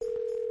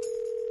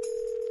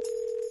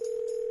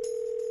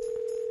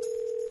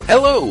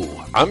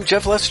Hello, I'm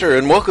Jeff Lester,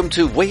 and welcome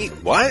to Wait,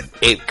 What?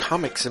 A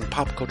comics and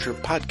pop culture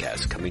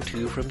podcast coming to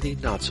you from the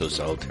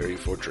not-so-solitary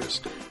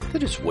fortress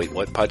that is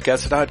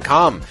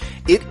waitwhatpodcast.com.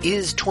 It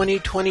is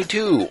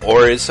 2022,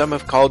 or as some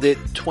have called it,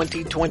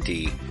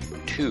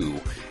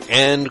 2022.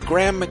 And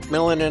Graham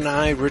McMillan and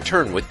I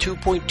return with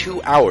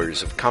 2.2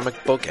 hours of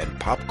comic book and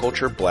pop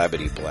culture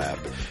blabbity-blab.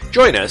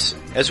 Join us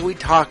as we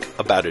talk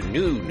about a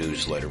new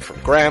newsletter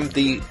from Graham,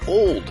 the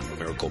old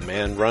Miracle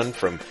Man run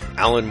from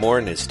Alan Moore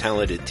and his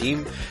talented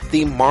team,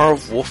 the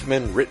Marv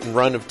Wolfman written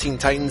run of Teen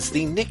Titans,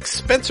 the Nick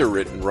Spencer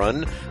written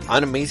run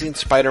on Amazing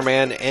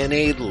Spider-Man, and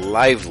a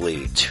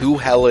lively To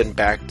Hell and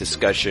Back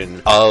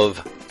discussion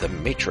of The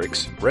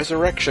Matrix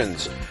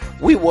Resurrections.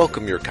 We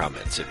welcome your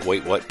comments at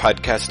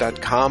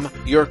waitwhatpodcast.com,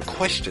 your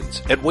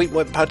questions at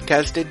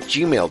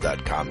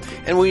waitwhatpodcast@gmail.com,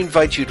 and we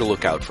invite you to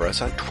look out for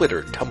us on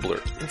Twitter, Tumblr,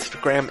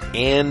 Instagram,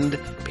 and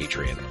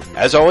Patreon.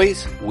 As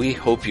always, we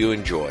hope you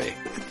enjoy,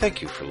 and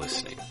thank you for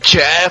listening.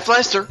 Jeff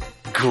Lester.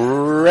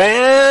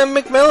 Graham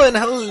McMillan,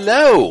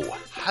 hello.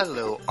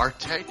 Hello. Are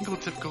technical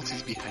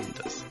difficulties behind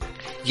us?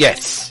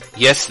 Yes,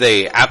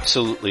 they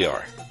absolutely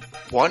are.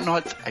 What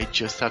not? I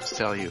just have to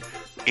tell you.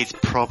 It's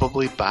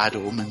probably bad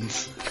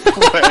omens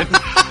when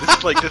this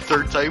is like the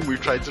third time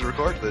we've tried to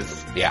record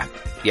this. Yeah.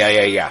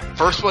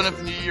 First one of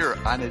the new year,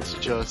 and it's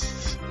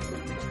just,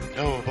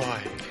 oh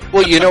boy.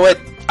 Well, you know what?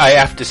 I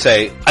have to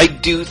say, I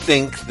do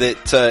think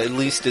that at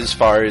least as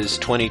far as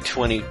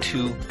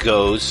 2022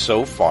 goes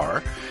so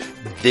far,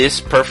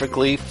 this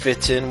perfectly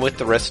fits in with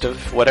the rest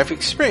of what I've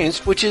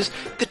experienced, which is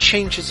the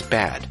change is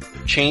bad.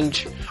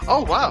 Change.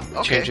 Oh wow.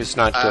 Okay. Change is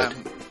not good.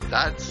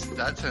 That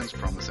sounds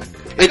promising.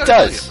 It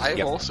does. I've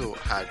also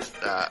had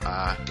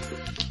a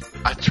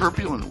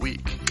turbulent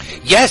week.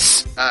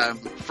 Yes.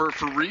 For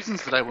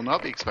reasons that I will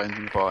not be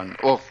expounding upon.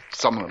 Well,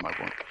 some of them I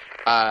won't.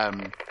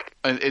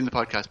 In the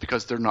podcast,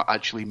 because they're not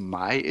actually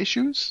my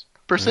issues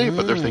per se,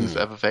 but they're things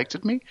that have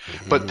affected me.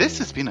 But this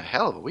has been a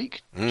hell of a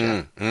week.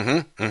 Are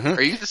you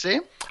the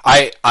same?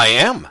 I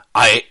am.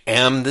 I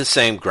am the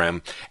same,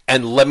 Graham.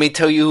 And let me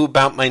tell you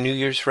about my New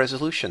Year's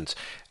resolutions.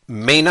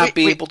 May not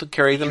be able to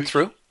carry them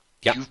through.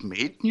 Yep. You've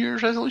made New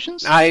Year's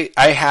resolutions? I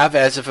have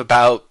as of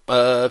about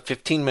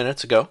 15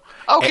 minutes ago.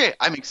 Okay,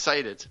 I'm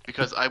excited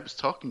because I was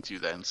talking to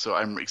you then, so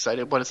I'm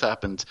excited what has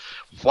happened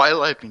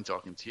while I've been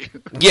talking to you.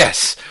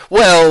 Yes.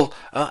 Well,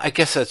 I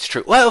guess that's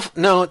true. Well,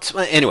 no,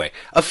 anyway,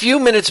 a few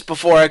minutes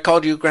before I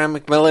called you, Graham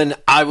McMillan,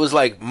 I was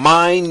like,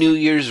 my New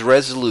Year's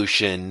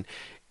resolution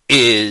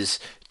is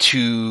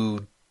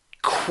to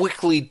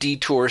quickly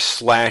detour /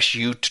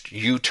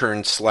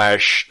 U-turn /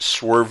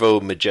 swervo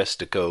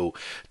majestico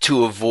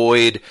to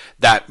avoid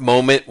that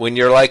moment when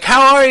you're like,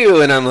 how are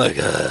you? And I'm like,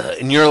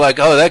 and you're like,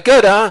 oh, that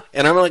good, huh?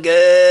 And I'm like,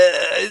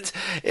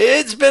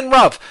 it's been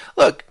rough.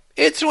 Look,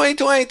 it's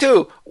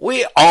 2022.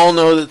 We all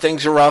know that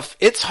things are rough.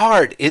 It's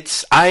hard.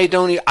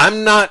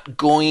 I'm not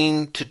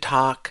going to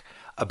talk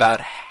about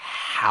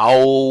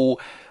how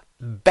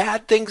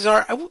bad things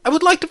are. I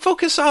would like to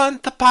focus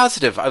on the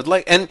positive. I would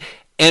like,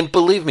 and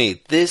believe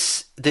me,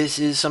 this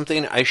is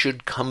something I should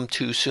have come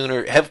to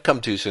sooner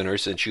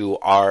since you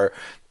are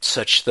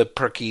such the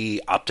perky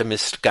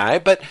optimist guy.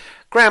 But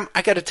Graham,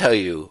 I got to tell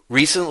you,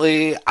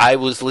 recently I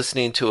was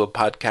listening to a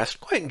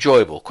podcast, quite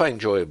enjoyable.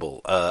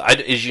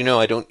 As you know,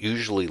 I don't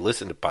usually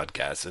listen to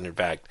podcasts, and in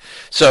fact,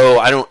 so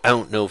I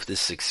don't know if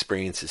this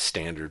experience is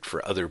standard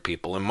for other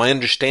people. And my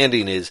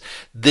understanding is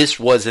this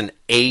was an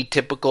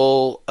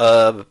atypical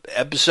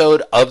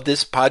episode of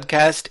this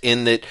podcast,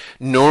 in that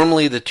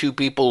normally the two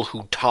people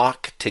who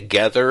talk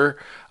together,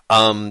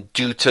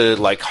 due to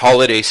like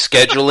holiday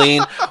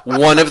scheduling,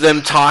 one of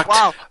them talked.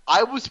 Wow,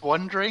 I was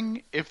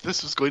wondering if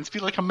this was going to be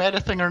like a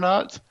meta thing or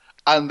not,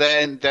 and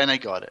then I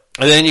got it.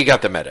 And then you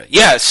got the meta.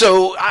 Yeah,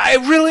 so I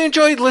really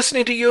enjoyed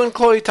listening to you and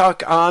Chloe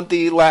talk on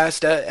the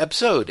last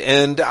episode,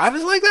 and I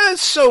was like,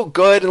 that's so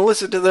good, and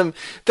listen to them.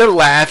 They're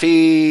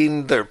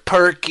laughing, they're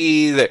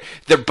perky,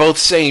 they're both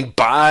saying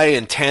bye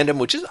in tandem,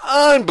 which is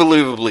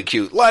unbelievably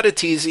cute. A lot of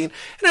teasing,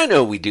 and I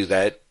know we do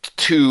that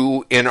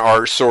too in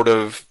our sort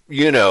of,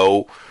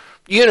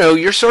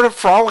 you're sort of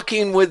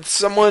frolicking with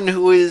someone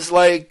who is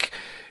like,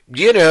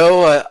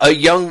 a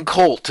young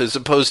colt as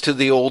opposed to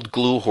the old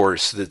glue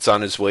horse that's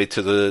on his way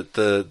to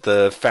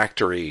the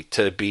factory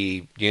to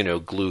be,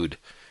 glued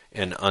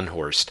and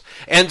unhorsed.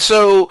 And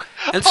so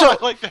I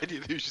like the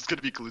idea that he's just going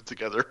to be glued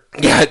together.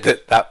 Yeah,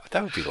 that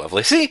would be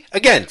lovely. See,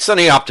 again,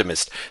 sunny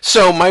optimist.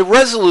 So my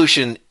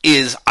resolution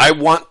is I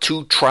want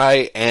to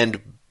try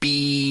and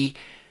be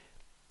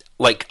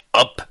like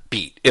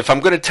upbeat. If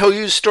I'm going to tell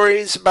you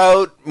stories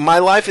about my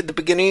life at the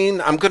beginning,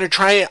 I'm going to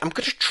try and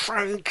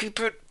keep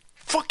it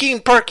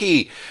fucking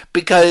perky,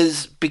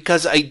 because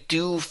I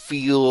do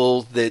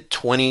feel that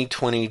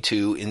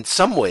 2022 in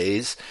some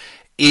ways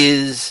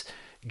is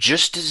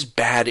just as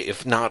bad,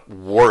 if not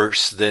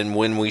worse, than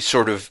when we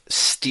sort of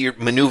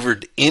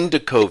maneuvered into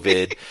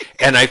COVID,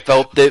 and I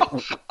felt that...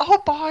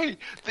 I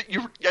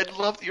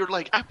love that you're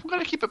like, I'm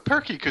going to keep it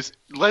perky, because,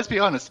 let's be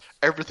honest,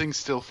 everything's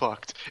still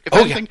fucked. If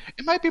anything,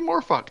 it might be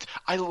more fucked.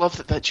 I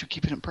love that you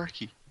keeping it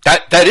perky.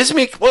 That is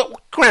me. Well,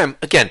 Graham,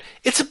 again,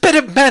 it's a bit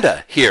of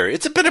meta here.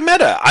 It's a bit of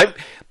meta.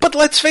 But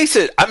let's face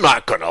it. I'm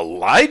not going to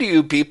lie to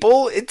you,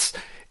 people. It's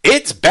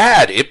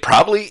bad. It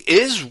probably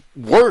is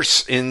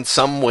worse in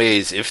some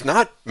ways, if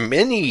not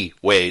many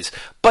ways.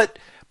 But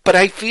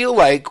I feel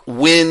like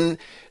when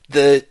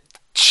the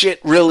shit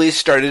really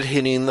started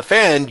hitting the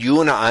fan,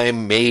 you and I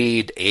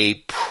made a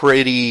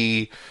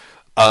pretty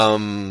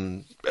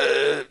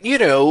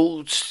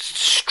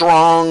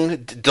strong,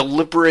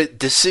 deliberate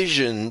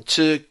decision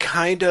to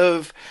kind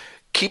of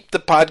keep the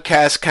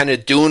podcast kind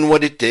of doing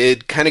what it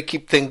did, kind of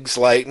keep things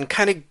light, and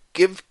kind of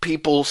give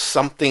people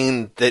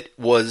something that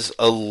was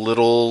a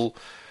little,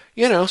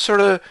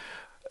 sort of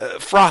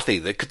frothy,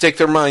 that could take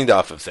their mind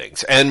off of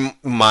things. And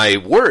my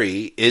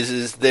worry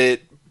is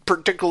that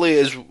particularly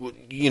as,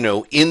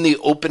 in the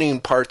opening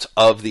parts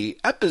of the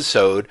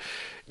episode,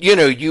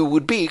 you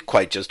would be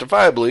quite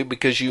justifiably,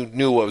 because you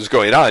knew what was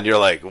going on. You're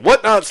like,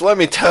 Whatnots, let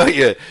me tell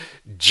you,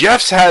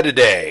 Jeff's had a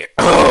day.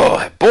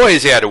 Oh, boy,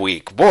 has he had a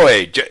week.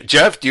 Boy,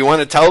 Jeff, do you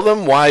want to tell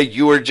them why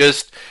you were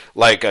just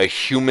like a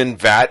human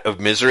vat of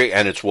misery,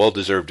 and it's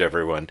well-deserved,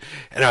 everyone?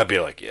 And I'd be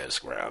like, yes,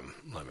 Graham,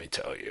 let me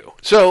tell you.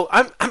 So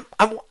I'm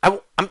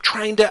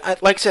trying to,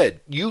 like I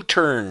said,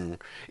 U-turn,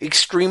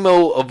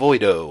 extremo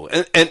avoido,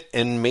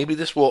 and maybe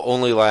this will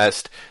only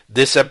last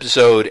this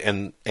episode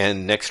and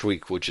next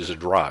week, which is a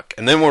rock,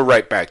 and then we're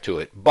right back to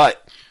it.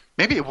 But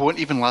maybe it won't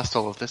even last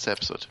all of this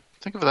episode.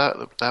 Think of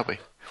it that way.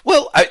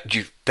 Well,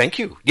 thank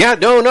you. Yeah,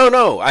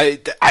 no.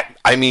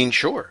 I mean,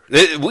 sure,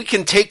 we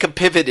can take a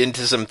pivot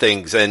into some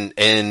things,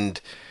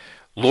 and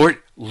Lord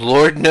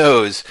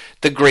knows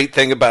the great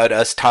thing about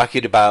us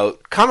talking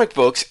about comic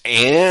books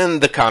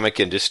and the comic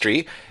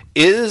industry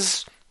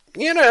is,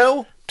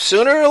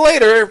 sooner or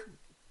later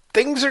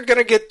things are going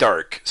to get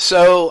dark.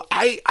 So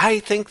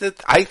I think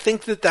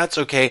that that's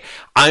okay.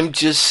 I'm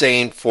just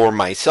saying, for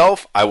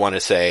myself, I want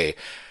to say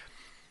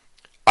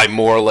I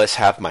more or less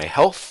have my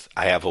health.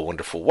 I have a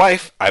wonderful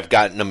wife. I've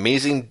got an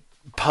amazing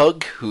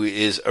pug who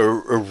is a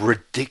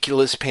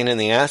ridiculous pain in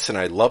the ass, and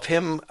I love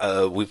him.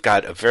 We've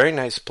got a very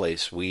nice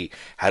place. We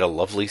had a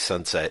lovely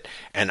sunset,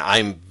 and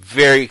I'm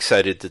very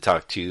excited to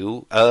talk to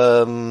you,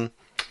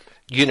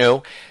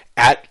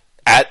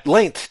 at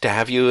length, to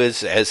have you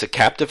as a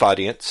captive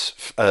audience.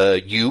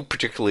 You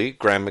particularly,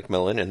 Graham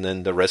McMillan, and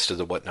then the rest of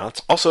the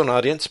Whatnots, also an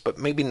audience, but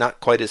maybe not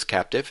quite as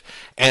captive.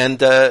 And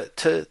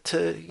to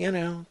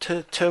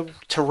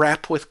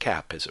rap with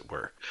Cap, as it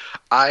were.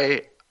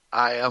 I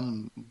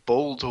am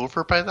bowled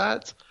over by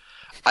that,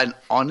 and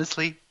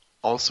honestly,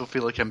 also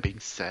feel like I'm being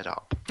set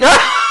up.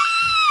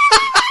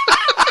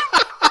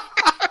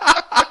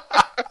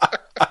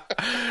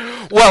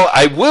 Well,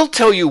 I will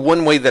tell you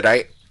one way that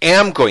I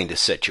am going to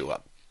set you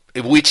up,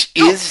 which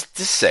is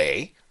to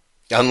say,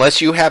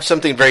 unless you have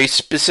something very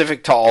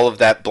specific to all of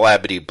that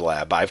blabbity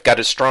blab, I've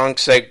got a strong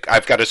direction. I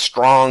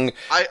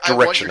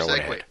want your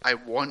segue. I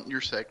want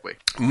your segue.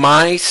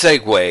 My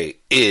segue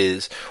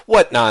is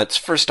Whatnots.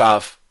 First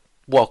off,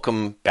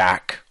 welcome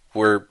back.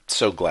 We're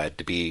so glad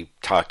to be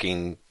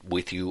talking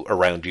with you,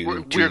 around you.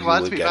 We're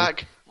glad to be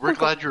back. We're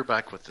glad you're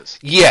back with us.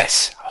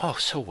 Yes. Oh,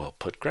 so well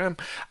put, Graham.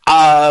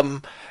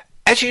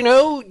 As you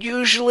know,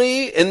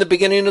 usually in the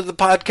beginning of the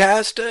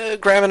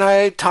podcast, Graham and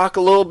I talk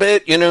a little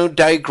bit,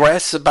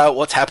 digress about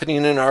what's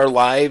happening in our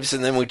lives,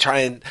 and then we try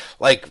and,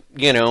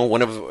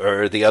 one of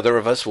or the other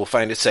of us will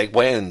find a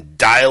segue and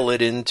dial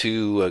it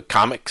into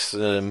comics,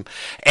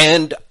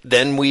 and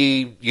then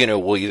we,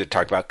 we'll either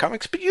talk about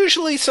comics, but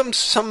usually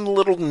some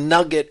little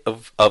nugget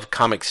of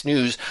comics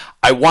news.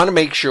 I want to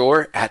make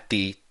sure at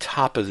the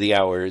top of the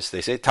hour, as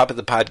they say, top of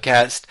the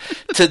podcast,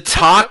 to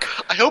talk.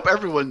 I hope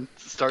everyone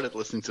started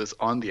listening to us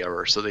on the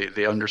hour, so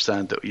they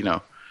understand that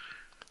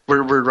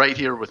we're right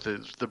here with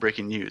the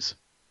breaking news.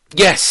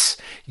 Yes,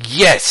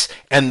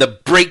 and the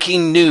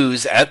breaking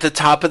news at the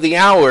top of the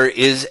hour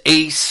is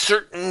a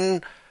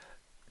certain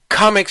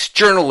comics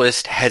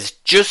journalist has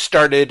just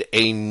started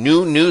a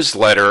new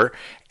newsletter,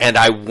 and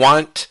I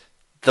want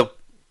the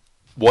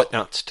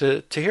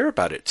Whatnots to hear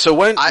about it. So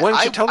why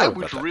don't you tell them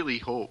about that? I would really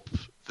hope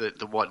that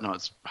the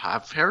Whatnots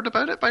have heard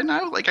about it by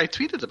now. Like, I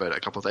tweeted about it a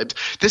couple of times.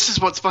 This is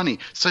what's funny.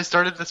 So I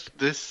started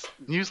this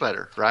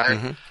newsletter, right?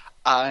 Mm-hmm.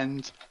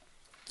 And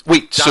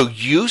wait, so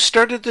you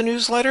started the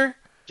newsletter?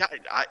 Yeah,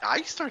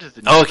 I started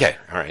the newsletter. Oh, okay,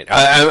 all right.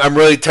 I'm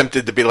really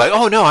tempted to be like,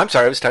 oh no, I'm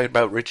sorry, I was talking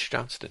about Rich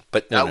Johnston.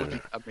 But no, that would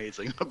be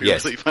amazing. That would be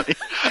really funny.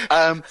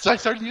 So I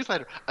started the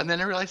newsletter, and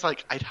then I realized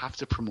I'd have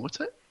to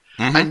promote it.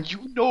 Mm-hmm. And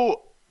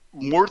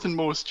more than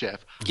most,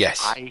 Jeff.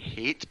 Yes. I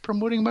hate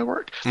promoting my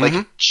work.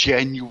 Mm-hmm.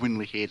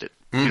 Genuinely hate it.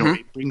 Mm-hmm.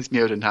 It brings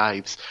me out in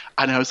hives.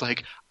 And I was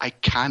like, I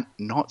can't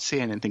not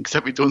say anything, because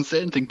if we don't say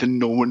anything, then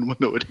no one will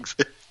know it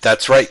exists.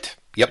 That's right.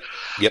 Yep.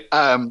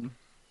 And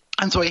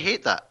so I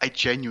hate that. I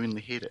genuinely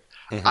hate it.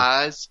 Mm-hmm.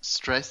 As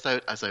stressed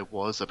out as I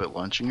was about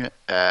launching it,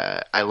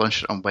 I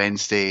launched it on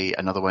Wednesday.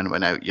 Another one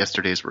went out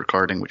yesterday's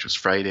recording, which was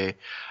Friday.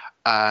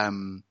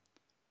 And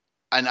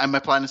my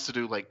plan is to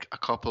do a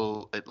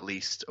couple at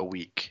least a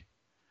week.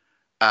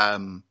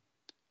 As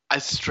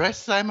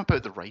stressed as I am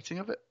about the writing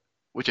of it,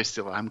 which I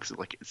still am because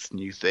like it's a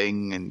new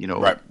thing, and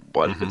Right.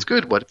 what if it's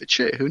good? What if it's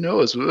shit? Who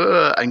knows?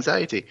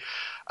 Anxiety.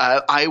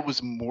 I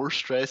was more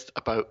stressed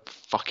about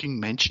fucking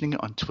mentioning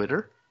it on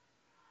Twitter.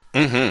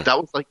 Mm-hmm. That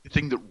was like the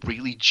thing that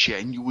really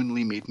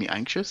genuinely made me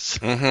anxious.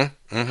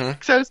 Mm-hmm. Mm-hmm.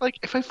 Because I was like,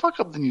 if I fuck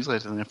up the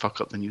newsletter, then I fuck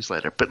up the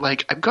newsletter. But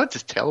like, I've got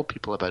to tell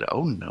people about it.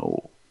 Oh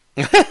no.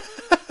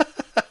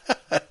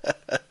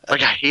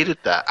 Like, I hated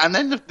that. And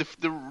then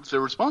the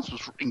response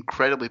was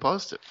incredibly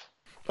positive.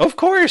 Of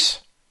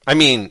course. I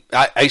mean,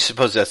 I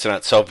suppose that's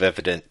not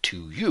self-evident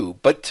to you,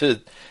 but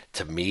to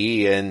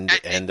me and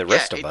the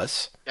rest of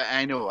us. Yeah,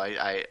 I know.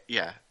 I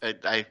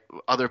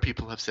other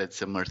people have said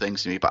similar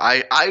things to me, but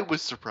I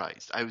was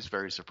surprised. I was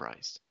very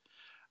surprised.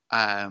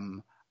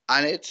 And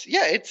it's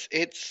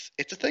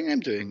a thing I'm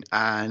doing,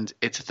 and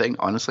it's a thing,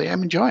 honestly,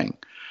 I'm enjoying.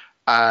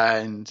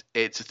 And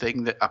it's a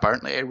thing that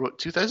apparently I wrote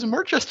 2,000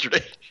 words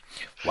yesterday.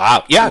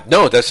 Wow. Yeah.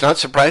 No, that's not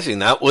surprising.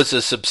 That was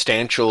a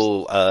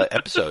substantial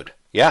episode.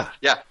 Yeah.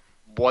 Yeah,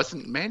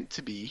 wasn't meant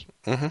to be,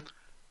 Mm-hmm.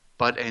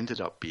 but ended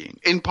up being.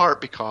 In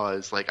part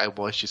because like I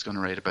was just going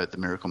to write about the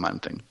Miracle Man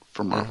thing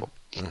for Marvel,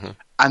 Mm-hmm.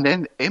 and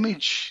then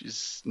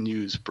Image's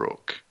news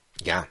broke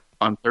Yeah.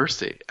 on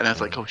Thursday, and I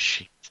was like, oh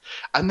shit.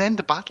 And then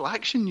the Battle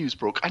Action news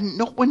broke, and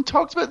no one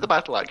talked about the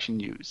Battle Action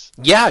news.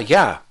 Yeah.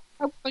 Yeah.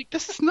 I was like,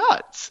 this is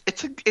nuts.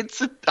 It's a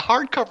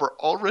hardcover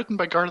all written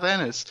by Garth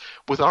Ennis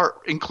with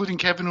art including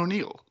Kevin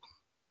O'Neill.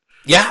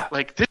 Yeah.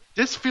 Like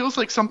this feels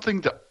like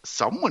something that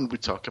someone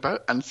would talk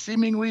about, and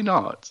seemingly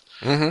not.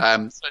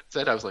 Mm-hmm. So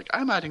instead, I was like,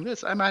 I'm adding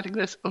this.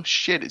 Oh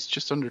shit, it's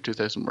just under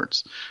 2,000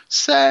 words.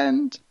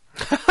 Send.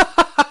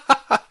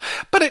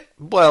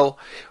 But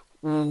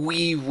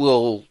we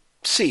will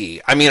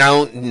see. I mean, I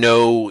don't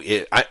know.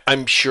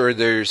 I'm sure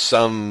there's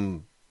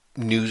some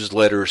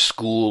newsletter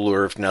school,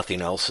 or if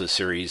nothing else, a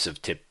series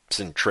of tips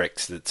and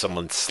tricks that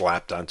someone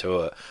slapped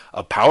onto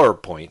a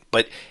PowerPoint.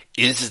 But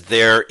is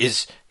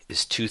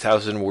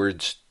 2,000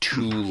 words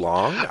too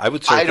long? I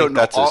would say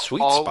that's a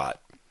sweet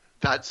spot.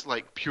 That's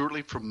like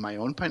purely from my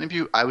own point of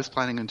view. I was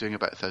planning on doing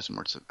about 1,000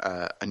 words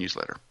a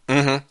newsletter.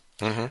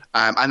 Mm-hmm. Mm-hmm.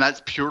 And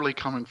that's purely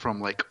coming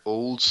from like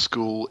old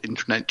school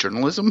internet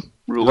journalism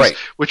rules, Right.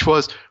 which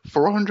was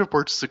 400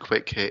 words is a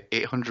quick hit,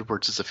 800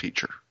 words is a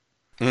feature.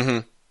 Mm-hmm.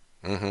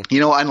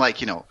 Mm-hmm. And like,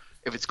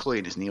 if it's Chloe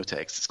and his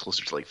Neotext, it's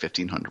closer to like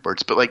 1,500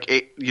 words. But like,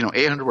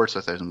 800 words to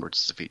 1,000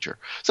 words is a feature.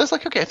 So it's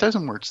like, okay,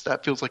 1,000 words,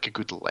 that feels like a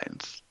good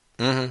length.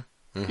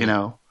 Mm-hmm.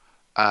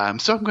 Mm-hmm.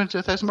 So I'm going to do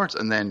 1,000 words.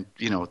 And then,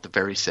 the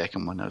very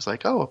second one, I was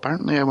like, oh,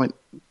 apparently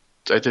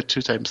I did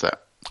 2 times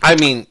that. I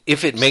mean,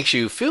 if it makes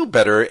you feel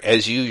better,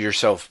 as you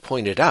yourself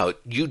pointed out,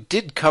 you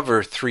did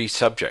cover 3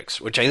 subjects,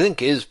 which I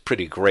think is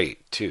pretty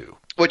great, too.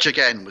 Which,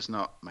 again, was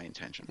not my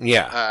intention.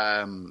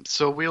 Yeah.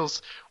 So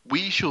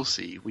we shall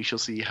see. We shall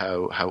see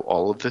how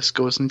all of this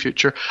goes in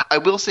future. I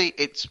will say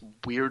it's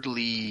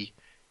weirdly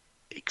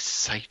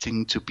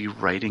exciting to be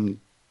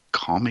writing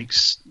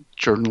comics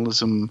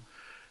journalism.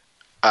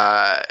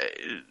 For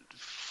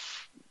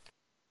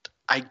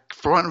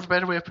want of a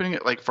better way of putting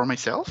it, like for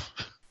myself.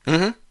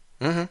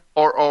 Mm-hmm. Mm-hmm.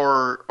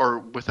 Or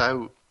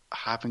without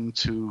having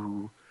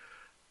to.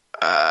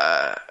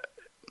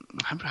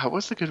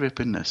 What's the good way of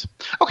putting this?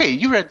 Okay,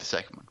 you read the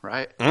second one,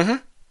 right? Mm-hmm.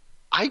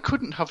 I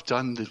couldn't have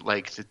done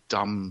the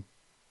dumb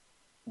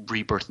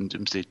Rebirth and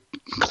Doomsday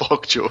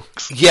Clock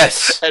jokes.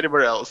 Yes.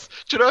 Anywhere else.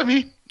 Do you know what I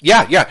mean?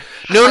 Yeah, yeah.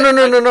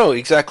 No.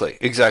 Exactly.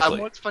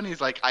 And what's funny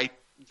is like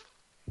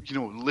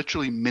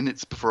literally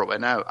minutes before it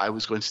went out, I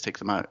was going to take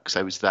them out because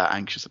I was that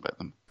anxious about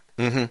them.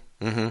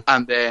 Mm-hmm. Mm-hmm.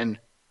 And then,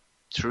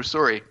 true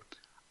story,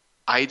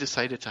 I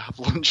decided to have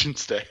lunch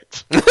instead.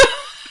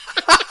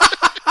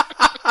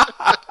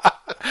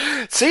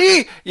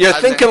 See? You're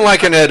thinking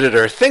like an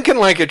editor. Thinking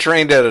like a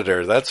trained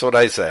editor. That's what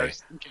I say. I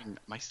was thinking,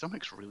 my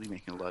stomach's really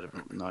making a lot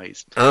of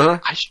noise. Uh-huh.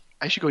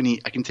 I should go and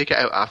eat. I can take it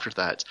out after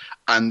that.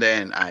 And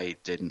then I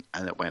didn't,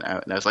 and it went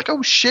out. And I was like,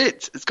 oh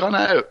shit, it's gone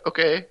out.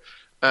 Okay.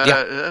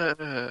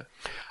 Yeah.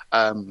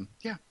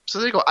 So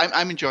there you go.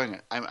 I'm enjoying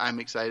it. I'm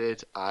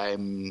excited.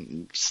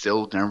 I'm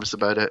still nervous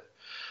about it.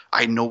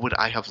 I know what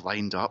I have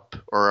lined up,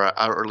 or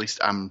at least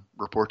I'm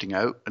reporting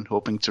out and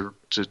hoping to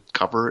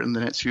cover in the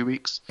next few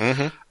weeks.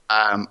 Mm-hmm.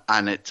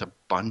 And it's a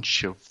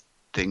bunch of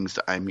things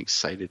that I'm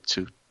excited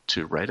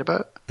to write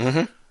about.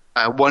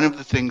 Mm-hmm. One of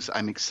the things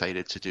I'm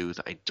excited to do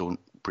that I don't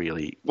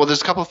really... Well,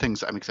 there's a couple of things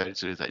that I'm excited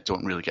to do that I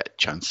don't really get a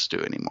chance to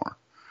do anymore.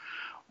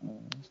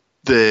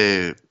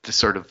 The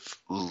sort of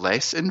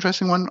less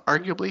interesting one,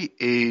 arguably,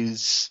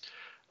 is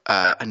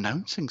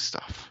announcing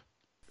stuff.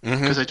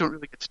 Because I don't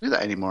really get to do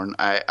that anymore.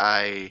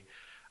 And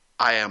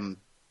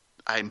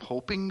I'm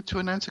hoping to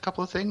announce a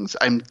couple of things.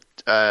 I'm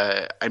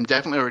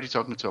definitely already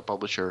talking to a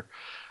publisher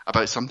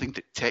about something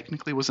that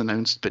technically was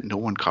announced but no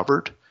one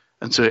covered,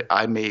 and so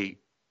I may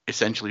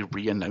essentially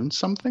re-announce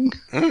something.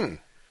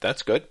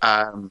 That's good.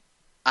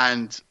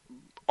 And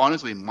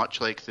honestly, much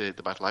like the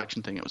Battle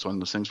Action thing, it was one of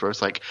those things where I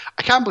was like,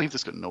 I can't believe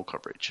this got no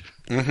coverage.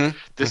 Mm-hmm.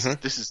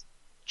 This is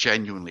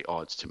genuinely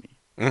odd to me.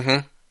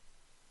 Mm-hmm.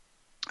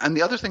 And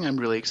the other thing I'm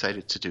really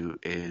excited to do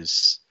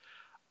is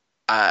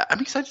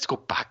I'm excited to go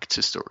back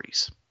to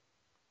stories.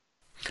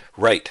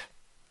 Right.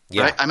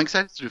 Yeah. Right? I'm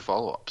excited to do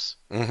follow-ups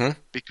Mm-hmm.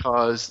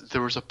 because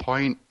there was a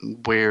point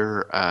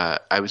where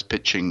I was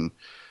pitching,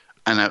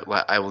 and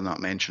I will not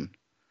mention,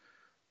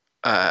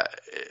 uh,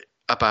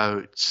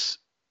 about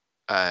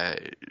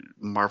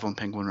Marvel and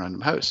Penguin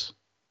Random House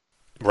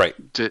Right.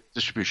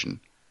 distribution.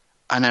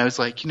 And I was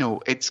like,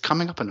 it's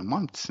coming up in a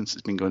month since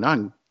it's been going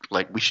on.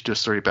 Like, we should do a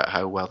story about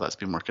how well that's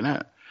been working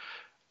out.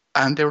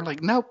 And they were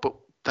like, no, but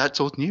that's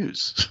old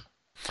news.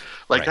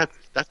 Like, Right.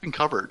 that's been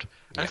covered.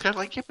 And I was kind of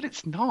like, yeah, but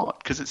it's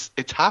not, because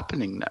it's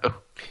happening now.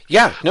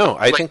 Yeah. No,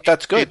 I Like, think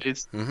that's good.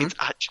 It's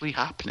actually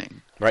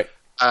happening. Right.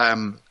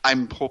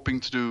 I'm hoping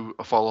to do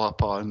a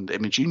follow-up on the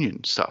Image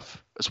Union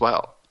stuff as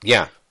well,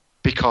 Yeah.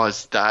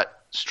 because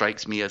that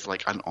strikes me as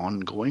like an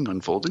ongoing,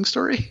 unfolding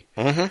story.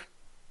 Mm-hmm.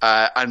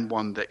 And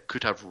one that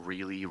could have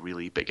really,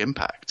 really big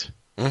impact.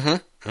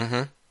 Mm-hmm.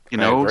 Mm-hmm. You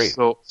know, agree.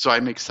 so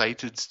I'm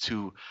excited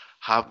to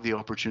have the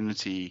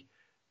opportunity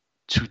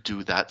to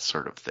do that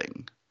sort of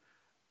thing,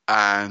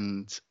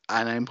 and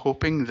I'm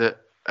hoping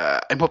that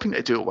I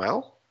do it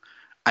well.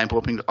 I'm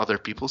hoping that other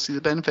people see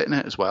the benefit in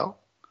it as well.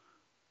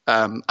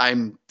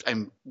 I'm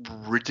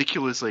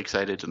ridiculously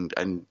excited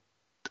and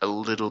a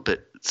little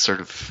bit sort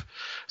of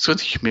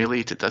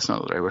humiliated. That's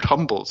not the right word.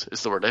 Humbled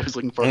is the word I was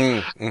looking for.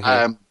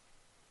 Mm-hmm.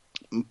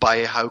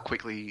 By how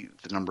quickly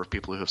the number of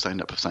people who have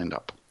signed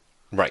up.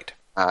 Right.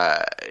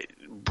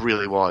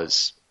 Really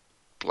was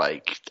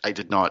like, I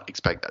did not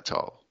expect that at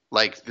all.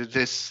 Like,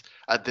 this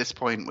at this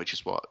point, which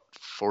is what,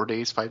 5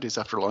 days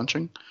after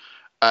launching,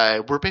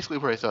 we're basically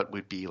where I thought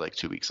we'd be like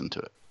 2 weeks into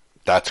it,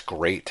 That's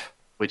great.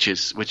 which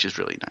is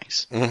really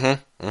nice.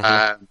 Mm-hmm.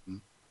 Mm-hmm.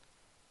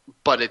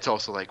 But it's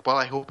also like, well,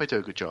 I hope I do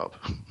a good job.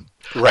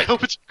 Right. I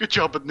hope it's a good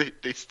job and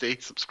they stay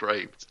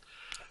subscribed.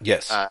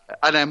 Yes.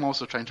 And I'm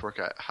also trying to work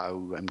out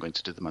how I'm going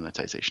to do the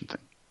monetization thing.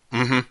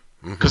 Mm-hmm.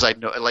 Because I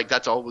know, like,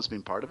 that's always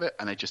been part of it,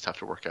 and I just have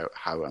to work out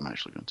how I'm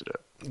actually going to do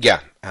it. Yeah,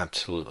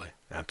 absolutely.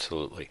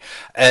 Absolutely.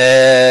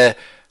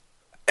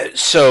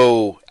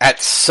 So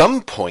at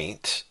some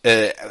point,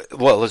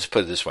 well, let's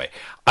put it this way.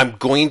 I'm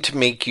going to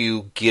make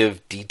you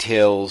give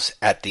details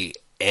at the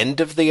end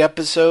of the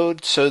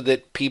episode so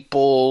that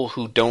people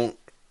who don't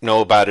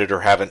know about it or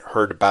haven't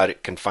heard about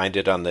it can find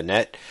it on the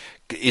net.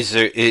 Is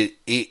there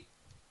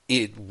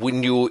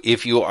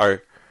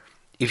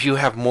if you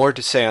have more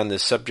to say on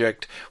this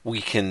subject,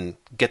 we can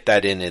get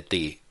that in at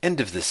the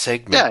end of the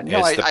segment,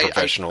 as the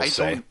professionals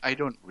say. I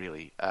don't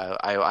really.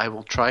 I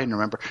will try and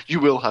remember. You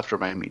will have to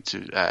remind me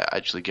to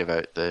actually give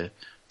out the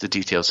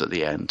details at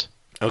the end.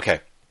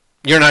 Okay.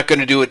 You're not going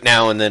to do it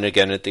now and then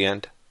again at the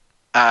end?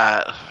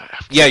 Yeah,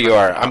 you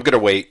are. I'm going to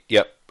wait.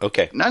 Yep.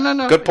 Okay.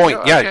 No. Good point.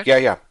 Okay.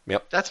 Yeah.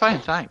 Yep. That's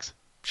fine. Thanks.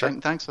 Sure.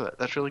 Thanks for that.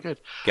 That's really good.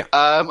 Yeah.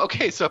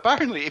 Okay, so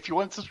apparently, if you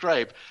want to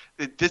subscribe,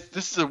 this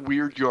is a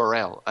weird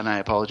URL, and I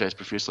apologize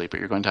profusely, but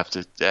you're going to have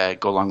to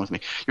go along with me.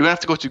 You're going to have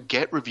to go to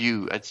Get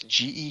Review. It's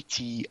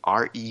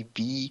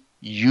GETREVUE.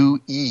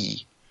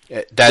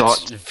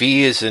 That's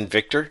V as in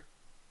Victor?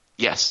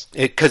 Yes.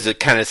 Because it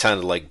kind of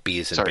sounded like B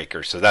as in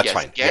Baker, so that's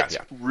fine. Get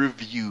Yeah.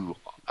 Review,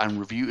 and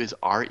review is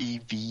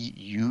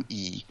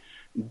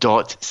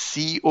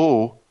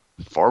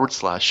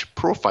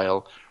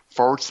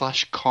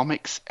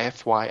REVUE.co/profile/comics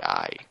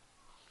FYI.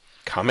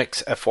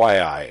 Comics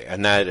FYI.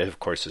 And that, of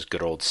course, is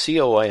good old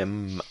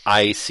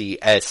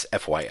COMICS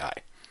FYI.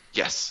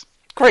 Yes.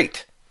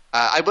 Great.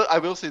 I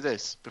will say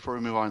this before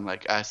we move on.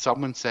 Like,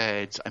 someone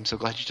said, I'm so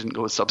glad you didn't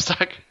go with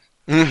Substack.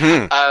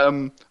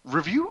 Mm-hmm.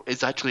 Review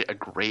is actually a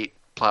great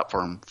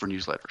platform for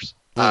newsletters.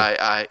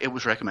 It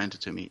was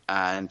recommended to me,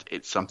 and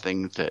it's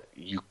something that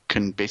you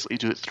can basically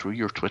do it through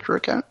your Twitter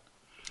account.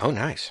 Oh,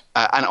 nice.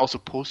 And also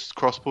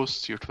cross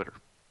posts to your Twitter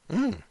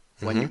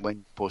when you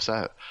post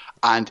out.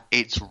 And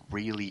it's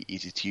really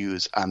easy to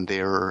use, and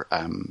their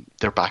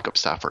backup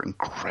staff are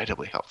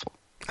incredibly helpful.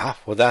 Ah,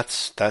 well,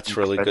 that's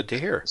really good to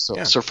hear.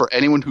 So for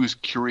anyone who's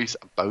curious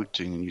about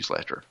doing a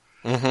newsletter,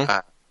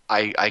 I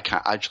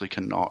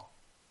cannot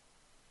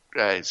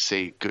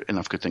say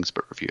enough good things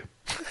about Review.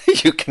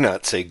 You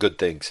cannot say good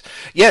things.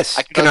 Yes,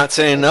 I cannot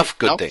say enough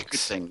good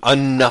things.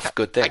 Enough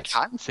good things.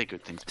 I can say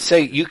good things.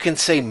 You can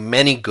say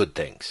many good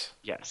things.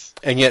 Yes.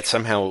 And yet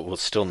somehow it will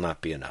still not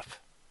be enough.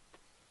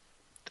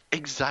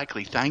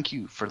 Exactly. Thank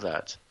you for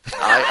that.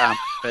 I am a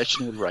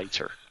professional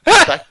writer.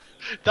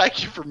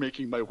 Thank you for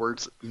making my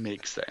words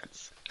make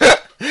sense.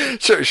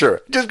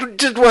 Sure.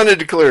 Just wanted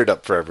to clear it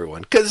up for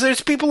everyone, because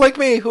there's people like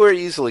me who are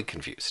easily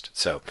confused.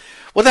 So,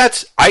 well,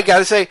 I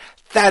gotta say,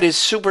 that is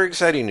super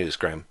exciting news,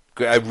 Graham.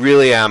 I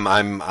really am.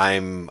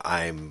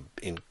 I'm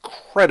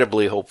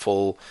incredibly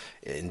hopeful,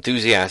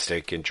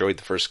 enthusiastic. Enjoyed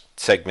the first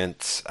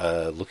segments.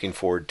 Looking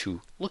forward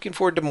to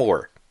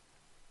more.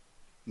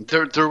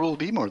 There will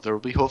be more. There will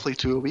be hopefully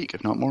 2 a week,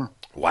 if not more.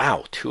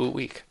 Wow, 2 a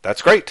week.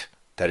 That's great.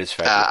 That is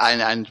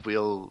fabulous. And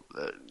we'll.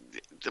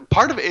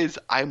 Part of it is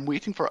I'm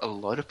waiting for a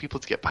lot of people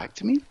to get back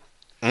to me.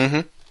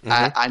 And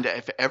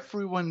if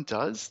everyone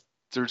does,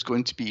 there's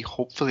going to be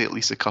hopefully at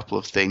least a couple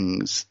of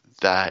things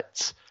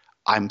that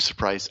I'm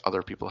surprised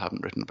other people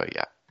haven't written about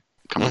yet.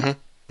 Come on.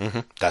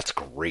 That's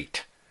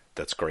great.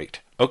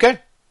 Okay.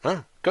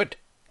 Oh, good.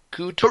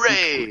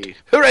 Hooray!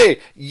 Hooray!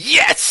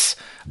 Yes!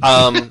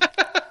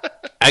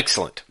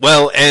 Excellent.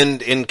 Well,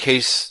 and in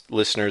case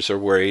listeners are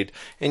worried,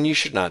 and you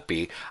should not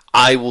be,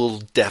 I will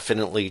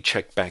definitely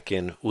check back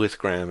in with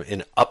Graham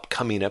in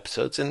upcoming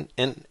episodes and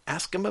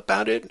ask him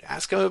about it,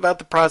 ask him about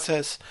the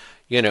process,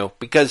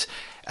 because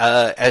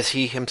as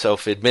he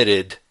himself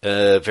admitted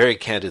very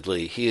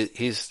candidly,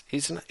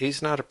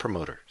 he's not a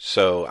promoter.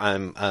 So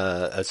I'm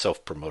a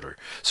self-promoter.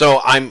 So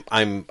I'm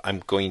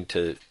going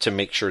to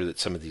make sure that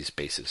some of these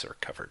bases are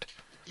covered.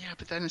 Yeah,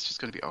 but then it's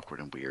just going to be awkward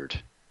and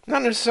weird.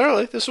 Not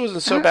necessarily. This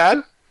wasn't so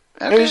bad.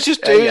 Okay. It was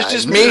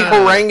just me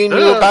haranguing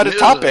you about a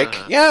topic.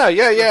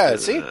 Yeah.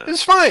 See,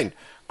 it's fine.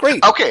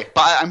 Great. Okay,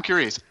 but I'm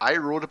curious. I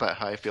wrote about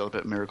how I feel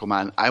about Miracle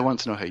Man. I want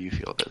to know how you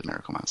feel about the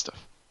Miracle Man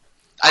stuff.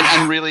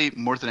 And really,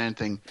 more than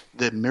anything,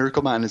 the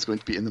Miracle Man is going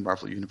to be in the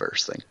Marvel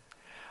Universe thing.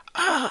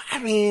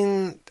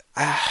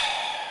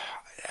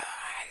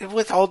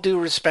 With all due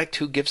respect,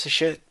 who gives a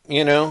shit?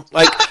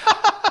 Like,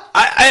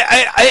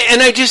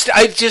 I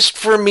just,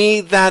 for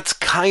me, that's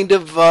kind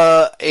of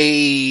well,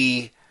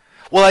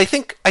 I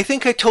think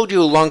I told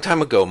you a long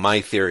time ago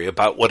my theory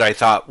about what I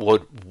thought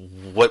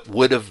what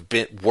would have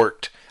been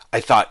worked.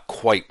 I thought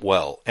quite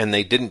well, and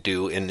they didn't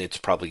do, and it's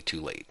probably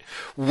too late.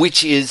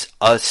 Which is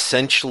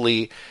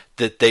essentially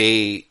that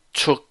they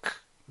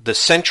took the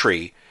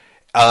Sentry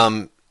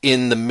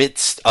in the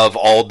midst of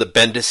all the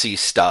Bendis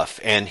stuff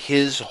and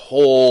his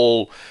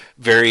whole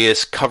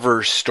various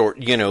cover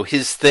story,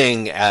 his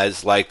thing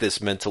as like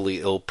this mentally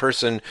ill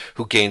person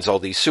who gains all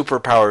these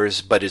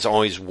superpowers but is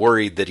always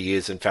worried that he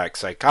is in fact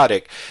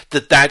psychotic,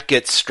 that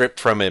gets stripped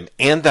from him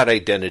and that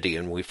identity,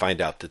 and we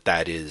find out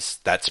that is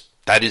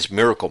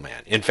Miracle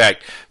Man. In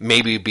fact,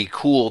 maybe it'd be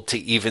cool to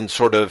even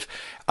sort of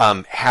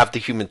have the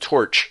Human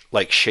Torch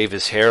like shave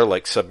his hair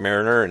like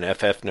Submariner in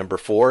FF number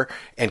 4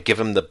 and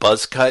give him the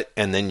buzz cut,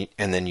 and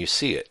then you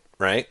see it,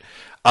 right?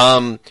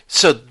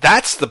 So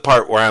that's the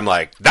part where I'm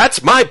like,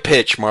 that's my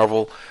pitch,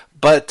 Marvel.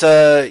 But,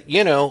 I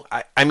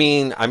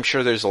mean, I'm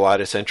sure there's a lot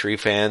of Sentry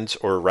fans,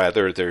 or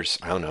rather there's,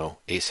 I don't know,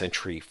 a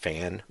Sentry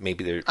fan.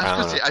 Maybe there.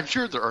 I'm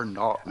sure there are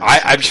not.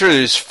 I'm sure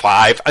there's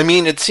 5. I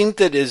mean, it seemed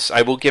that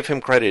I will give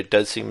him credit, it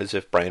does seem as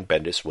if Brian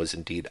Bendis was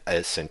indeed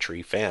a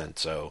Sentry fan.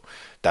 So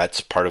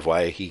that's part of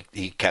why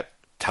he kept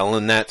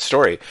telling that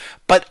story.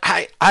 But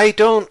I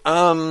don't,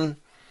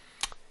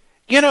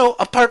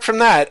 apart from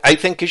that, I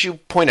think as you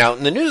point out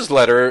in the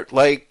newsletter,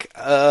 like,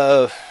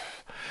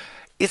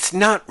 it's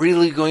not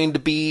really going to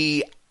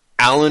be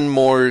Alan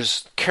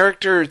Moore's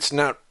character. It's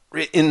not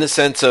in the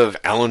sense of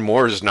Alan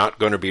Moore is not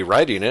going to be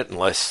writing it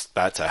unless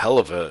that's a hell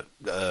of a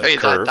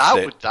curve.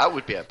 That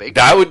would be a big.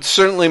 That would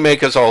certainly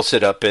make us all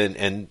sit up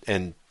and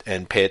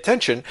pay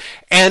attention.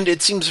 And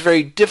it seems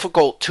very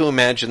difficult to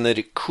imagine that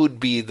it could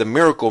be the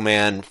Miracle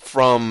Man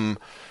from,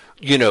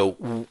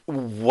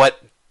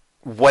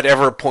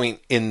 whatever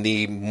point in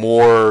the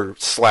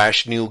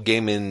Moore/Neil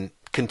Gaiman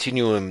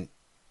continuum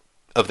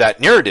of that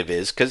narrative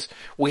is, because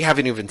we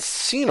haven't even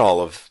seen all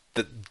of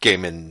the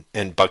Gaiman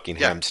and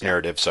Buckingham's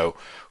narrative, so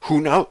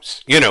who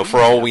knows? For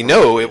all we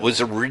know, it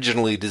was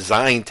originally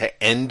designed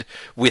to end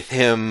with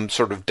him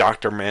sort of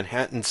Dr.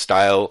 Manhattan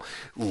style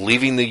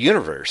leaving the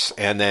universe,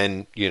 and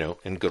then,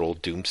 in good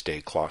old Doomsday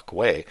Clock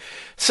way.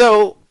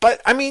 So,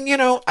 but, I mean,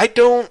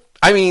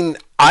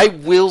 I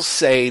will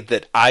say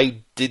that I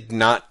did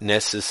not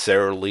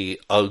necessarily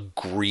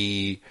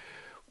agree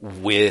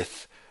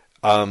with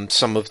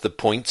some of the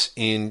points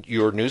in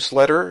your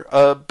newsletter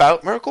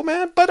about Miracle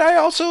Man, but I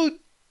also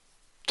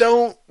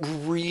don't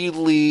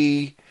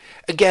really.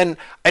 Again,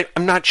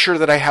 I'm not sure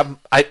that I have.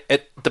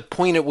 At the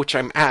point at which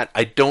I'm at,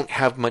 I don't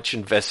have much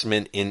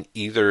investment in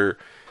either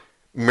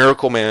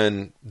Miracle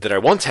Man that I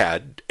once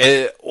had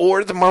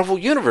or the Marvel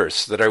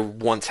Universe that I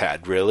once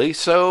had. Really,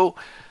 so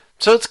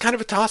it's kind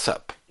of a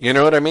toss-up. You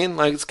know what I mean?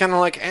 Like, it's kind of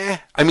like,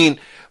 I mean,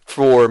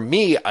 for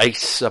me, I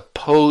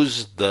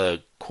suppose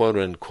the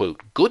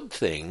quote-unquote good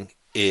thing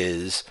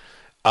is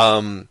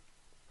I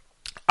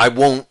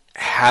won't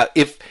have...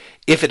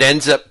 If it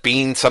ends up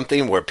being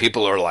something where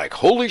people are like,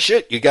 holy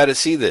shit, you got to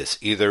see this,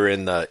 either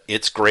in the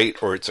it's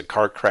great or it's a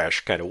car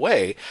crash kind of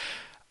way,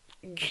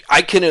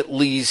 I can at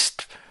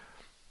least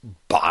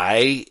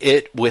buy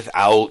it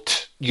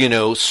without,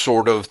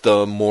 sort of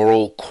the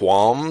moral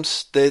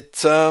qualms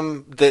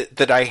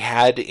that I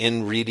had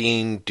in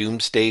reading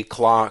Doomsday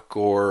Clock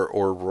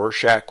or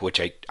Rorschach, which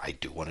I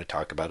do want to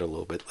talk about a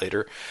little bit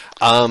later.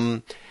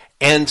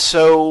 And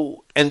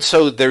so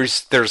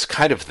there's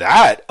kind of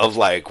that of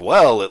like,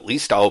 well, at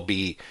least I'll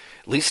be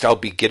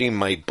getting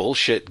my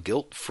bullshit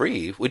guilt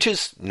free, which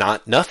is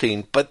not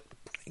nothing, but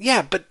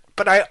yeah, but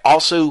I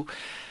also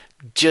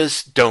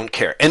just don't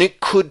care. And it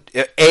could,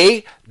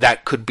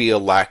 that could be a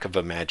lack of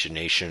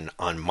imagination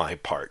on my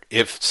part.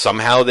 If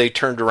somehow they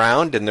turned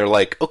around and they're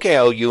like, okay,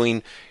 Al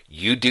Ewing,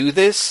 you do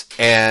this,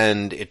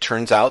 and it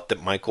turns out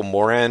that Michael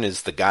Moran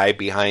is the guy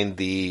behind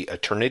the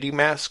Eternity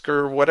Mask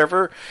or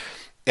whatever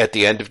at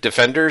the end of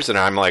Defenders, and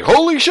I'm like,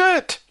 holy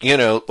shit!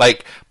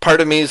 Like,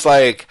 part of me is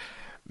like,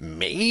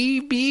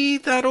 maybe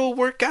that'll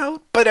work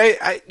out. But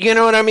I, you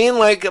know what I mean?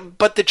 Like,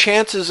 but the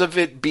chances of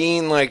it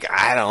being like,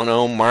 I don't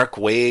know, Mark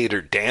Waid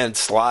or Dan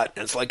Slott,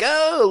 it's like,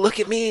 oh, look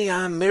at me,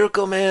 I'm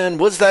Miracle Man.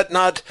 Was that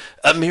not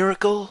a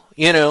miracle?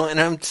 You know, and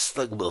I'm just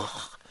like,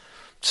 ugh.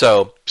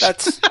 So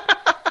that's.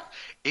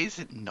 Is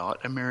it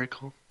not a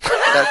miracle?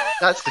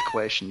 That's the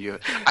question.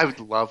 I would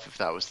love if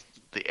that was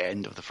the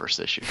end of the first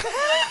issue.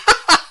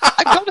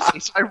 I've got to say,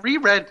 so I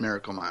reread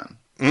Miracle Man.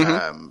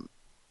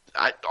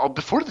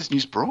 Before this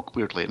news broke,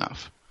 weirdly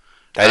enough.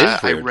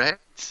 That is weird.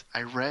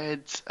 I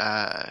read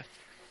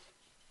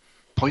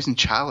Poison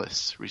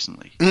Chalice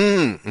recently.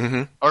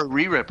 Or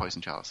reread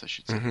Poison Chalice, I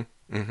should say.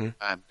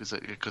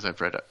 Because I've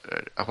read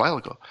it a while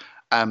ago.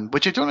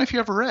 Which I don't know if you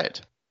ever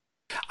read.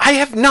 I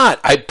have not.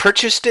 I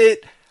purchased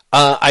it.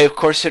 I, of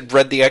course, had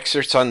read the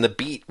excerpts on The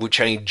Beat, which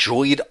I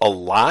enjoyed a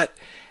lot,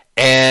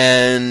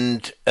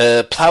 and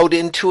plowed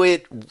into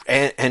it,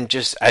 and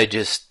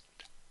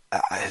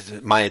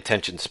my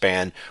attention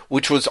span,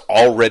 which was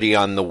already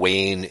on the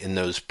wane in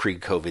those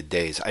pre-COVID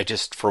days,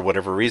 for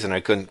whatever reason, I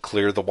couldn't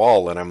clear the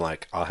wall, and I'm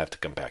like, I'll have to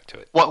come back to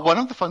it. One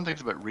of the fun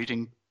things about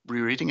rereading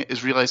it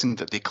is realizing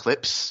that the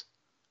Eclipse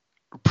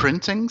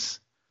printings,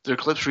 the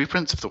Eclipse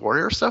reprints of the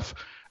Warrior stuff,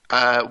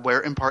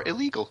 were in part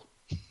illegal.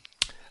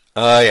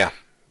 Yeah.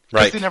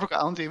 Right. They never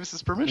got Alan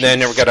Davis's permission. They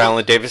never got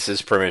Alan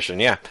Davis's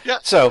permission, yeah. Yeah.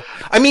 So,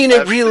 I mean,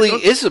 it really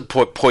is a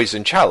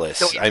poison chalice.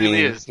 No, it I really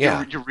mean, is.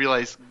 yeah. You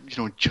realize,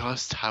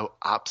 just how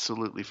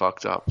absolutely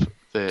fucked up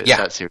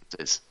that series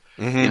is.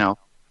 So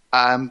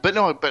I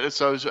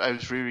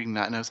was rereading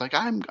that, and I was like,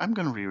 I'm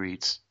going to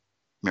reread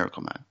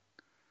Miracle Man.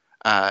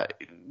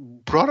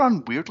 Brought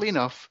on, weirdly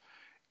enough,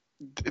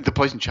 the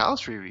Poison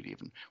Chalice reread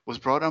even was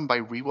brought on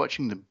by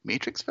rewatching the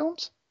Matrix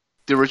films.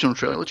 The original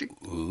trilogy.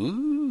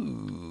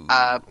 Ooh.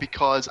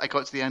 Because I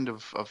got to the end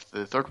of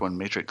the third one,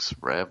 Matrix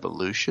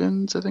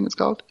Revolutions, I think it's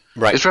called.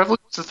 Right. Is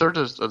Revolutions the third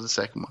or the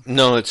second one?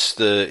 No, it's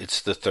the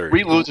third.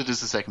 Reloaded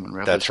is the second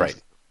one. That's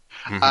right.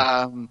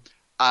 And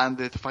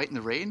the fight in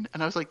the rain,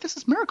 and I was like, this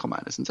is Miracle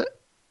Man, isn't it?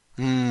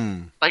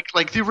 Mm.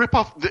 Like they rip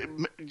off,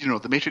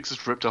 the Matrix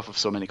is ripped off of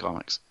so many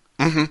comics.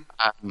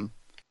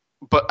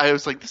 But I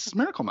was like, this is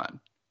Miracle Man.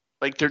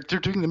 Like they're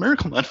doing the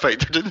Miracle Man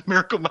fight. They're doing the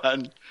Miracle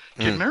Man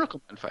Miracle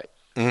Man fight.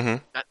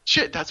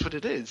 That's what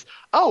it is.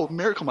 Oh,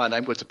 Miracle Man,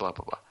 I'm going to blah,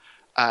 blah, blah.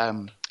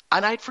 And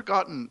I'd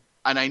forgotten,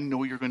 and I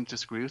know you're going to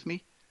disagree with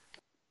me,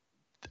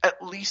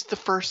 at least the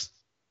first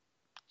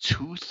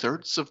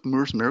 2/3 of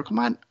Moore's Miracle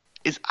Man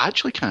is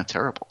actually kind of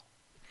terrible.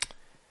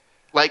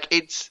 Like,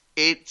 it's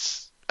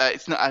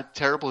not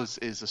terrible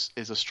is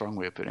a strong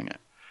way of putting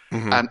it.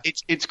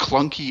 It's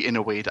clunky in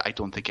a way that I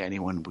don't think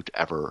anyone would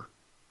ever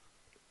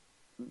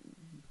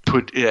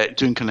put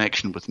do in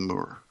connection with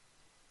Moore.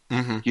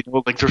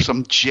 Like there's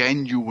some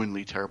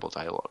genuinely terrible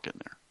dialogue in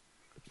there.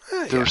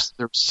 There's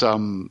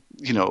some,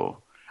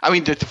 I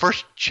mean, the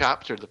first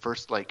chapter, the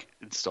first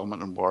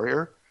installment on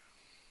Warrior,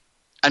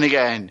 and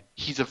again,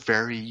 he's a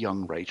very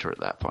young writer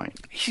at that point.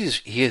 He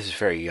is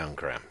very young,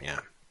 Graham. Yeah,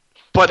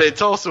 but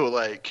it's also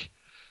the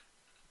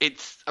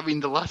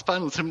last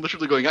panel is him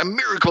literally going, "I'm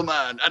Miracle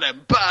Man and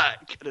I'm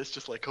back," and it's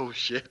just like, oh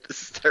shit,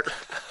 this is terrible.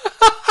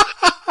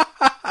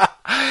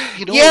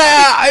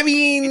 I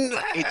mean,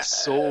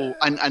 it's so,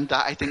 and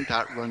that I think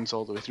that runs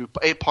all the way through.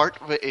 But part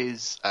of it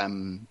is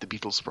the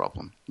Beatles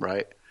problem,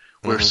 right?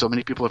 Where so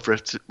many people have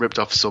ripped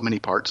off so many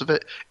parts of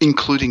it,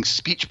 including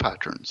speech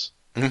patterns,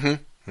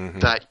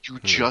 that you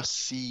just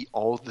see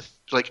all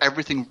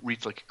everything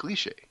reads like a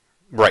cliche,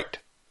 right?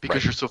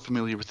 Because you're so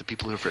familiar with the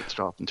people who've ripped it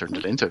off and turned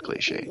it into a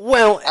cliche.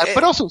 Well,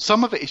 but also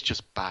some of it is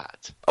just bad.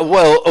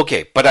 Well,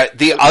 okay, but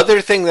the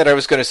other thing that I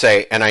was going to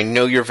say, and I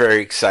know you're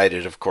very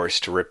excited, of course,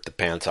 to rip the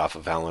pants off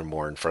of Alan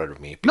Moore in front of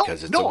me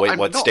because it's a wait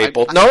what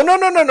staple. No.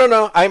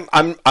 I'm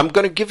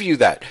going to give you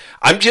that.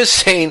 I'm just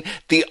saying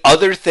the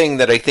other thing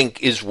that I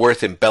think is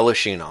worth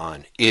embellishing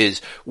on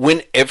is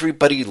when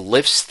everybody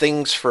lifts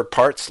things for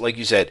parts, like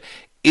you said,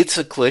 it's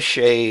a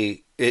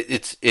cliche.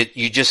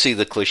 You just see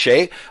the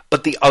cliche,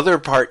 but the other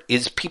part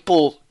is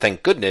people,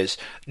 thank goodness,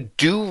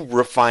 do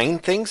refine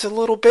things a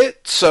little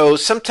bit. So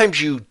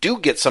sometimes you do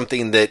get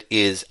something that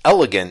is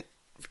elegant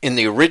in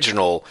the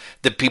original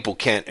that people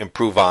can't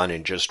improve on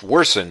and just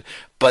worsen.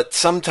 But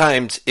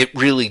sometimes it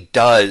really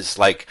does,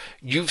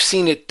 you've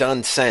seen it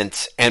done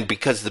since, and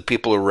because the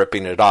people are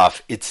ripping it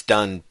off, it's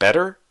done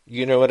better.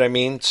 You know what I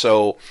mean?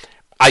 So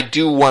I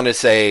do want to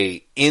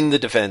say, in the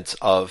defense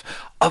of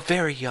a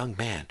very young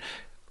man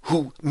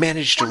who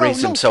managed to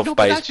raise himself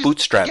by his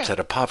bootstraps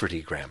out of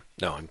poverty, Graham.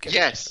 No, I'm kidding.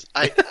 Yes.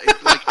 I'm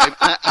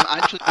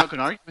actually not going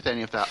to argue with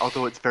any of that,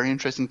 although it's very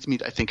interesting to me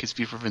that I think his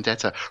V for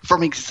Vendetta,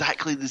 from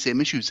exactly the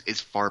same issues, is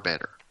far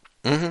better.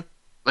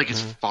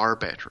 It's far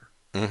better.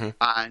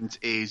 And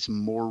is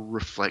more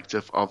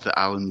reflective of the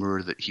Alan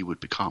Moore that he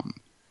would become.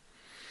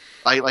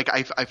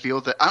 I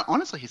feel that,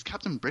 honestly, his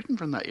Captain Britain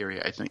from that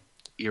era, I think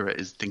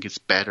is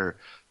better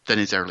than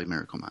his early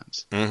Miracle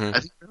Mans. I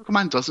think Miracle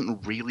Man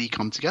doesn't really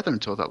come together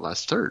until that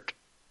last third.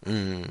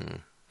 Now,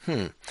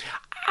 maybe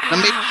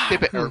a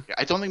bit earlier.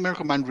 I don't think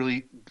Miracle Man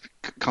really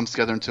comes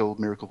together until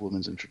Miracle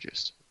Woman's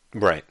introduced.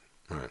 Right.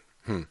 Right.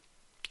 And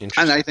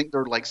Interesting. I think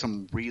there are like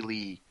some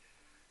really,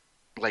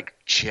 like,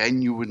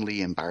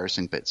 genuinely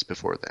embarrassing bits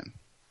before then.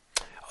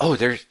 Oh,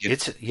 You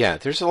know,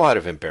 there's a lot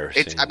of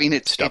embarrassing stuff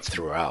it's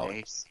throughout.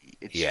 messy.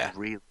 It's Yeah.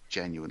 really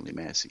genuinely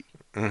messy.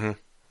 Mm-hmm.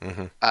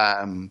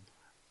 Mm-hmm.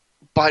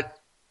 But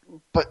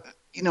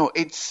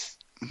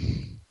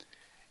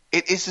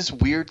it is this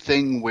weird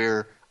thing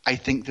where I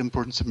think the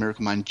importance of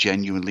Miracle Man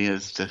genuinely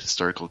is the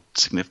historical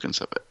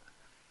significance of it,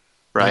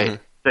 right?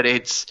 Mm-hmm. That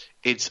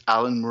it's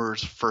Alan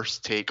Moore's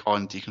first take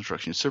on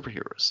deconstruction of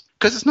superheroes,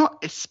 because it's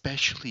not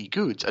especially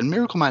good, and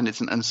Miracle Man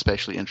isn't an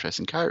especially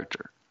interesting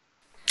character.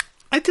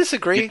 I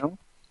disagree. You know,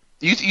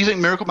 you think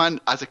Miracle Man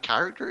as a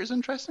character is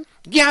interesting?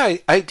 Yeah,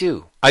 I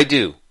do. I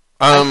do.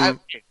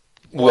 Okay.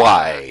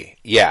 Why?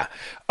 Yeah.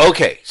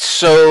 Okay.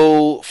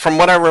 So from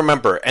what I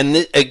remember,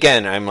 and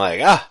again, I'm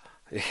like,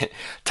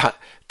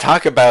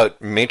 talk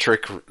about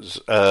Matrix,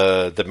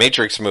 the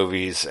Matrix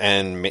movies,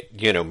 and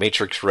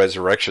Matrix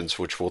Resurrections,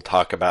 which we'll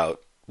talk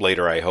about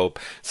later. I hope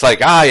it's like,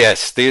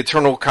 yes, the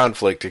eternal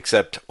conflict,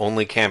 except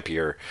only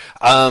campier.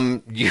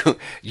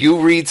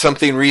 You read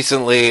something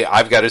recently.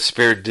 I've got a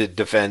spirited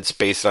defense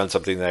based on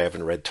something that I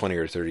haven't read 20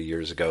 or 30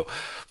 years ago.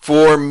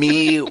 For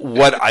me,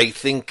 what I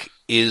think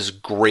is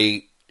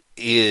great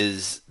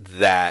is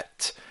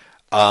that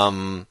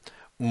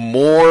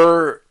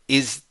Moore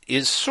is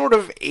sort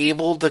of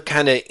able to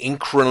kind of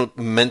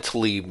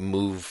incrementally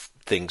move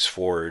things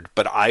forward.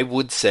 But I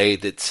would say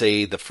that,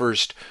 say, the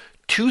first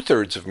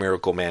 2/3 of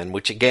Miracle Man,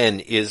 which again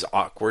is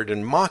awkward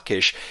and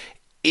mawkish,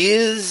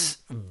 is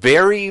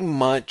very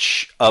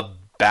much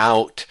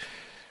about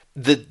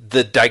the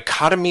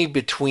dichotomy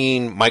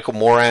between Michael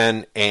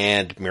Moran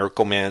and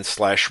Miracle Man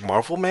 /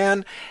 Marvel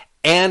Man.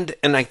 And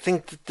I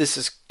think that this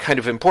is kind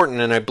of important,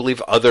 and I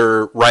believe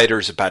other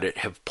writers about it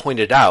have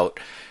pointed out,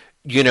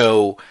 that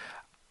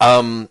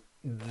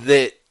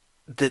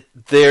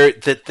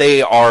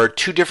they are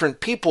two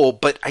different people,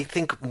 but I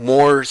think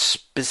more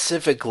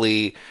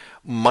specifically,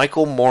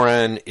 Michael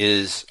Moran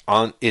is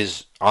on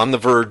the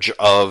verge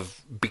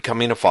of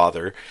becoming a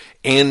father,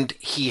 and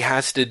he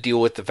has to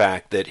deal with the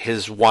fact that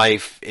his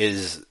wife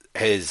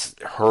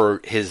her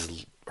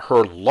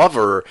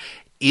lover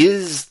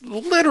is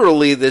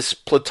literally this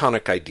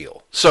platonic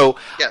ideal. So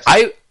Yes.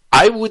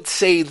 I would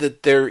say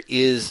that there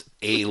is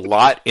a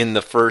lot in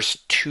the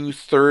first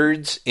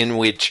 2/3 in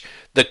which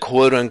the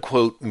quote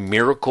unquote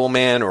Miracle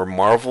Man or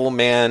Marvel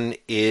Man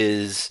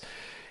is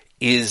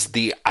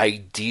the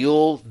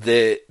ideal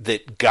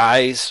that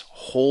guys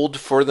hold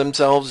for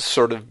themselves,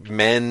 sort of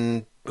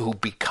men who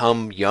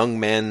become young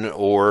men,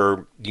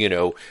 or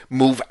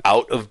move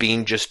out of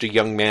being just a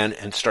young man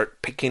and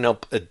start picking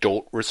up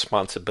adult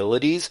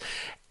responsibilities,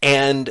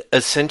 and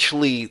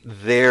essentially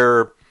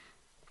their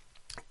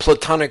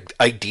platonic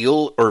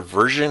ideal or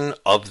version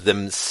of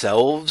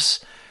themselves,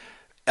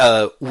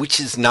 which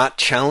is not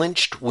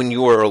challenged when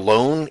you are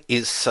alone,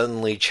 is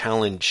suddenly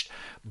challenged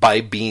by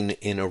being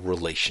in a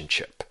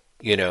relationship.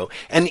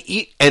 And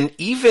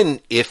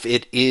even if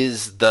it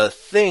is the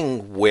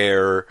thing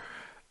where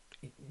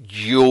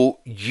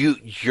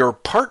your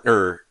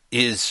partner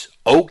is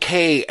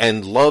okay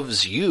and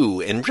loves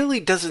you and really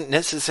doesn't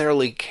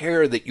necessarily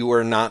care that you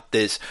are not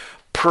this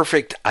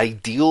perfect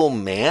ideal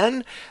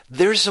man,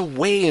 there's a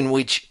way in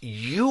which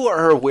you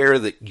are aware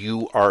that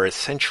you are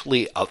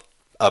essentially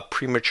a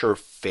premature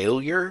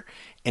failure,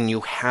 and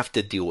you have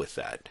to deal with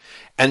that.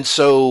 And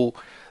so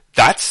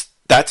that's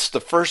the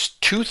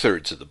first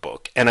 2/3 of the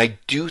book, and I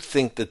do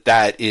think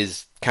that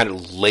is kind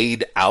of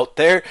laid out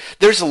there.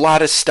 There's a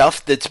lot of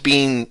stuff that's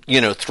being,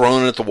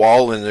 thrown at the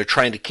wall, and they're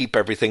trying to keep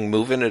everything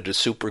moving at a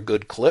super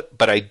good clip,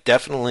 but I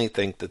definitely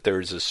think that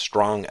there's a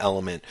strong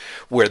element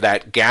where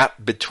that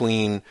gap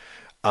between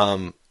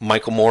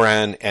Michael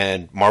Moran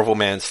and Marvel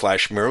Man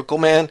 / Miracle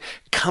Man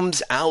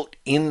comes out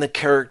in the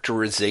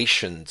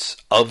characterizations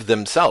of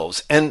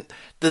themselves. And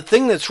the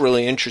thing that's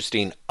really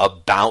interesting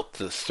about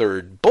the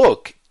third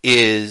book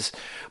is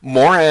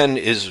Moran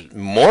is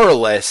more or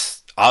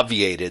less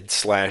obviated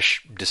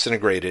 /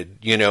 disintegrated,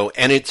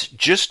 and it's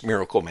just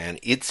Miracle Man.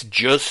 It's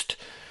just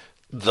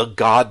the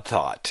God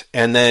thought.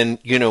 And then,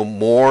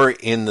 more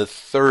in the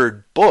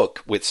third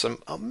book, with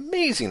some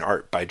amazing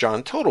art by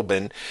John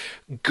Totleben,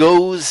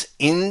 goes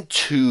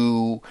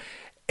into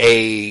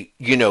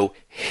his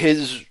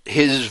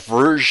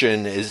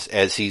version,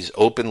 as he's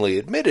openly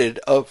admitted,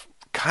 of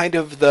kind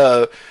of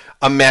the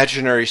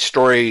imaginary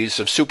stories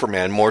of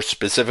Superman, more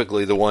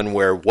specifically the one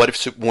where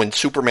when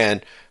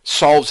Superman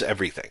solves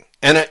everything.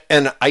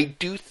 And I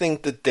do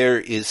think that there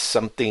is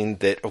something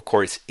that, of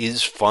course,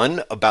 is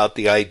fun about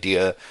the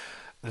idea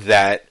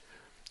that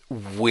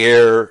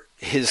where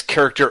his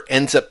character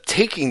ends up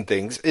taking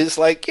things is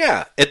like,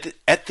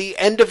 at the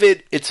end of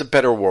it, it's a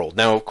better world.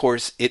 Now, of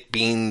course, it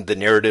being the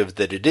narrative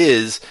that it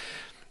is,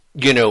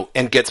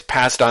 and gets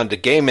passed on to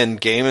Gaiman.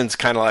 Gaiman's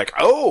kind of like,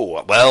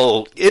 oh,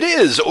 well, it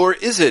is, or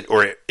is it,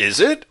 or is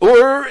it,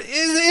 or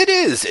it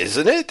is,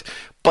 isn't it?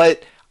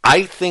 But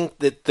I think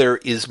that there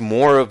is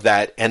more of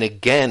that, and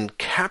again,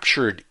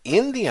 captured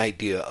in the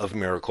idea of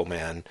Miracle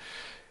Man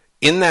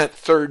in that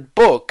third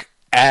book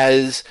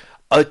as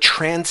a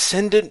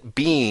transcendent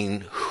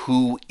being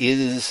who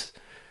is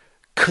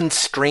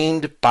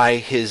constrained by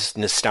his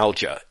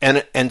nostalgia.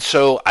 And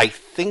so I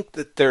think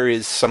that there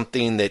is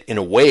something that in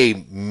a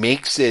way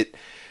makes it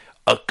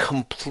a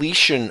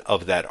completion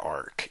of that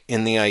arc,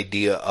 in the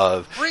idea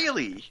of,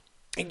 Really?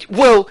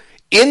 well,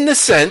 in the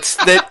sense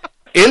that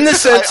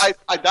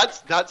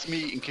that's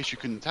me, in case you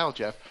couldn't tell,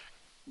 Jeff,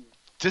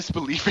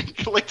 disbelieving,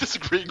 like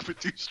disagreeing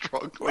with you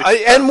strongly.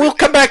 And we'll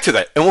come back to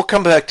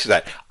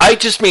that. I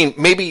just mean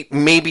maybe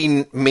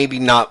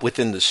not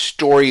within the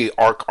story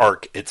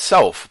arc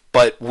itself,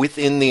 but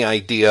within the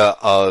idea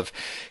of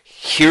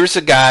here's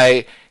a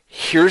guy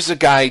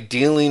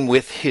dealing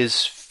with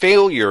his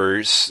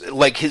failures,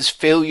 like his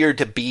failure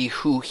to be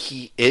who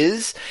he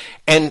is,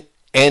 and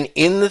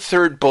in the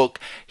third book,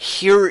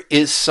 here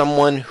is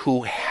someone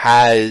who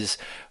has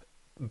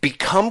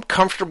become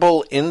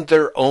comfortable in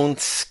their own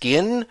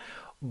skin,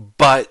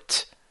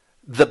 but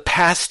the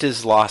past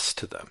is lost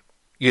to them.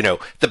 You know,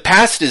 the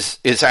past is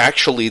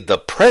actually the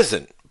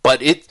present,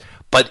 but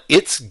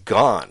it's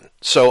gone.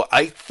 So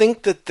I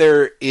think that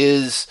there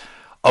is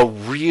a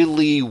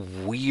really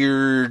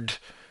weird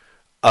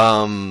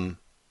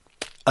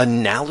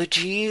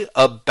analogy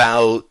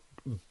about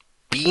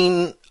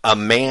being a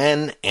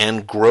man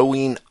and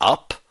growing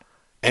up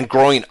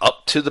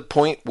to the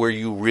point where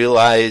you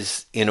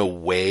realize in a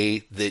way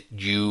that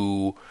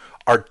you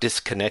are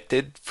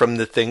disconnected from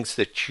the things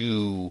that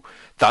you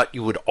thought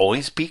you would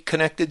always be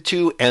connected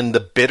to, and the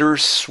bitter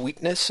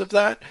sweetness of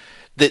that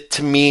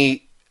to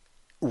me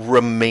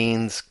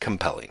remains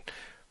compelling.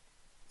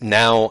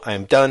 Now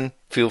I'm done.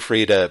 Feel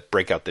free to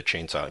break out the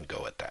chainsaw and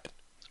go at that.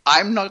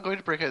 I'm not going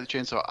to break out the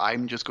chainsaw.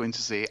 I'm just going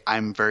to say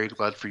I'm very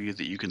glad for you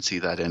that you can see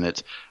that in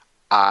it.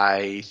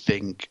 I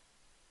think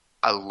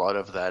a lot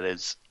of that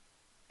is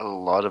a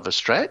lot of a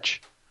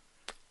stretch.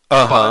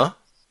 Uh-huh.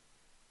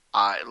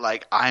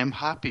 I'm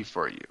happy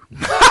for you.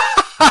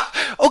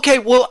 Okay,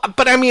 well,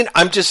 but I mean,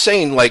 I'm just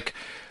saying, like,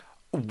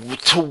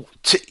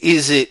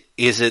 is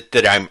it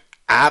that I'm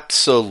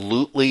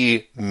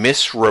absolutely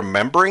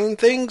misremembering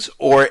things,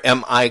 or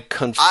am I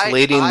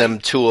conflating them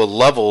to a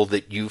level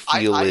that you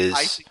feel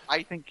is...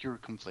 I think you're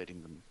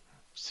conflating them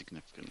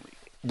significantly.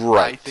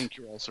 Right. I think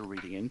you're also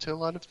reading into a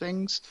lot of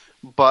things,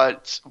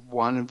 but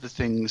one of the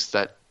things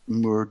that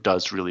Moore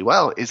does really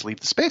well is leave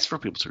the space for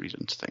people to read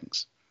into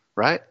things,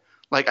 right?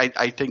 Like,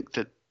 I think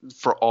that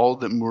for all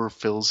that Moore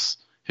fills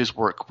his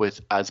work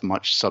with as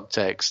much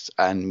subtext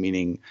and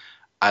meaning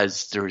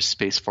as there is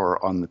space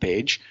for on the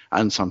page,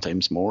 and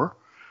sometimes more,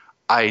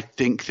 I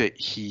think that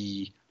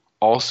he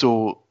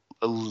also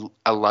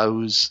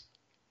allows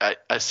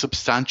a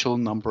substantial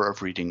number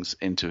of readings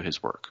into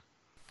his work.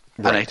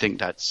 Right. And I think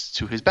that's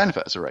to his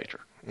benefit as a writer.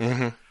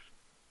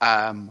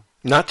 Mm-hmm.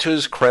 Not to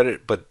his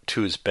credit, but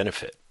to his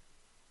benefit.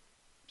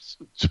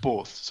 To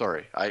both,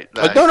 sorry.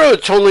 No,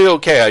 totally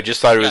okay. I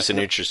just thought it was an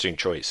interesting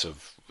choice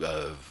of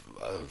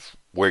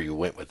where you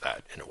went with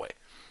that, in a way.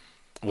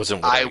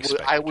 Wasn't what I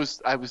expected.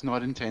 I was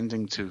not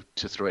intending to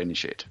throw any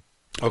shade.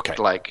 Okay.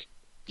 Like,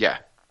 yeah.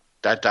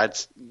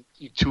 That's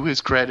to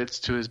his credits,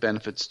 to his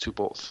benefits, to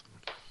both.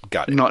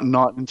 Got it.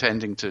 Not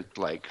intending to,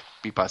 like,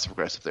 be passive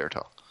aggressive there at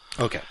all.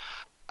 Okay.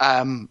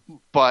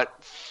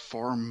 But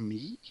for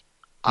me,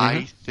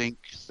 I think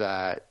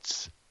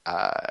that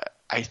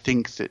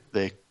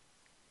the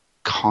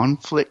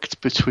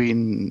conflict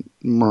between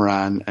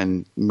Moran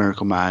and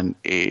Miracle Man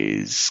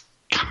is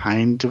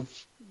kind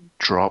of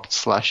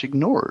dropped /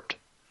 ignored,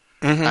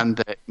 and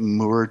that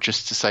Moore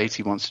just decides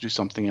he wants to do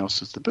something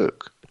else with the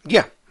book.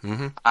 Yeah.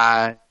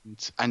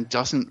 And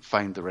doesn't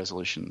find the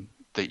resolution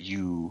that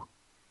you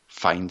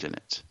find in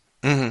it.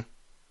 And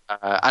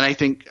I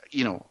think,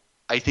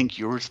 I think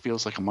yours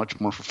feels like a much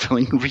more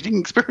fulfilling reading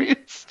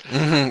experience.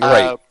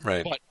 Right.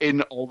 But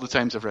in all the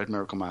times I've read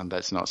Miracle Man,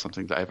 that's not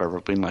something that I've ever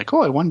been like,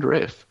 oh, I wonder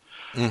if.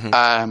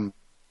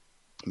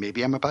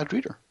 Maybe I'm a bad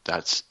reader.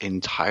 That's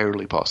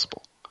entirely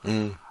possible.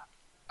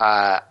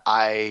 I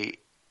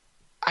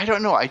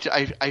don't know.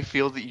 I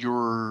feel that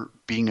you're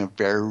being a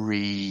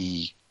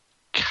very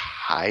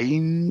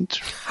kind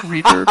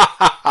reader.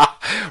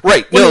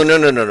 Right.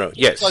 No.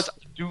 Yes.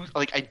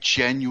 I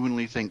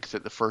genuinely think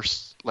that the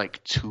first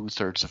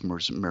 2/3 of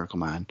Miracle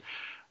Man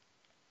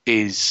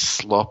is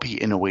sloppy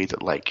in a way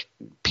that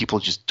people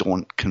just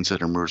don't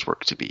consider Moore's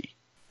work to be.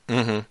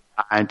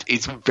 And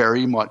it's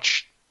very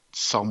much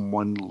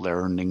someone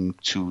learning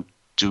to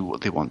do what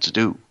they want to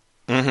do.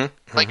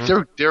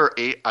 They're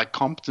a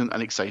competent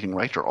and exciting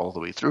writer all the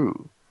way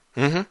through.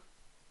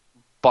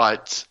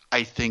 But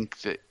I think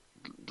that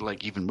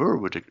even Moore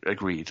would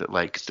agree that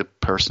the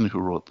person who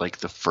wrote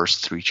the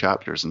first 3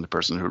 chapters and the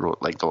person who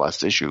wrote the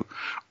last issue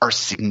are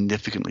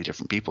significantly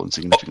different people and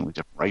significantly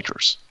different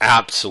writers.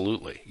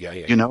 Absolutely,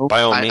 yeah.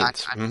 By all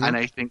means. And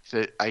I think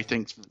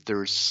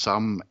there's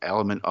some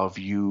element of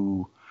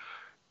you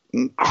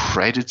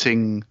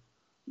crediting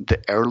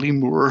the early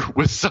Moore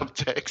with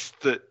subtext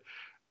that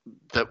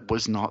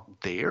was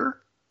not there.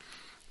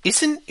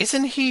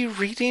 Isn't he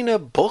reading a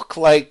book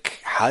like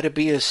How to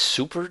Be a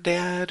Super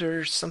Dad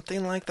or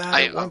something like that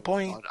at one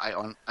point? I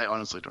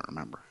honestly don't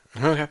remember.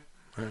 Okay.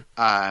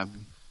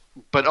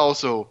 But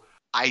also,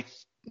 I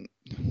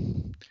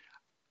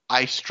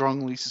I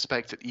strongly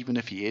suspect that even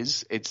if he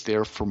is, it's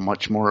there for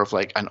much more of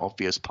like an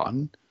obvious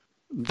pun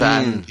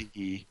than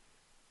the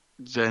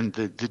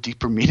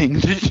deeper meaning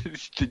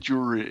that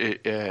you're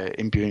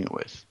imbuing it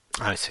with.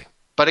 I see.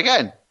 But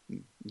again,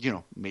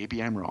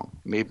 maybe I'm wrong.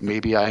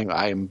 Maybe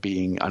I am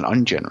being an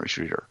ungenerous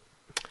reader.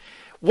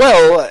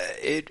 Well,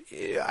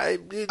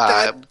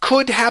 that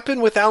could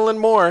happen with Alan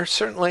Moore,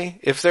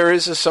 certainly. If there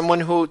is someone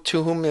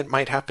to whom it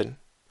might happen,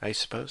 I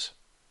suppose.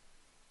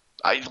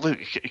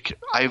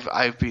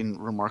 I've been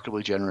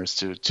remarkably generous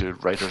to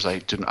writers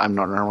I'm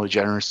not normally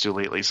generous to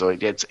lately, so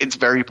it's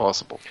very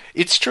possible.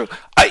 It's true.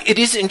 It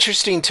is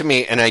interesting to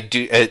me, and I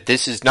do.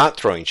 This is not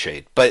throwing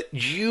shade, but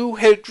you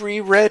had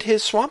reread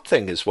his Swamp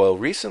Thing as well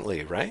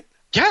recently, right?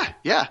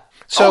 Yeah.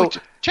 So,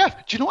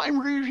 Jeff, do you know what I'm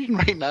rereading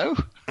right now?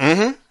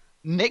 Mm-hmm.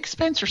 Nick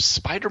Spencer's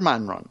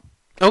Spider-Man run.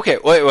 Okay,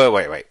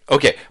 wait.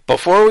 Okay,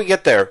 before we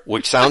get there,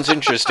 which sounds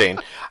interesting,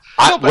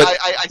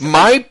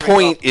 my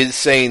point is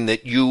saying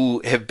that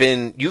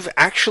you've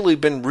actually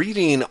been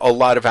reading a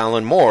lot of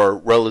Alan Moore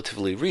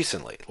relatively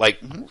recently,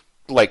 like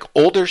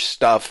older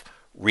stuff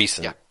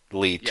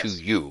recently to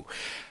you.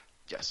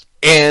 Yes.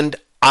 And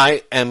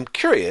I am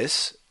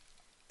curious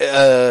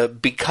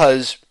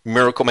because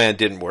Miracle Man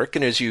didn't work,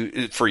 and as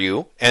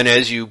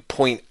you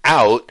point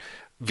out,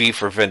 V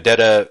for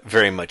Vendetta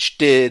very much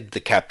did.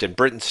 The Captain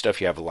Britain stuff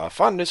you have a lot of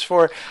fondness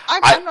for.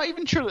 I'm not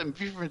even sure that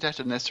V for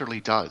Vendetta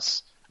necessarily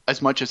does,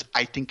 as much as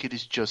I think it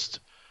is just.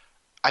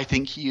 I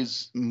think he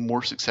is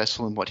more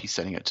successful in what he's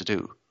setting out to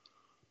do.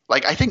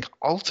 Like, I think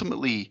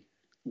ultimately,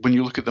 when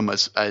you look at them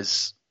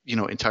as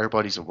entire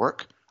bodies of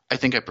work, I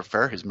think I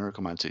prefer his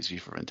Miracle Man to his V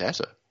for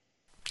Vendetta.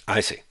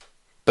 I see,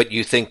 but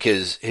you think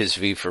his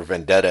V for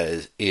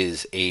Vendetta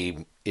is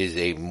a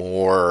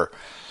more.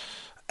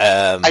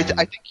 I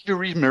think if you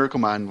read Miracle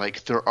Man,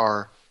 like, there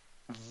are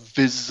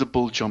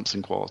visible jumps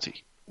in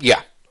quality.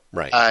 Yeah,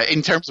 right.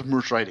 In terms of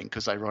Moore's writing,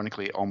 because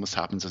ironically, it almost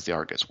happens as the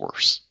art gets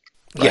worse.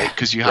 Right? Yeah,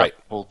 because you have a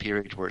whole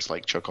period where it's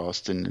like Chuck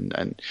Austen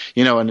and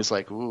it's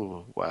like,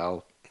 ooh,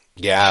 well.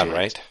 Yeah, shit.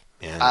 right.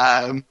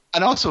 Yeah.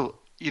 And also,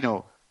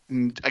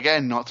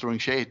 again, not throwing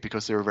shade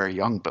because they were very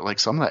young, but like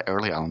some of that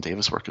early Alan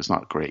Davis work is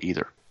not great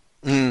either.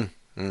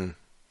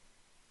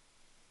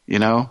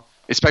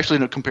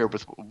 Especially compared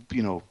with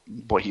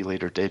what he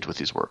later did with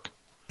his work.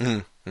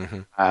 Where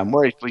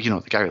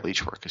the Gary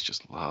Leach work is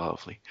just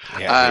lovely.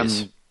 Yeah, it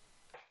is.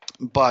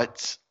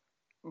 But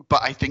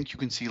I think you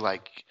can see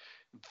like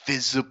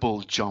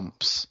visible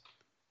jumps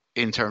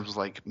in terms of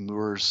like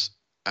Moore's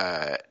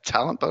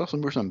talent, but also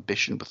Moore's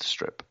ambition with the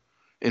strip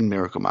in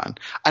Miracle Man.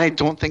 And I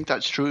don't think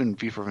that's true in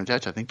V for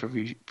Vendetta. I think for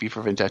V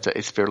for Vendetta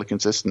is fairly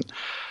consistent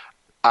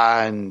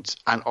and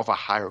of a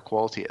higher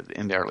quality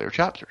in the earlier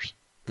chapters.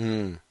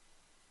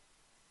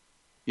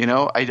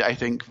 I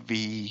think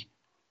V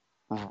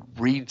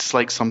reads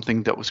like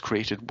something that was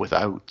created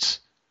without,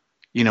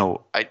 a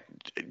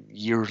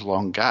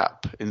years-long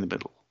gap in the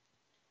middle.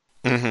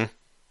 And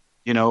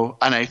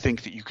I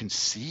think that you can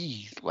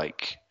see,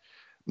 like,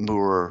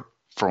 Moore,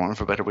 for want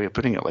of a better way of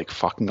putting it, like,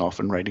 fucking off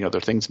and writing other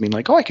things, being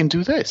like, oh, I can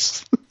do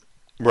this.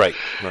 Right.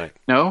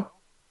 No?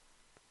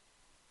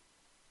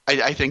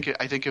 I think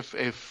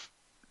if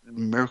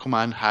Miracle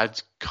Man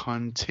had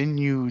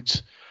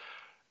continued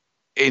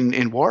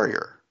in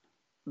Warrior,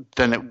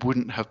 then it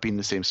wouldn't have been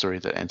the same story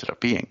that it ended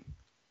up being.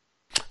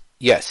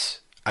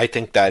 Yes, I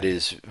think that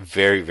is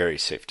very, very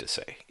safe to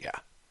say. Yeah.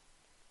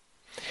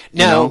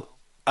 Now,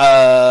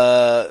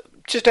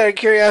 just out of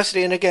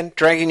curiosity, and again,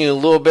 dragging you a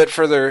little bit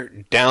further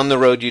down the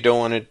road you don't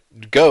want to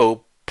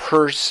go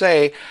per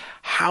se,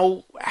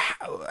 how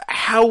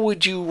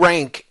would you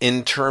rank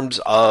in terms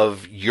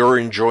of your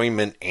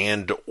enjoyment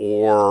and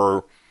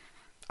or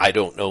I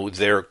don't know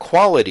their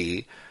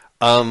quality,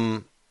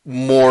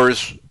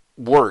 Moore's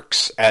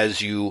works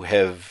as you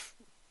have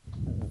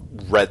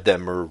read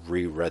them or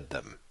reread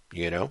them,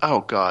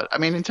 Oh, God. I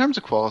mean, in terms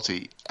of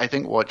quality, I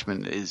think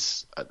Watchmen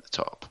is at the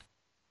top.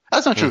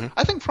 That's not true.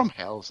 I think From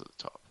Hell is at the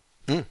top.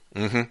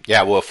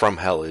 Yeah, well, From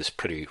Hell is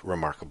pretty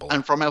remarkable.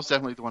 And From Hell is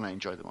definitely the one I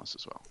enjoy the most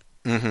as well.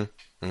 I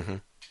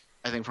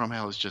think From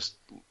Hell is just...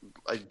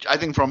 I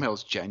think From Hell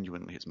is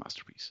genuinely his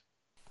masterpiece.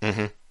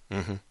 But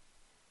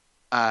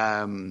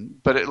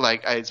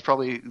it's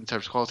probably, in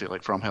terms of quality,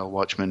 like From Hell,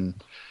 Watchmen...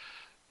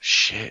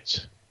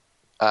 Shit.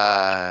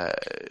 This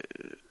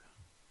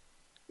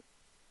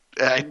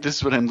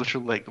is what I'm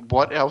literally like,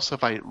 what else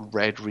have I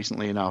read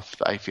recently enough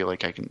that I feel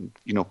like I can,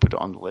 put it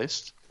on the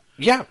list?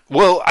 Yeah.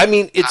 Well, I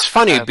mean, it's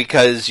funny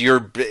because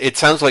it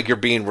sounds like you're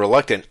being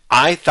reluctant.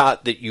 I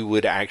thought that you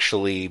would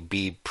actually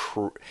be,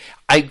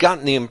 I'd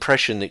gotten the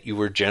impression that you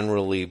were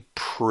generally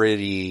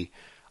pretty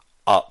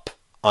up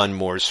on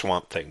Moore's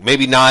Swamp Thing.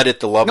 Maybe not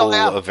at the level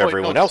of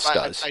everyone else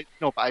does.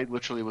 But I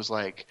literally was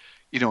like,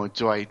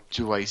 do I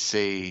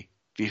say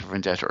V for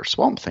Vendetta or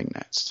Swamp Thing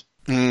next?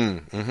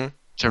 Or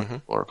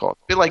call it.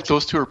 I feel like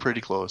those two are pretty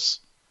close.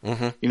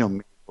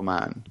 Miracle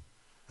Man.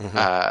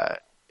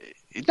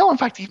 No, in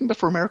fact, even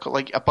before Miracle,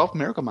 like above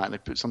Miracle Man, I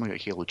put something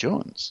like Halo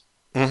Jones.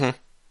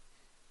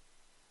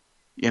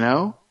 you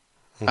know?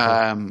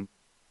 And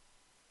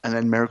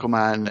then Miracle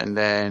Man, and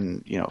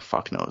then,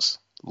 fuck knows,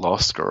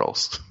 Lost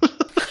Girls.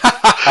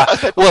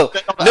 Well,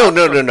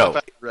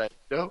 no. Right,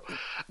 no?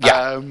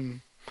 Yeah.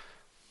 And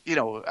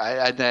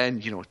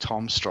then,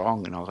 Tom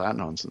Strong and all that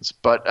nonsense.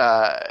 But,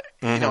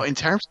 in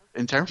terms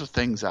of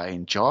things I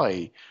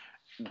enjoy,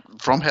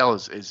 From Hell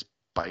is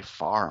by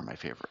far my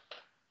favorite.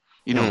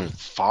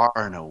 Far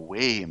and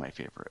away my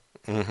favorite.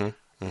 And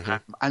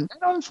then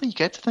honestly, you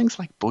get to things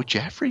like Bo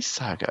Jeffrey's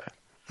Saga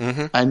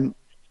and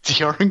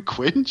DR and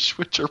Quinch,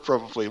 which are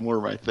probably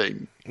more my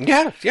thing.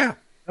 Yeah.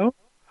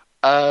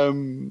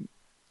 And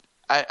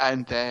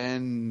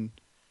then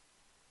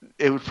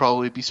it would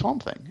probably be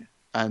Swamp Thing,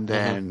 and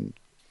then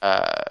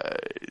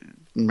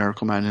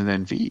Miracle Man, and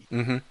then V.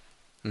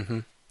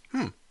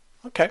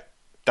 Okay,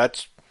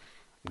 that's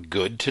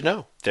good to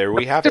know. There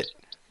we have it.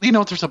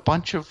 There's a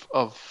bunch of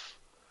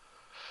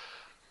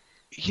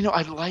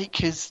I like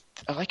his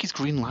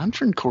Green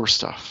Lantern Corps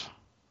stuff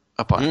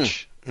a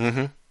bunch.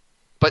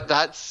 But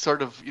that's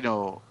sort of,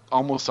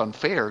 almost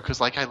unfair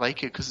because, I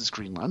like it because it's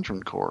Green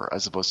Lantern Corps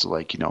as opposed to,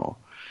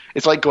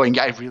 it's like going,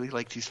 I really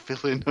like these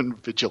fill-in on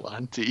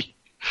Vigilante,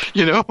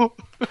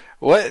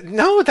 What?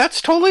 No,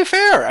 that's totally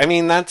fair. I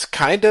mean, let's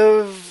put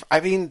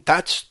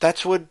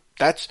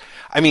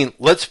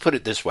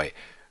it this way.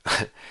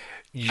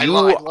 I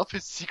love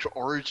his Secret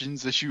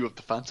Origins issue of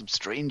the Phantom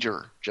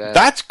Stranger, Jen.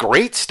 That's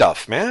great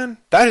stuff, man.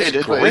 That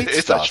is great stuff.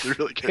 It's actually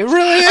really good. It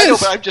really is. I know,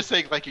 but I'm just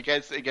saying, it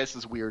gets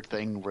this weird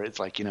thing where it's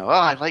like,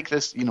 I like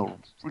this,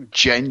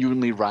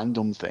 genuinely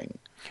random thing.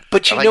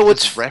 But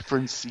what's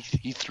reference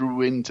he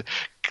threw into,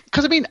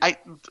 because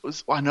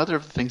another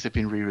of the things I've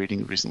been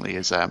rereading recently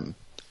is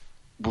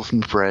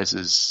Wolfman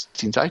Perez's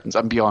Teen Titans.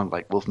 I'm beyond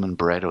Wolfman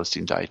Barreto's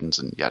Teen Titans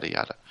and yada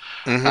yada.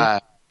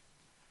 And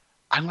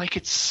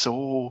it's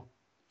so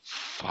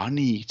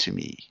funny to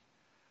me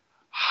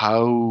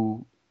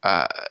how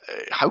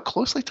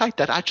closely tied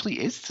that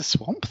actually is to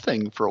Swamp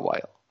Thing for a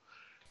while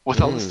with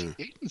all the Steve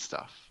Dayton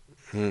stuff.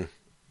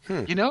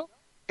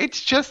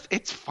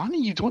 It's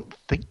funny. You don't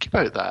think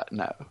about that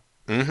now.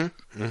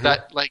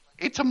 That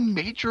it's a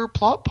major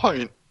plot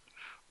point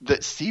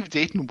that Steve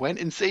Dayton went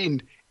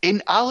insane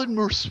in Alan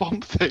Moore's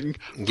Swamp Thing.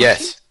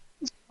 Yes,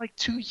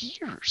 2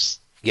 years.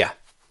 Yeah.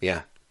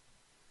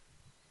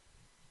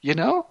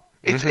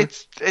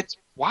 It's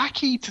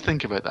wacky to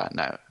think about that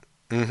now.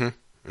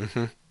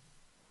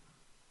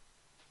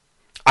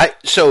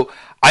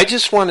 I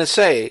just want to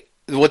say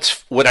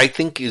what I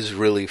think is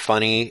really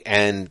funny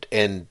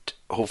and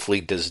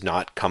hopefully does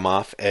not come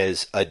off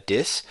as a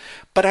diss,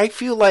 but I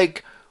feel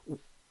like,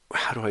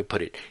 how do I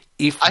put it?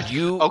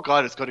 Oh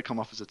God, it's got to come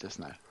off as a diss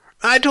now.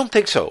 I don't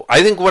think so.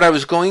 I think what I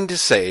was going to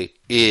say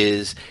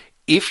is,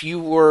 if you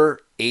were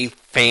a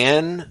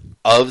fan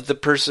of the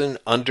person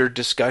under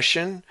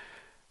discussion,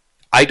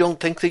 I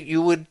don't think that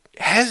you would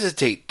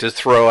hesitate to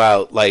throw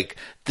out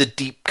the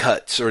deep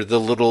cuts or the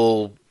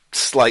little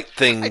slight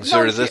things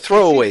or the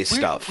throwaway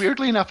stuff.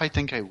 Weirdly enough, I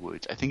think I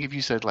would. I think if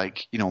you said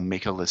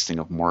make a listing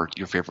of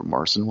your favorite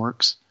Morrison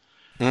works,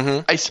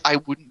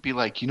 I wouldn't be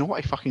like, what,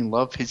 I fucking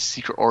love his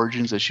Secret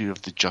Origins issue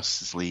of the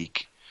Justice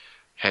League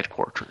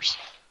headquarters.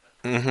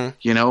 I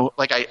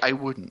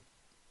wouldn't.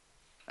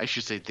 I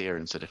should say there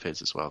instead of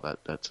his as well.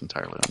 That's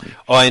entirely on me.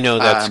 Oh, I know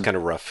that's kind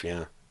of rough,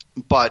 yeah.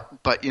 But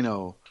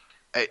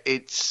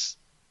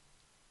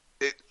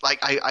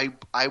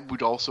I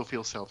would also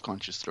feel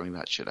self-conscious throwing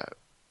that shit out.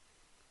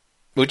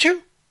 Would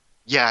you?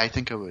 Yeah, I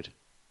think I would.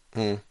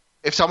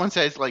 If someone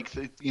says rank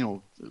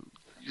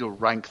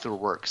their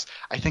works,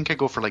 I think I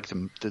go for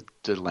the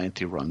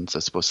lengthy runs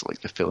as opposed to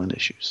the fill-in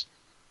issues.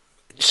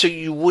 So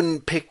you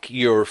wouldn't pick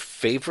your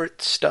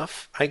favorite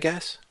stuff, I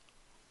guess?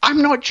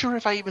 I'm not sure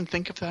if I even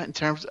think of that in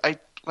terms.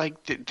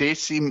 They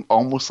seem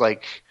almost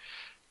like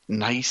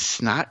nice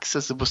snacks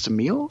as opposed to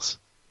meals.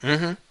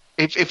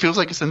 It feels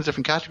like it's in a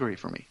different category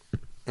for me.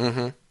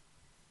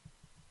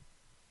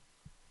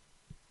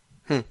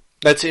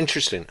 That's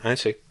interesting. I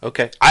see.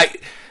 Okay.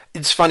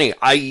 It's funny.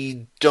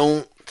 I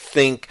don't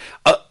think,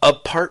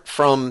 apart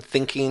from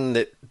thinking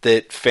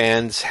that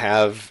fans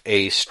have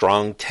a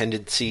strong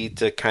tendency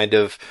to kind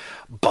of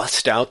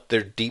bust out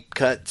their deep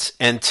cuts,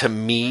 and to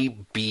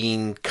me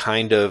being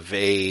kind of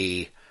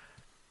a...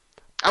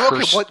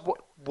 Okay,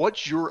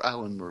 what's your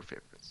Alan Moore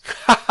favorites?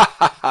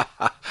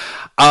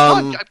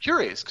 I'm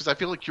curious because I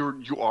feel like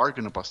you are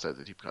going to bust out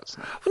the deep cuts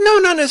now. No,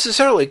 not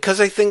necessarily, because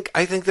I think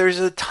there's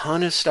a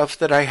ton of stuff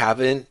that I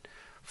haven't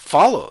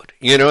followed.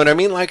 You know what I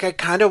mean? I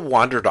kind of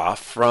wandered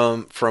off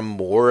from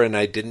Moore, and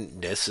I didn't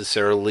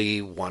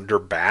necessarily wander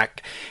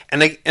back.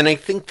 And I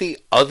think the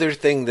other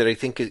thing that I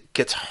think it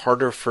gets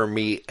harder for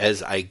me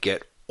as I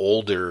get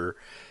older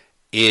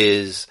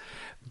is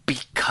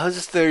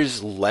because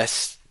there's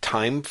less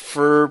time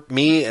for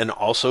me, and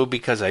also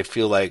because I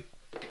feel like,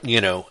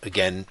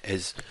 again,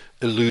 as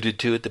alluded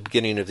to at the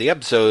beginning of the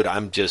episode,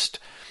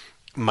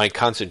 my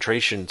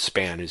concentration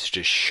span is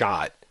just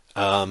shot.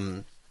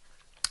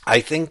 I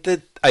think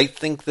that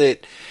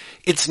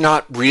it's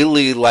not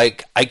really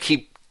I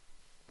keep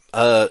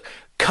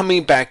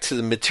coming back to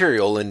the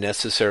material and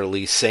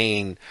necessarily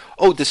saying,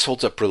 oh, this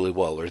holds up really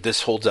well, or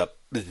this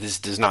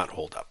does not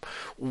hold up.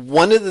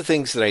 One of the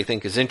things that I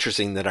think is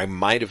interesting that I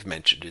might have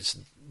mentioned is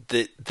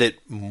that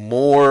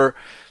more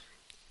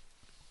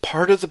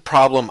part of the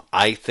problem,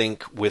 I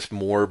think, with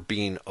Moore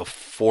being a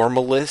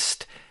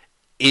formalist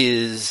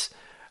is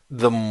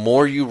the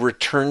more you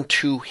return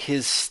to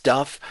his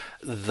stuff,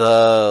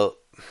 the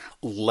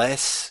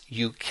less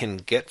you can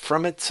get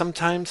from it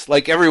sometimes.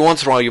 Like every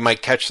once in a while you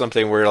might catch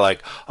something where you're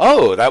like,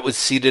 oh, that was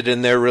seated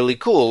in there really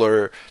cool,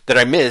 or that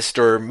I missed,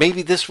 or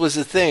maybe this was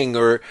a thing,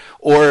 or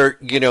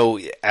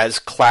as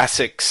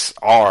classics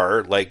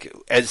are, like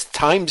as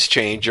times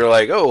change, you're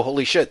like, oh,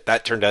 holy shit,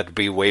 that turned out to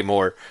be way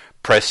more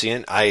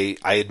prescient. I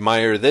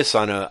admire this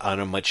on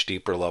a much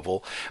deeper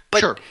level. But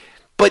sure.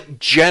 But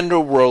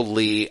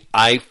generally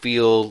I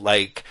feel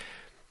like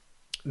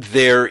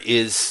there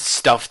is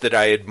stuff that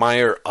I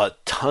admire a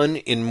ton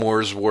in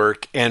Moore's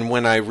work, and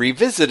when I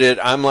revisit it,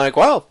 I'm like,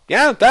 well,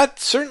 yeah,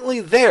 that's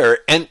certainly there.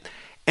 And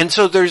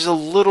so there's a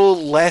little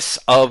less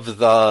of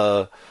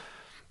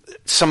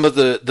some of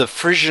the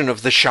frisson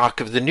of the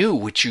shock of the new,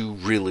 which you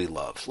really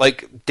love.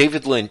 Like,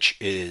 David Lynch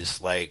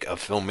is like a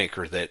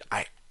filmmaker that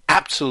I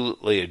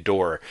absolutely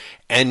adore,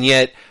 and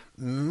yet,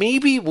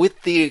 maybe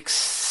with the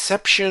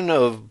exception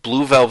of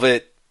Blue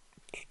Velvet,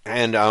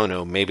 and I don't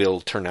know, maybe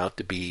it'll turn out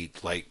to be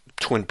like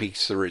Twin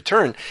Peaks: The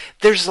Return,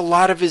 there's a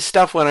lot of his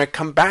stuff when I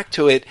come back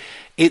to it,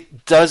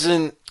 it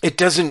doesn't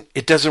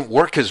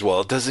work as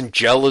well. It doesn't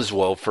gel as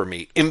well for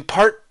me. In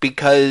part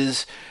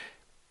because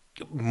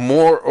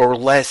more or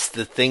less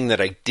the thing that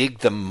I dig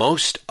the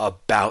most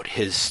about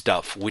his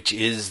stuff, which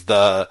is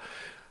that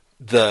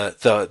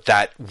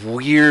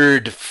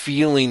weird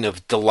feeling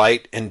of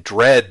delight and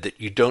dread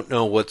that you don't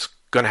know what's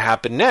going to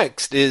happen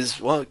next, is,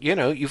 well,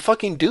 you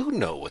fucking do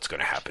know what's going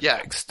to happen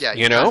next. Yeah,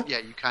 you know?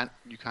 You can't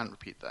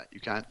repeat that.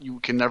 You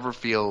can never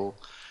feel,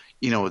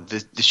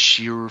 the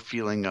sheer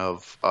feeling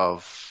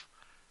of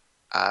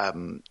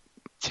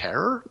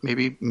terror,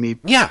 maybe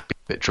yeah, a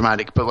bit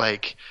dramatic, but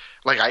I've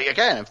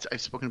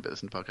spoken about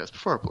this in the podcast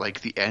before, but like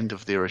the end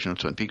of the original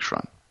Twin Peaks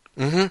run.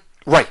 Mm-hmm.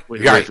 Right.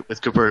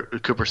 With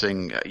Cooper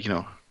saying,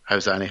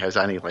 how's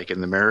Annie, like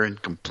in the mirror,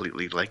 and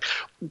completely like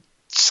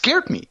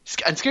scared me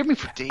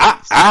for days.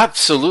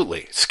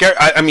 Absolutely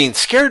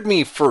scared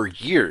me for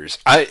years.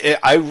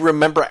 I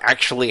remember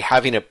actually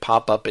having it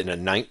pop up in a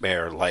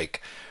nightmare,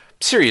 like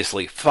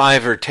seriously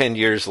 5 or 10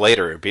 years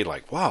later. It'd be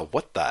like, wow,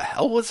 what the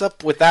hell was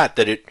up with that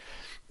it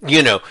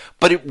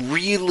but it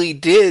really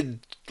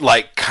did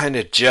like kind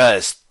of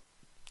just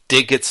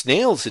dig its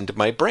nails into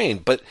my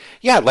brain. But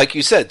yeah, like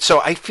you said, so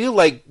I feel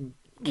like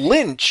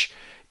Lynch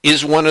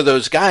is one of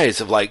those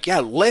guys of like, yeah,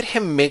 let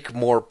him make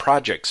more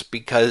projects,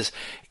 because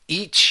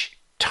each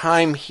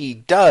time he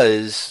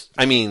does,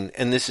 and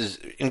this is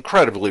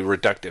incredibly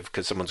reductive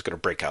because someone's going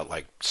to break out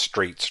like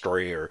Straight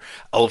Story or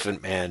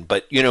Elephant Man,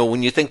 but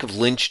when you think of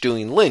Lynch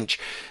doing Lynch,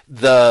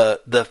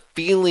 the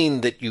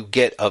feeling that you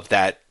get of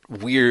that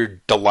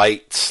weird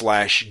delight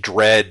 /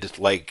 dread,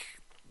 like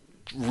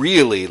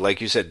really, like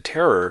you said,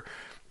 terror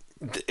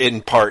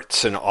in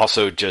parts, and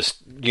also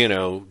just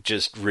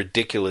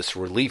ridiculous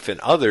relief in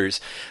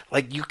others,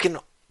 like you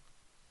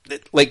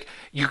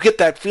get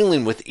that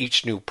feeling with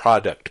each new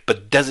product,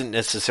 but doesn't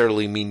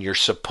necessarily mean you're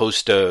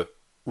supposed to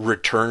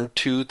return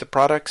to the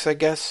products, I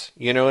guess.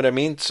 You know what I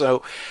mean?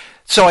 So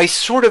I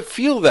sort of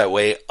feel that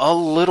way a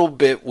little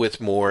bit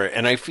with Moore,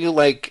 and I feel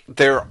like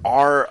there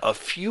are a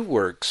few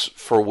works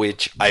for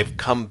which I've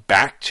come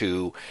back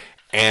to,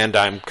 and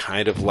I'm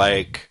kind of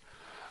like,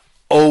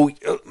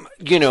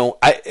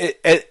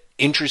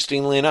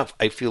 interestingly enough,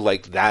 I feel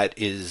like that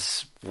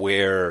is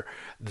where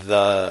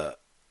the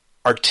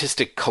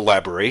artistic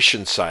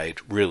collaboration side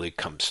really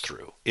comes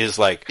through. Is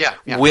like, yeah.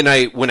 when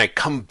I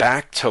come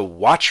back to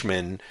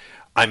Watchmen,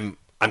 I'm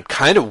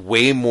kind of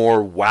way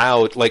more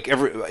wowed. Like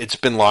it's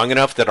been long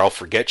enough that I'll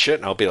forget shit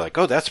and I'll be like,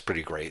 oh, that's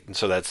pretty great. And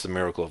so that's the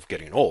miracle of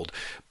getting old.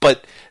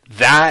 But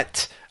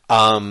that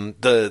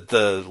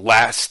the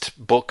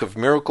last book of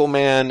Miracle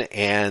Man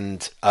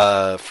and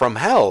From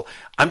Hell,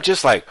 I'm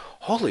just like,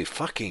 holy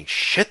fucking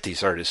shit,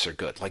 these artists are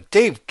good. Like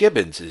Dave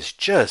Gibbons is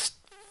just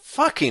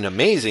fucking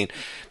amazing.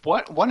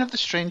 One of the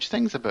strange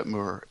things about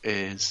Moore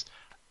is,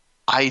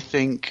 I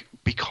think,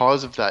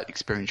 because of that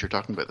experience you're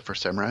talking about the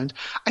first time around,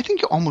 I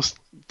think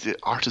the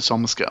artists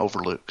almost get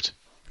overlooked.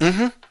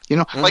 Mm-hmm.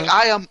 Like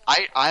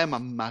I am a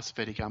massive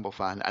Eddie Campbell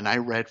fan, and I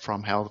read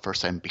From Hell the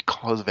first time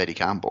because of Eddie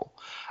Campbell,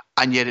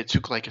 and yet it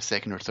took like a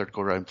second or third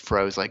go around before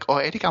I was like, oh,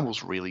 Eddie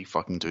Campbell's really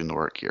fucking doing the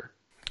work here.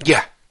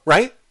 Yeah,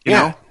 right. You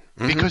know,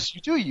 mm-hmm. Because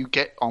you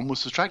get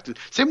almost distracted.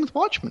 Same with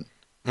Watchmen.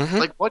 Mm-hmm.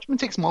 Like Watchmen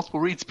takes multiple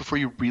reads before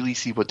you really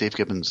see what Dave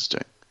Gibbons is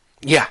doing.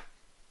 Yeah,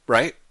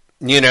 right.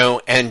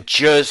 And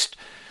just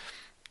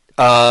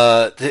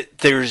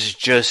there's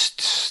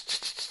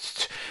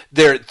just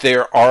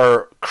there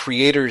are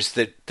creators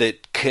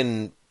that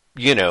can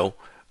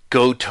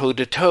go toe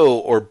to toe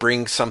or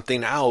bring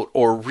something out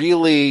or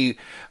really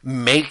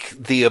make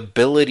the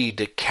ability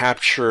to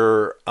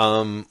capture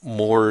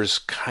Moore's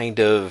kind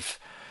of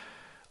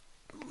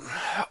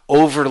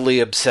overly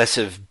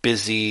obsessive,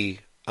 busy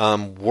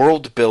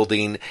world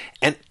building,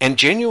 and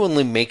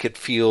genuinely make it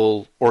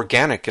feel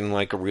organic and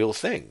like a real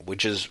thing,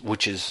 which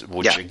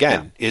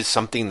again is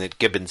something that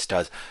Gibbons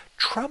does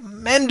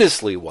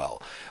tremendously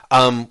well.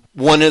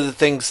 One of the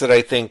things that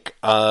I think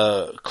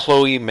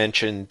Chloe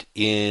mentioned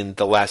in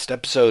the last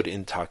episode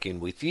in talking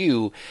with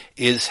you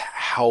is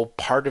how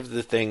part of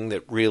the thing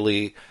that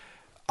really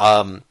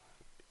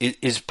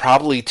is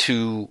probably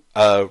to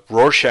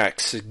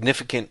Rorschach's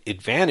significant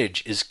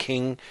advantage is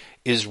King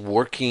is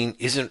working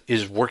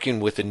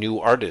with a new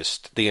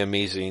artist, the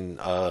amazing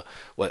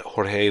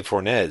Jorge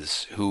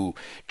Fornes, who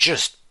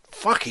just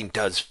fucking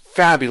does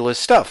fabulous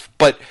stuff,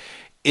 but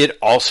it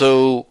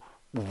also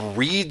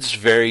reads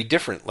very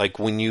different. Like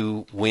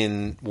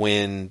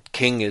when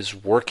King is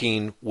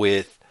working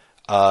with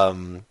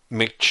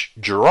Mitch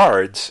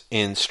Gerards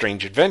in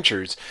Strange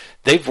Adventures,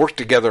 they've worked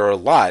together a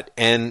lot,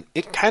 and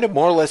it kind of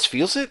more or less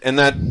feels it, and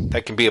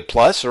that can be a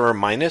plus or a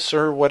minus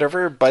or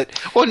whatever. But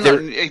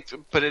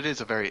but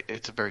it's a very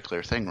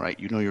clear thing, right?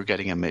 You know, you're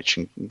getting a Mitch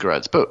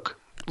Gerard's book,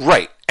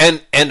 right?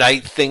 And I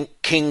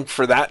think King,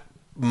 for that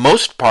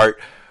most part,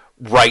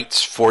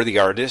 writes for the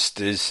artist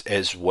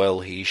as well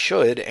he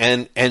should,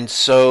 and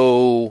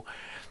so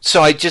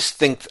I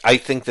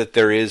think that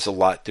there is a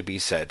lot to be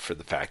said for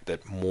the fact that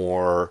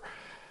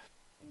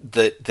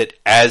that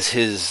as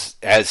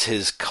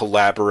his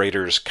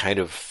collaborators kind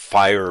of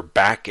fire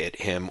back at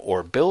him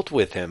or build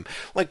with him,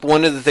 like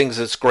one of the things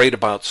that's great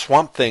about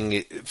Swamp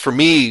Thing for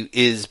me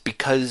is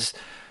because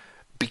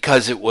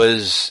it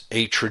was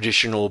a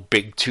traditional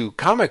Big Two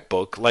comic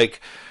book, like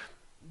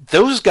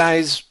those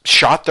guys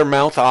shot their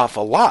mouth off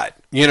a lot.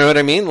 You know what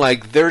I mean?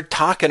 Like, they're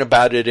talking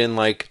about it in,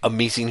 like,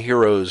 Amazing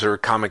Heroes or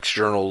Comics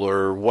Journal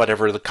or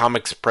whatever, the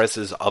comics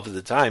presses of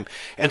the time.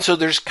 And so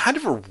there's kind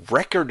of a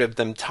record of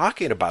them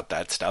talking about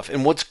that stuff.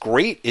 And what's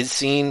great is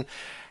seeing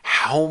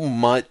how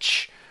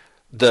much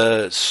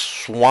the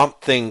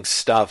Swamp Thing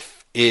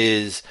stuff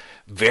is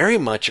very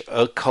much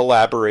a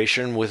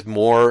collaboration with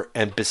Moore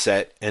and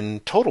Bissett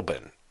and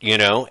Totalbin. You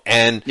know,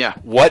 and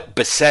what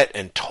Bissett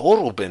and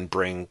Totalbin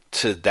bring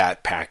to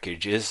that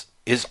package is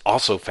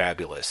also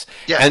fabulous.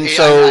 Yeah, and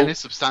it's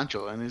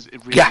substantial, and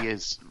it really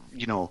is.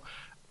 You know,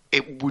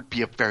 it would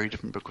be a very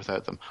different book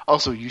without them.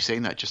 Also, you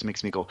saying that just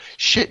makes me go,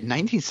 shit.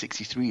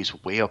 1963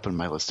 is way up on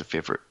my list of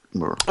favorite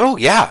Moore. Oh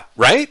yeah,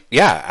 right?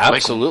 Yeah,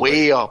 absolutely, like,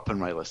 way up on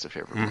my list of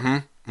favorite. Mm-hmm.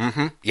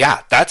 Mm-hmm.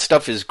 Yeah, that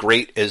stuff is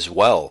great as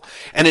well.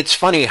 And it's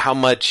funny how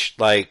much,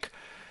 like,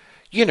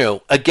 you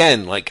know,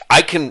 again, like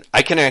I can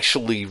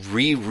actually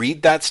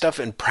reread that stuff,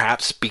 and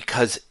perhaps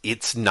because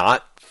it's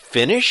not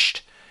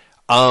finished,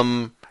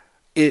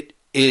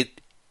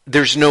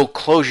 there's no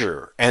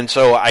closure, and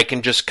so I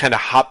can just kind of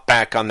hop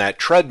back on that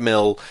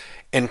treadmill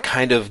and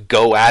kind of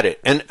go at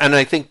it. And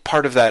I think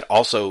part of that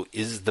also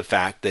is the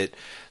fact that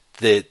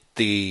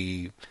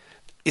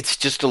it's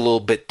just a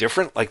little bit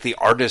different. Like, the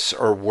artists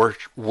are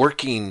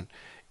working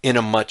in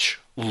a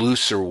much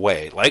looser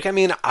way. Like, I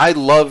mean, I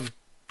love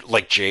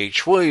like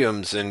J.H.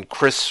 Williams and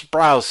Chris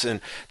Sprouse,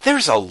 and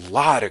there's a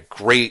lot of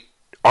great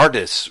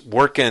artists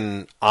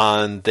working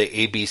on the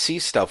ABC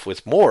stuff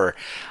with Moore.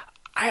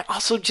 I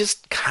also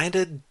just kind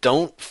of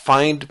don't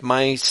find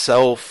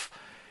myself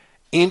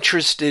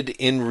interested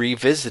in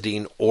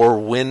revisiting, or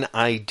when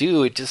I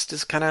do, it just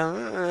is kind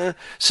of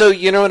so,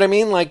 you know what I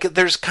mean? Like,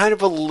 there's kind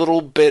of a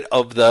little bit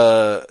of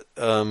the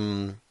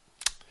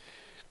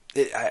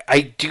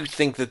I do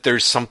think that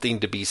there's something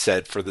to be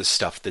said for the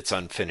stuff that's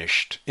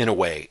unfinished, in a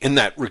way, in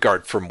that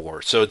regard, for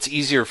Moore. So it's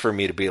easier for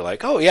me to be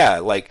like, oh yeah,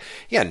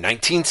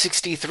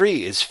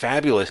 1963 is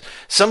fabulous.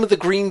 Some of the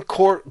Green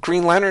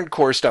Lantern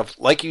Corps stuff,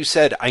 like you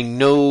said, I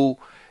know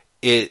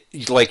it,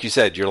 like you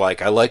said, you're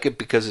like, I like it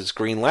because it's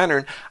Green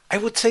Lantern. I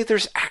would say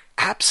there's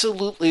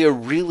absolutely a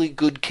really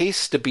good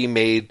case to be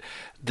made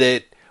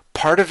that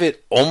part of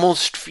it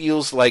almost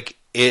feels like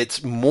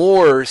it's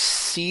more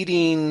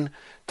seeding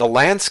the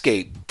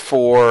landscape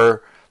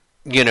for,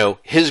 you know,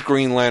 his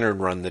Green Lantern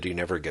run that he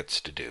never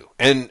gets to do.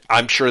 And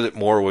I'm sure that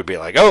Moore would be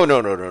like, oh,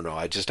 no,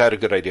 I just had a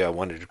good idea, I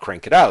wanted to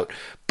crank it out.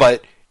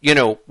 But, you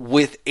know,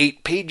 with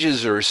 8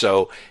 pages or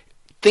so,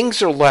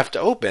 things are left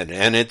open,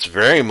 and it's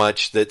very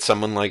much that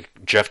someone like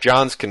Jeff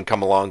Johns can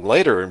come along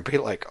later and be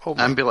like, oh,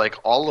 and be like,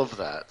 all of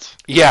that.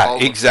 Yeah,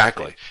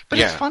 exactly. But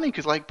it's funny,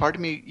 because, like, part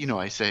of me, you know,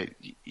 I say,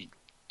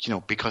 you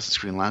know, because it's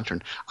Green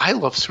Lantern, I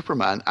love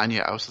Superman, and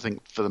yet I also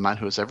think For the Man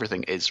Who Has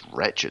Everything is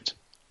wretched.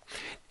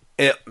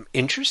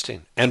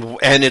 Interesting, and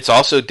it's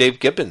also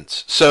Dave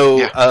Gibbons. So,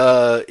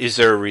 is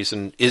there a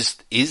reason?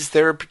 Is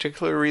there a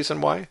particular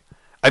reason why?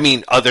 I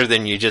mean, other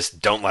than you just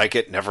don't like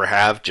it, never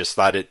have, just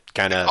thought it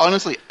kind of.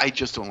 Honestly, I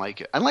just don't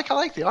like it, and I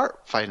like the art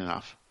fine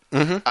enough.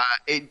 Mm-hmm.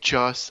 It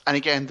just, and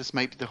again, this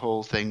might be the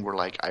whole thing where,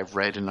 like, I've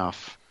read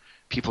enough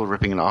people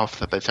ripping it off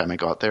that by the time I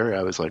got there,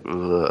 I was like,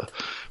 ugh.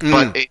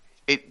 But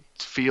it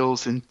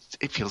feels dull.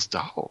 It feels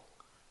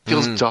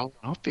dull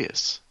and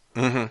obvious.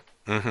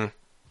 Mm-hmm. Mm-hmm.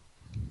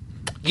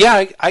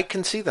 Yeah, I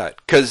can see that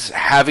because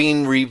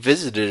having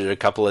revisited it a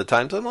couple of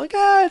times, I'm like,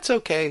 it's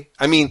okay.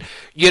 I mean,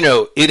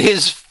 it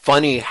is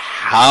funny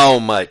how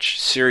much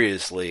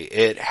seriously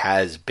it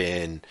has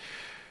been,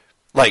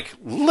 like,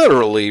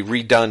 literally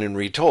redone and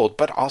retold,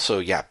 but also,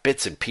 yeah,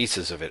 bits and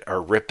pieces of it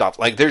are ripped off.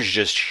 Like, there's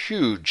just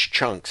huge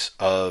chunks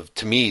of,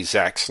 to me,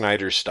 Zack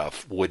Snyder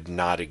stuff would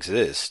not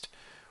exist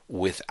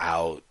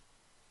without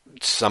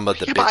some of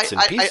the bits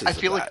and pieces I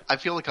feel of like that. I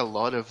feel like a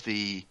lot of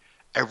the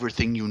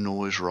everything you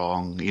know is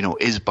wrong.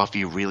 Is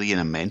Buffy really in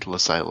a mental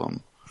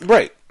asylum?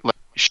 Right. Like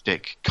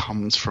shtick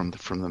comes from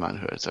the man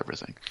who is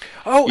everything.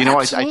 Oh,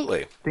 I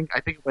absolutely. think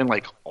it went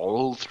like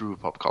all through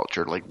pop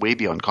culture, like way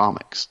beyond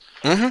comics.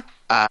 Mm-hmm.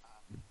 I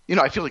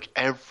feel like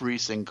every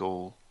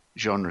single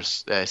genre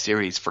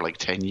series for like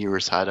 10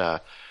 years had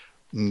a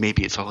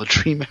maybe it's all a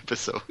dream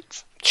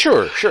episodes.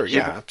 Sure,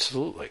 yeah,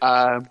 absolutely.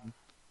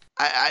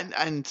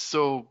 And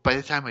so by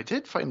the time I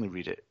did finally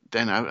read it,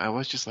 then I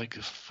was just like,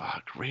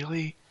 fuck,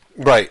 really?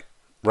 Right.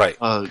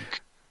 Ugh.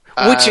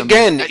 Which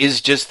again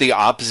is just the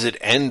opposite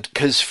end,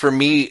 because for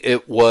me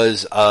it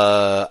was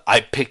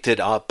I picked it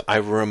up. I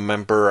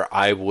remember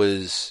I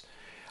was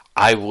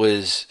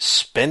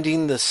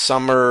spending the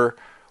summer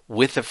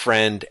with a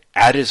friend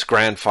at his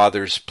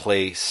grandfather's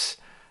place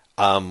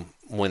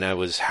when I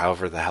was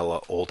however the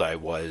hell old I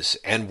was,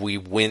 and we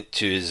went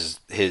to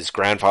his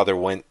grandfather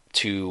went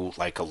to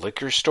like a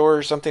liquor store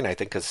or something, I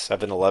think a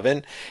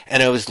 7-Eleven,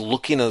 and I was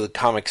looking at the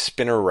comic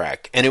spinner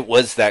rack, and it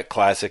was that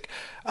classic,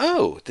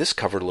 oh, this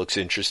cover looks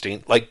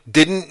interesting. Like,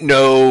 didn't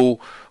know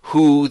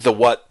who, the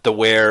what, the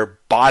where,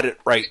 bought it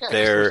right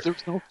there. There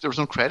was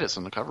no credits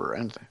on the cover or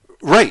anything.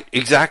 Right,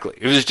 exactly.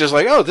 It was just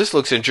like, oh, this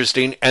looks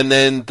interesting, and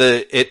then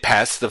it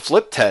passed the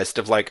flip test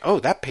of like,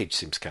 oh, that page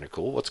seems kind of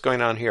cool. What's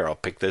going on here? I'll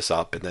pick this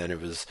up, and then it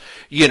was,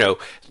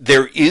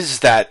 there is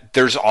that.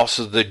 There's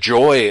also the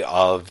joy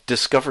of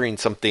discovering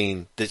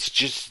something that's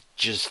just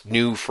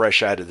new,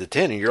 fresh out of the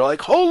tin, and you're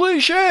like,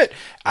 holy shit!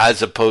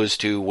 As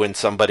opposed to when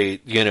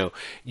somebody,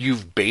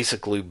 you've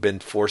basically been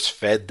force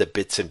fed the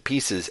bits and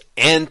pieces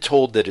and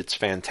told that it's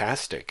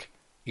fantastic,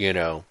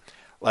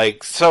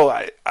 Like, so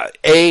I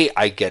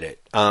get it.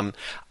 I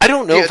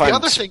don't know if I'm... The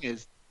other thing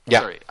is... Yeah.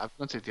 Sorry, I was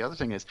going to say, the other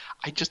thing is,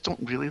 I just don't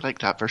really like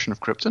that version of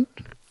Krypton.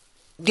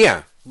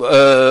 Yeah.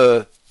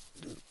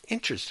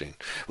 Interesting.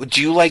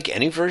 Do you like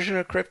any version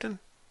of Krypton?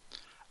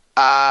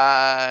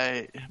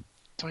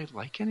 Do I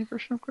like any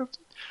version of Krypton?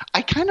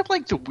 I kind of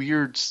like the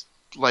weird,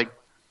 like,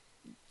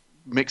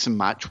 mix and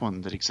match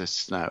one that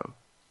exists now.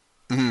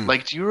 Mm.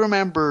 Like, do you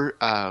remember?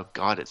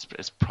 God, it's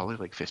probably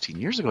like 15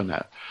 years ago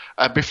now.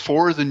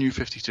 Before the New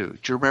 52, do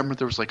you remember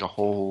there was like a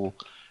whole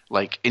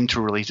like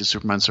interrelated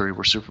Superman story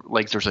where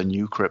there's a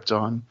new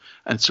Krypton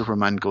and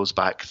Superman goes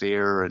back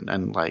there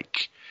and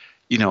like,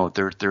 he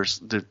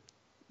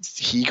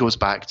goes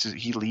back to,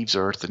 he leaves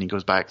Earth and he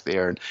goes back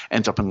there and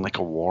ends up in like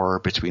a war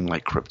between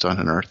like Krypton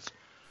and Earth.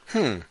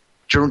 Do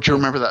you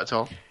remember that at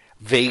all?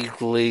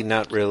 Vaguely,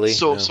 not really.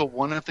 So no. So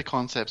one of the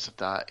concepts of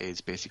that is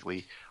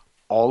basically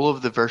all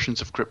of the versions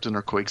of Krypton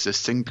are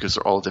coexisting because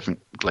they're all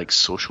different, like,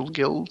 social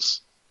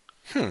guilds.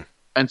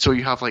 And so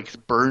you have,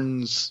 like,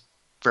 Burns'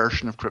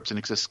 version of Krypton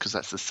exists because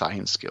that's the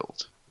Science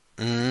Guild.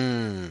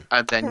 And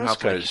then you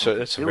have, like, so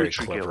that's a very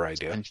clever guild,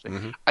 idea.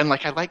 And,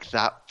 like, I like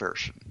that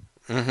version.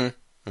 That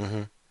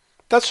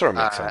sort of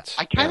makes sense.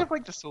 I kind of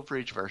like the Silver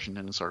Age version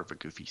in a sort of a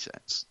goofy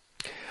sense.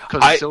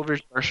 Because the Silver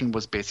Age version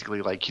was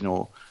basically like,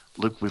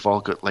 look, we've all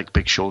got, like,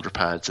 big shoulder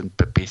pads,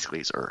 but basically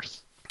it's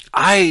Earth.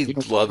 I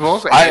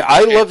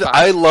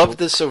love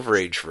the Silver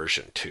Age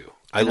version too.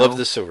 I love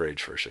the Silver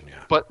Age version,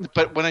 yeah.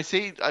 But when I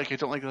say like I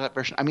don't like that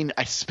version, I mean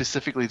I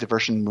specifically the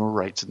version Moore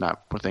writes in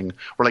that thing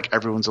where like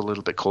everyone's a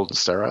little bit cold and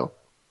sterile.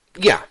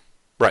 Yeah,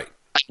 right.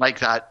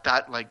 Like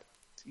that like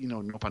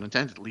no pun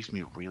intended, leaves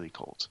me really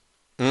cold.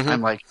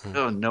 I'm like,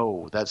 oh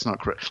no, that's not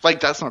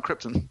that's not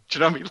Krypton. Do you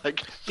know what I mean?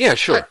 Like, yeah,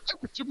 sure. Why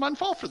would Superman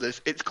fall for this?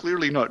 It's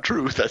clearly not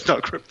true. That's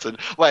not Krypton.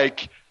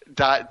 Like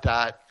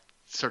that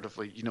sort of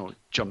like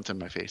jumped in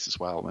my face as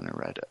well when I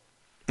read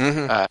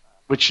it,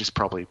 which is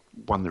probably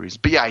one of the reasons.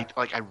 But yeah,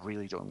 I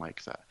really don't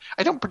like that.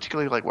 I don't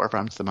particularly like Whatever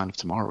Happens to the Man of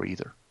Tomorrow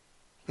either,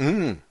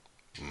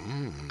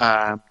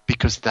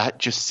 because that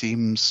just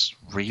seems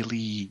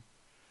really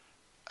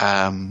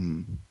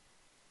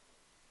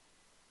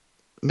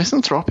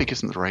misanthropic.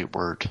 Isn't the right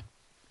word,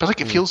 but like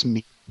it feels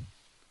mean.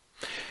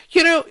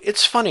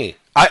 It's funny.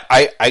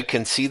 I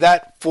can see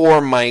that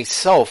for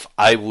myself.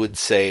 I would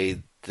say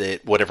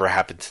that Whatever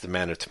Happened to the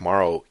Man of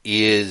Tomorrow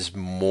is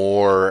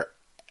more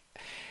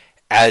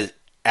at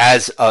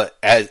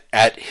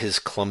his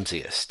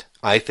clumsiest.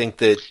 I think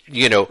that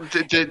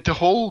the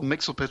whole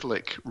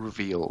Mxyzptlk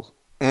reveal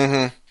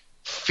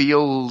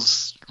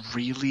feels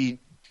really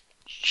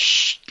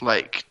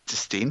like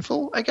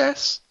disdainful, I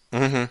guess.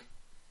 Like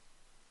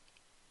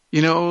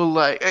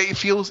it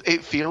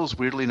feels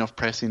weirdly enough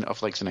pressing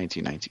of like the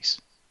 1990s.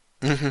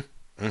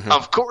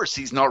 Of course,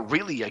 he's not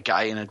really a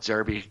guy in a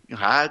derby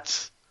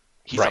hat.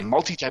 He's a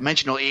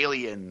multi-dimensional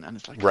alien, and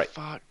it's like,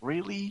 fuck,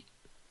 really?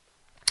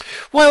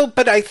 Well,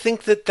 but I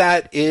think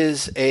that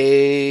is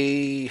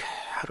a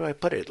how do I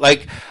put it?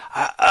 Like,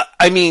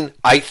 I mean,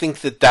 I think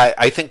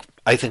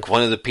I think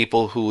one of the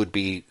people who would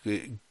be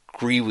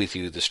agree with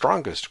you the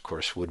strongest, of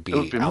course, would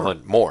be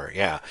Alan Moore.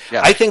 Yeah.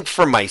 I think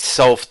for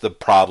myself, the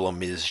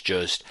problem is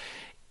just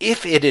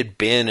if it had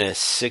been a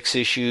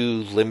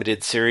 6-issue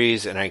limited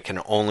series, and I can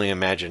only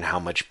imagine how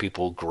much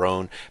people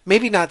groan,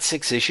 maybe not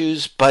 6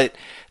 issues, but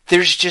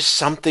there's just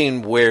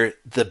something where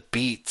the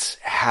beats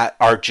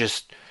are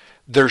just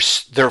they're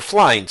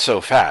flying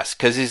so fast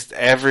because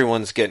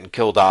everyone's getting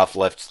killed off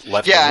left and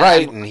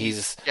right, and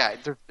he's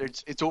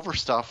it's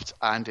overstuffed,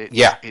 and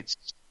it's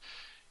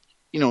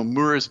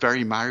Moore is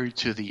very married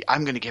to the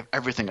I'm going to give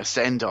everything a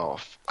send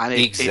off, and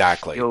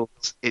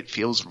it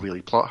feels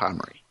really plot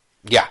hammery.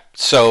 Yeah,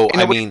 so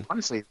I mean,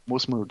 honestly,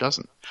 most Moore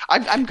doesn't.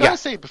 I'm gonna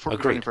say before we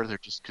go any further,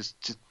 just because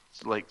to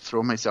like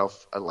throw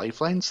myself a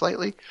lifeline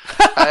slightly.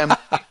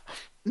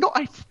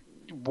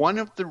 One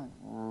of the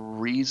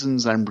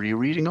reasons I'm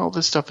rereading all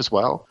this stuff as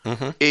well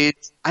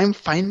is I'm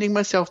finding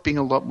myself being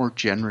a lot more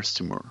generous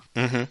to Moore.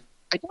 I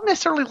don't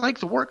necessarily like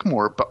the work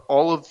more, but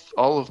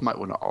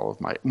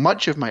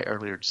much of my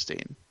earlier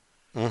disdain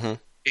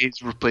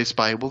is replaced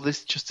by, well,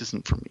 this just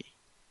isn't for me.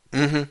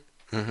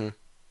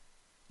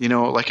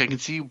 Like I can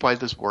see why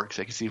this works.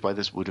 I can see why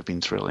this would have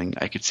been thrilling.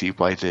 I could see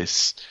why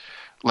this,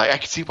 I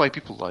can see why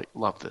people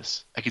love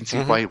this. I can see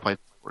why it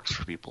works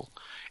for people.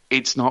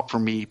 It's not for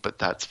me, but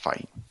that's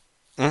fine.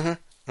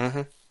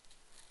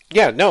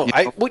 Yeah, no,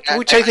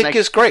 which I think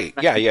is great.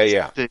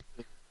 Yeah.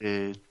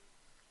 This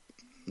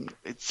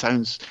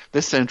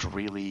sounds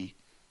really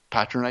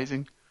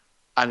patronizing,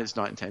 and it's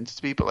not intended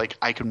to be, but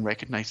I can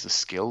recognize the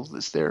skill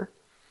that's there.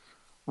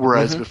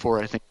 Whereas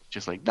before, I think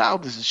just no,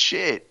 this is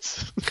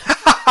shit.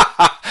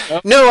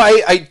 No,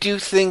 I do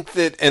think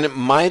that, and it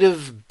might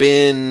have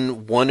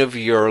been one of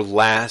your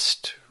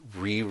last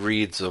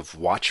rereads of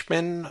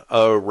Watchmen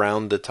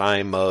around the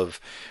time of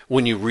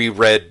when you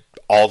reread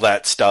all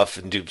that stuff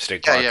and Doomsday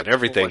Clock and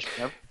everything.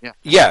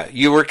 Yeah,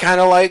 you were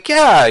kind of like,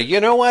 yeah, you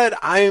know what?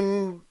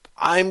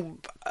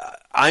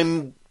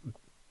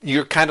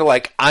 You're kind of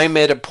like, I'm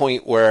at a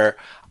point where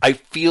I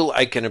feel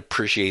I can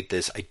appreciate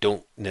this. I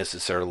don't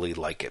necessarily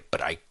like it,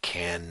 but I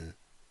can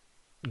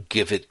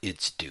give it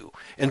its due.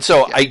 And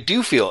so I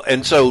do feel,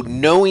 and so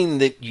knowing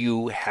that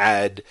you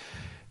had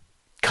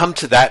come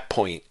to that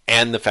point,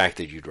 and the fact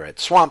that you'd read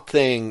Swamp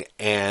Thing,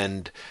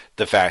 and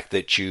the fact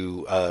that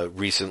you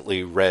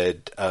recently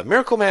read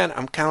Miracle Man,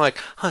 I'm kind of like,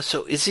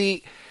 so is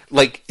he,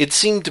 it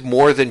seemed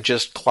more than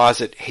just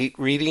closet hate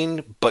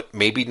reading, but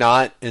maybe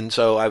not, and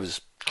so I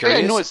was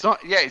curious. No, it's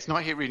not. Yeah, it's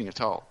not hate reading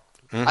at all.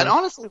 And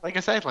honestly, like I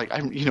said,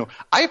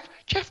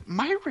 Jeff,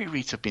 my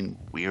rereads have been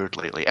weird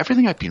lately.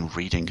 Everything I've been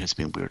reading has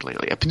been weird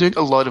lately. I've been doing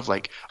a lot of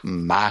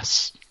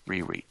mass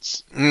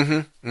rereads.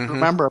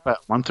 Remember about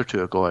a month or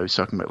two ago, I was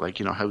talking about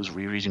how I was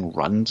rereading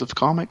runs of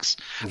comics,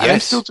 and I'm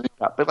still doing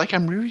that. But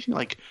I'm rereading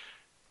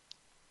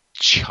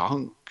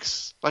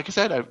chunks. Like I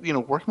said,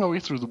 working my way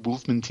through the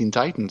Wolfman Teen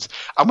Titans.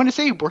 I'm going to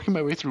say working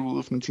my way through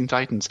Wolfman Teen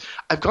Titans.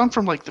 I've gone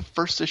from the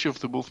first issue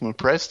of the Wolfman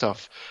Press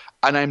stuff,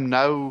 and I'm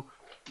now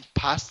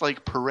past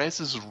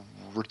Perez's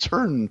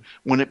return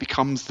when it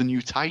becomes the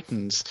new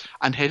Titans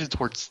and headed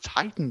towards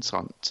Titans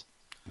Hunt.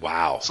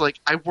 Wow. So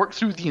I worked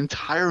through the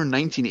entire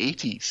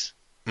 1980s.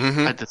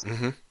 At this.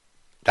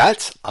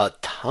 That's a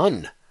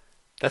ton.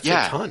 That's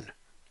a ton.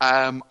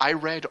 I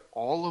read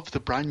all of the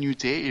Brand New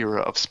Day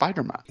era of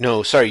Spider-Man.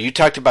 No, sorry, you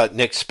talked about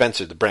Nick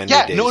Spencer. The Brand New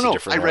Day is a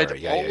different I read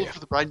era. all of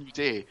the Brand New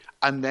Day,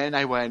 and then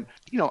I went,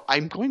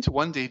 I'm going to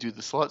one day do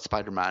the Slot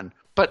Spider-Man,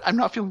 but I'm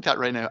not feeling that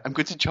right now. I'm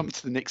going to jump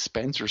to the Nick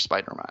Spencer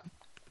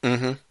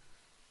Spider-Man.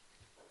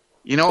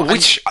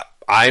 Which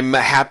I'm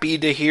happy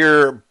to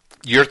hear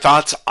your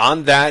thoughts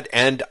on that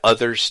and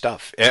other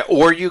stuff.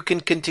 Or you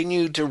can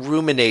continue to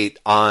ruminate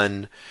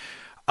on...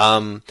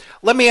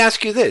 let me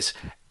ask you this.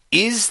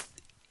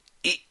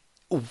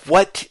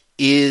 What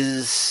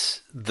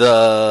is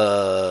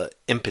the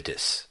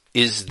impetus?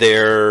 Is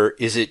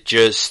it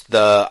just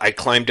the I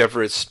climbed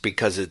Everest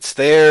because it's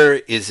there?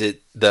 Is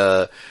it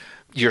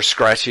you're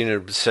scratching an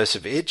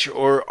obsessive itch?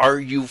 Or are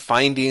you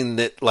finding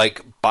that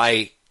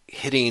by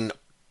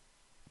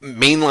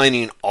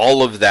mainlining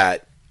all of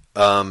that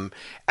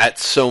at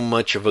so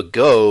much of a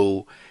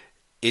go,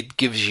 it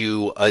gives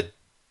you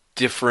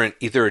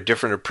either a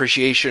different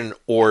appreciation,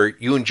 or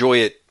you enjoy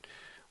it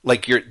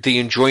the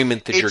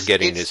enjoyment that you're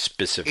getting is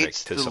specific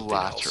to something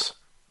else.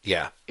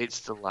 Yeah.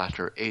 It's the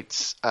latter.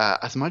 It's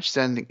as much as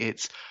anything,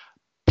 it's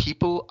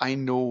people I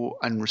know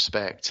and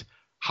respect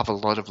have a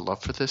lot of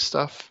love for this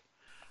stuff.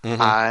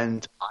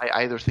 And I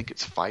either think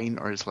it's fine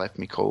or it's left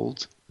me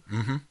cold.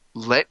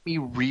 Let me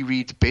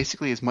reread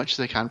basically as much as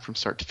I can from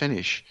start to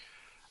finish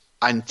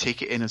and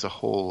take it in as a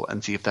whole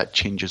and see if that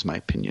changes my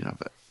opinion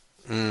of it.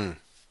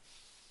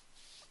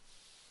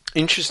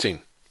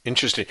 Interesting.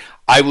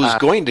 I was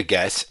going to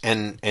guess,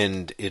 and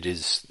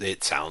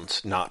it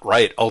sounds not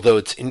right, although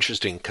it's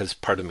interesting because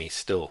part of me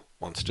still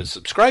wants to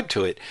subscribe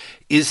to it,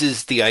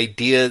 is the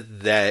idea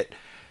that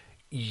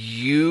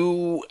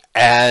you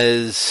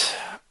as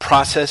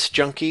process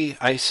junkie,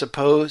 I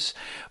suppose,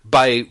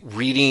 by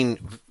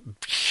reading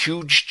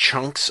huge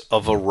chunks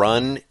of a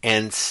run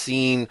and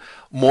seen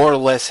more or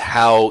less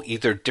how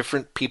either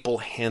different people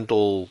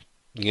handle,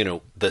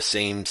 the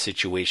same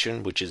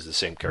situation, which is the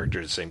same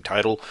character, the same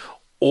title,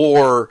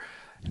 or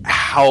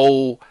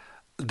how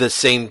the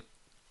same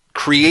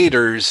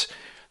creators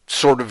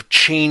sort of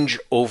change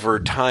over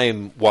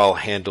time while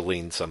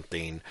handling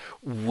something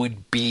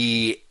would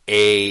be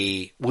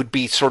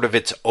sort of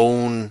its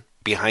own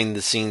behind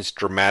the scenes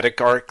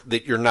dramatic arc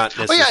that you're not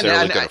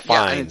necessarily going to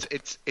find. Yeah,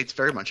 and it's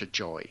very much a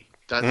joy.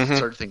 That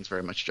sort of thing is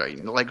very much a joy.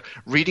 Like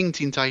reading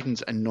Teen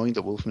Titans and knowing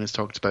that Wolfman has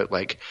talked about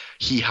like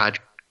he had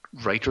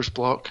writer's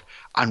block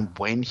and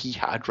when he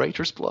had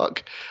writer's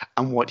block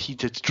and what he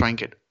did to try and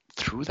get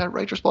through that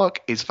writer's block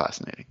is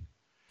fascinating.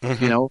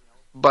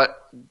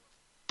 But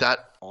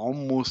that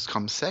almost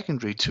comes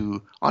secondary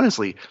to,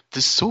 honestly,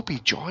 the soapy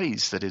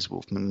joys that is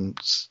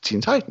Wolfman's Teen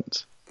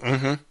Titans.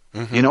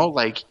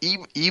 Like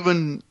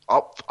even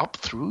up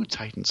through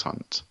Titans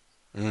Hunt.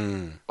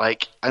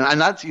 Like,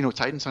 and that's,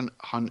 Titans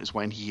Hunt is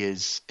when he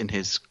is in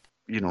his,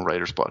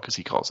 writer's block, as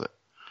he calls it.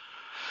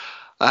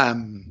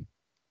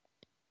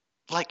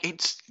 Like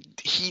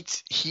he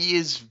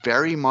is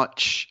very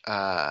much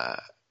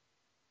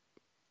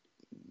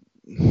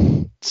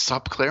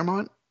sub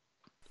Claremont.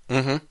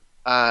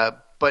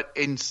 But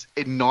in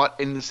not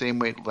in the same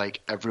way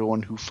like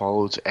everyone who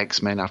followed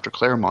X-Men after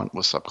Claremont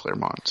was sub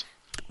Claremont.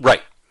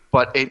 Right.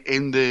 But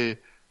in the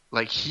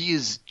like he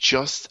is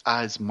just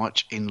as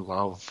much in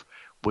love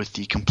with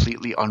the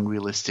completely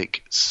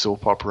unrealistic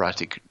soap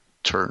operatic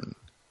turn.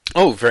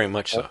 Oh, very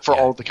much so. For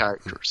all the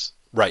characters.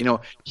 Right.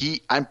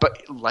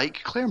 But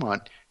like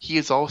Claremont, he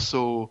is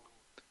also,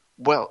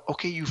 well,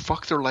 okay, you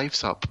fuck their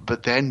lives up,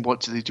 but then what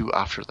do they do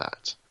after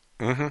that?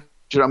 Do you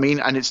know what I mean?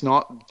 And it's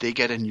not they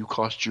get a new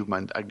costume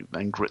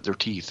and grit their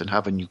teeth and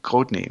have a new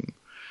code name.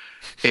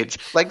 It's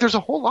like there's a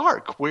whole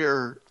arc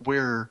where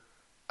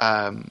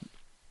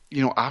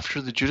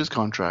after the Judas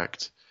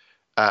contract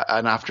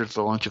and after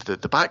the launch of the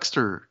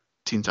Baxter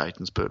Teen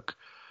Titans book,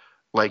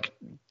 like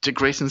Dick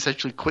Grayson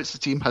essentially quits the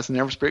team, has a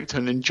nervous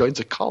breakdown, and joins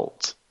a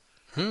cult.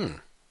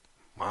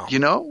 Wow.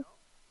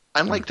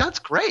 And like that's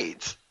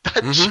great.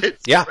 That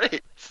shit's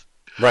great.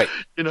 Right.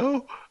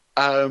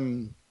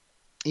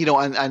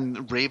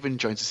 And Raven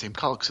joins the same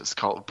cult because it's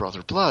called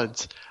Brother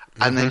Bloods.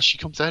 And then she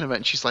comes out of it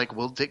and she's like,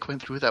 well, Dick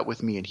went through that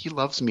with me and he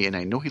loves me and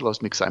I know he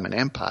loves me because I'm an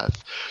empath.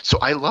 So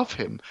I love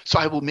him. So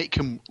I will make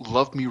him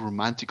love me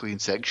romantically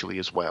and sexually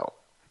as well.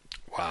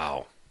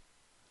 Wow.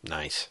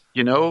 Nice.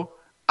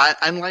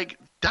 And like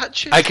that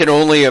shit. I can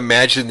only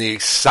imagine the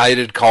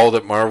excited call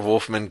that Marv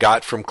Wolfman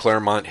got from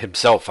Claremont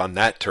himself on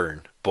that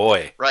turn.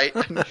 Boy. Right?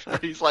 And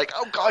he's like,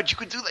 oh God, you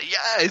could do that.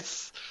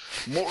 Yes.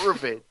 More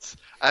of it.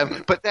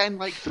 But then,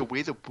 like, the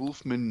way that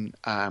Wolfman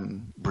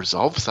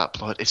resolves that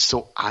plot is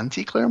so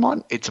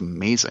anti-Claremont, it's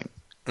amazing.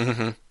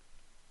 Because,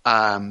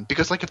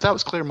 like, if that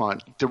was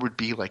Claremont, there would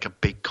be, like, a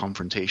big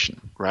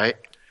confrontation, right?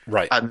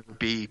 Right. And there would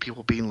be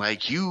people being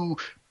like, you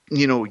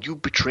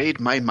betrayed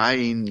my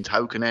mind.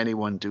 How can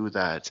anyone do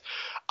that?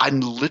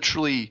 And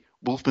literally,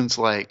 Wolfman's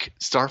like,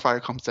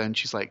 Starfire comes down,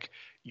 she's like,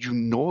 you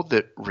know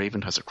that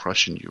Raven has a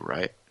crush on you,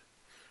 right?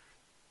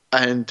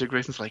 And Dick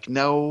Grayson's like,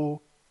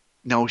 no,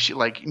 she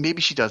like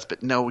maybe she does,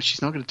 but no,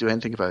 she's not going to do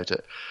anything about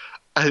it.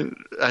 And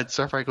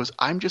Starfire goes,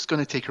 I'm just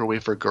going to take her away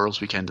for a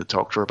girls' weekend and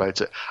talk to her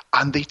about it,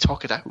 and they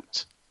talk it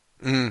out,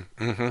 and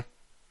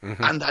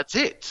that's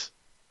it.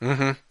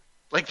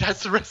 Like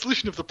that's the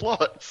resolution of the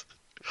plot.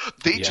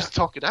 They just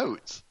talk it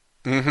out,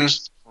 which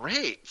is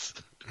great.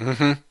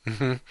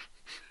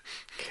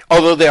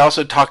 Although they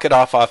also talk it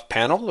off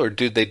panel, or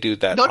do they do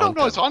that? No,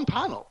 it's on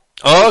panel.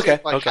 Oh, okay.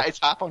 It's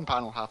half on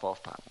panel, half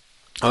off panel.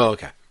 Oh,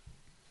 okay.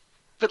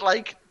 But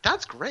like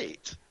that's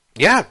great.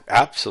 Yeah,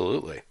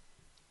 absolutely.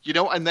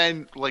 And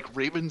then like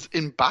Raven's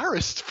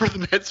embarrassed for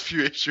the next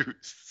few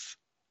issues.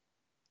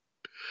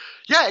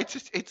 Yeah,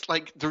 it's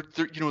like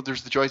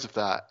there's the joys of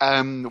that.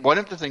 One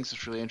of the things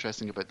that's really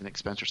interesting about the Nick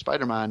Spencer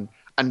Spider-Man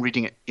and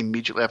reading it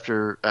immediately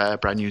after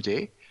Brand New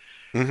Day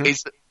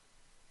is that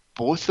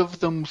both of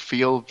them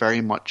feel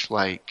very much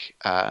like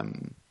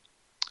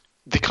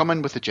they come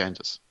in with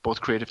agendas. Both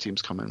creative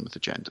teams come in with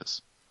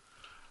agendas.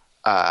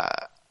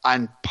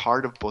 And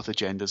part of both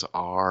agendas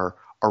are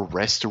a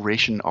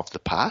restoration of the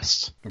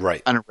past,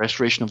 right, and a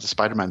restoration of the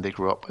Spider-Man they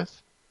grew up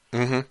with.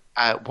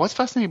 What's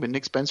fascinating about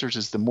Nick Spencer's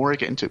is the more I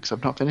get into it, because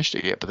I've not finished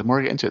it yet, but the more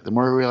I get into it, the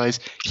more I realize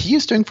he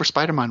is doing for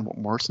Spider-Man what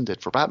Morrison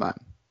did for Batman.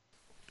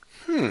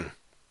 And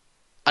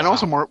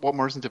also what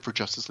Morrison did for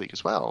Justice League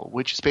as well,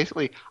 which is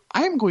basically,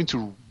 I am going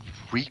to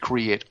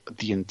recreate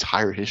the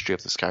entire history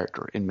of this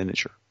character in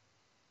miniature.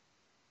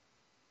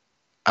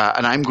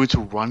 And I'm going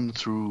to run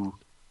through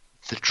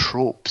the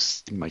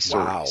tropes in my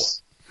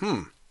stories.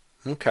 Wow.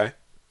 Okay.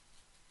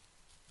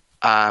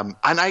 And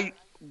I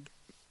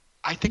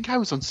think I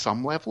was on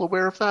some level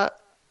aware of that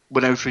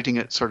when I was reading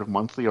it sort of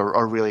monthly,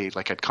 or really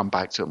like I'd come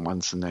back to it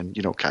once and then,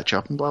 catch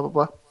up and blah, blah,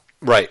 blah.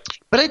 Right.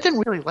 But I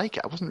didn't really like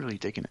it. I wasn't really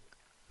digging it.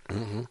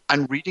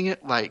 And reading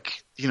it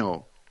like,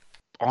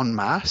 en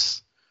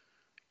masse,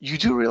 you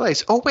do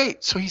realize, oh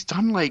wait, so he's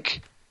done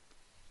like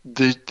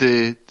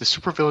the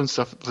supervillain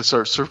stuff, the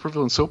sort of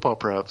supervillain soap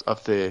opera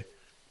of the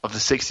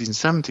 60s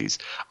and 70s.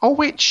 Oh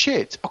wait,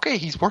 shit. Okay,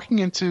 he's moving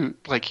into,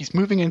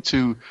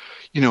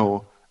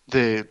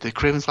 the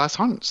Kraven's Last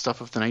Hunt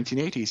stuff of the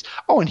 1980s.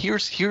 Oh, and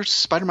here's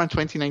Spider-Man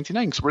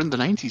 2099 because we're in the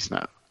 90s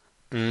now.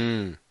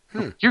 Mm.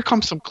 Here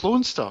comes some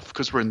clone stuff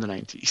because we're in the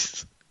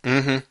 90s.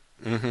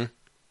 Mm-hmm. Mm-hmm.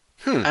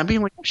 And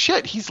being like, oh,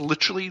 shit, he's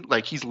literally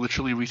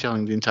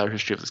retelling the entire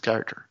history of this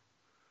character.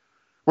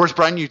 Whereas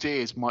Brand New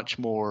Day is much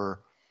more,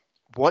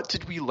 what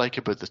did we like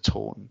about the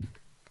tone?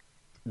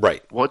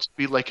 Right. What did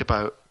we like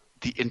about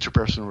the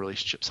interpersonal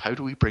relationships? How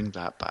do we bring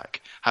that back?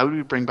 How do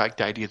we bring back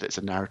the idea that it's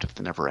a narrative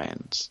that never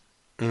ends?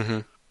 Mm-hmm.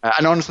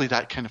 And honestly,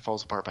 that kind of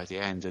falls apart by the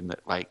end, in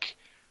that, like,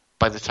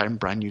 by the time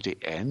Brand New Day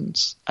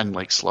ends and,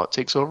 like, Slott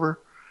takes over,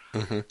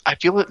 I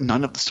feel that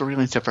none of the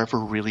storylines have ever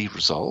really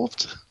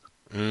resolved.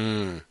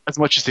 As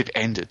much as they've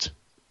ended.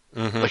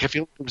 Like, I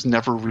feel like there was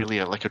never really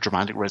a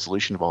dramatic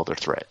resolution of all their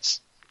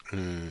threats.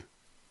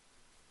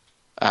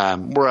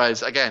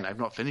 Whereas, again, I've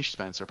not finished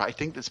Spencer, but I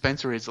think that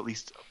Spencer is at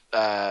least,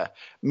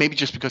 maybe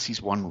just because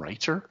he's one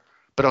writer,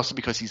 but also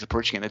because he's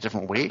approaching it in a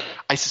different way,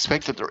 I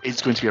suspect that there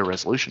is going to be a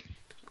resolution.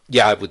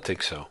 Yeah, I would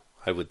think so.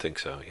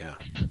 Yeah.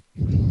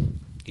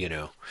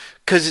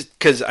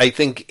 Because I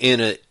think in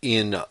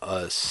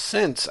a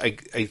sense,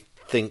 I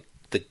think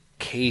the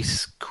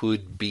case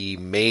could be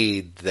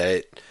made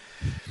that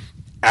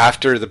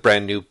after the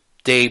Brand New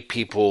Day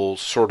people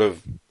sort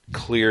of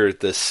clear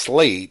the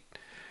slate,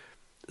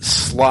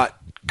 Slott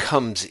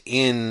comes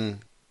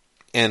in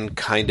and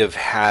kind of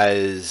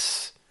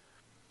has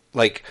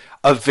like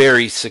a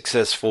very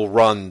successful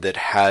run that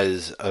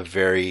has a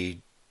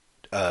very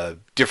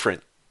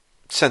different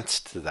sense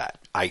to that.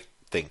 I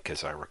think,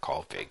 as I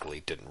recall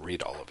vaguely, didn't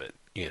read all of it,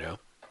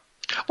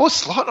 Well,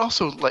 Slott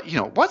also,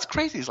 what's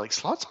crazy is,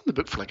 Slott's on the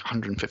book for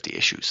 150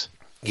 issues.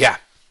 Yeah.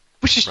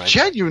 Which is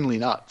genuinely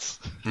nuts.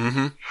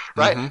 Mm-hmm.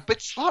 Right? Mm-hmm.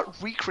 But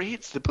Slott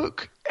recreates the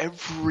book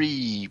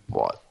every,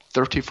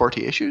 30,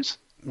 40 issues?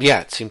 Yeah,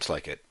 it seems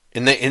like it.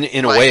 In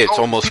a way, it's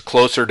almost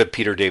closer to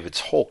Peter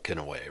David's Hulk in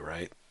a way,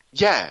 right?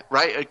 Yeah,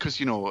 right. Because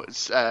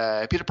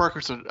Peter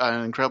Parker's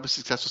an incredibly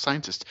successful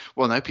scientist.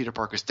 Well, now Peter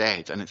Parker's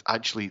dead, and it's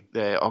actually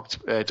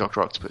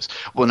Doctor Octopus.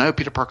 Well, now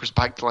Peter Parker's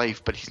back to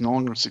life, but he's no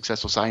longer a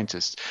successful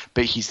scientist.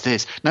 But he's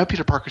this. Now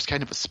Peter Parker's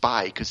kind of a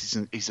spy because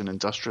he's an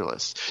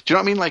industrialist. Do you know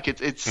what I mean? Like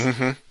it's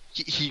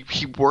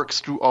he works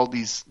through all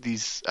these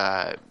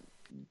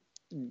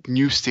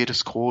new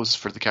status quos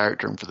for the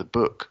character and for the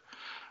book,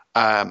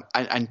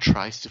 and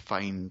tries to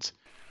find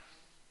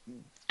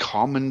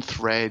common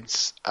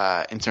threads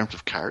in terms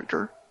of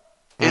character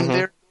in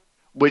there,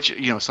 which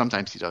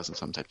sometimes he does and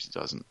sometimes he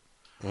doesn't.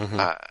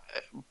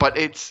 But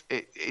it's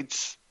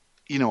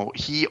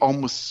he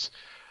almost,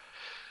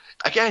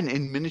 again,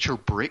 in miniature,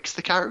 breaks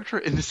the character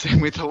in the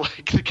same way that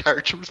the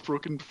character was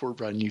broken before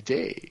Brand New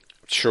Day.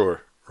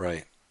 Sure,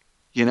 right.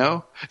 The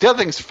other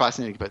thing that's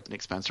fascinating about the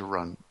Nick Spencer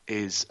run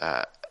is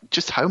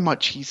just how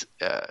much he's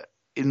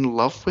in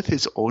love with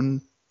his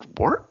own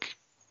work.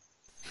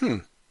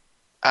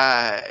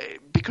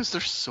 Because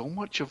there's so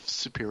much of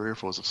Superior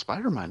Foes of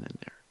Spider-Man in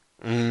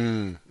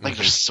there.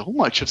 There's so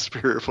much of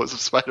Superior Foes of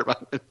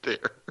Spider-Man in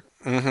there.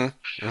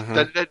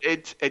 That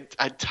it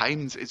at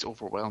times it's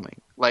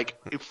overwhelming.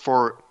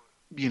 For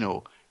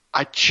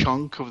a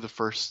chunk of the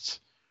first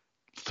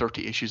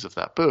 30 issues of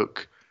that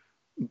book,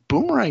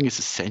 Boomerang is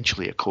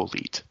essentially a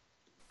co-lead.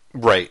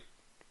 Right.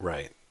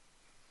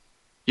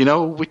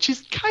 Which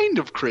is kind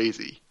of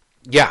crazy.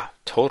 Yeah,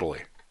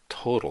 totally.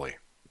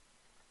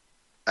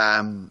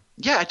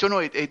 I don't know.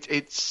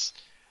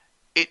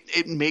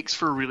 It makes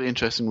for a really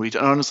interesting read,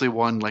 and honestly,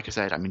 one, like I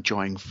said, I'm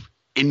enjoying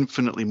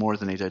infinitely more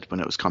than I did when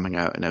it was coming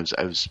out, and I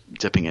was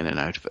dipping in and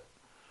out of it.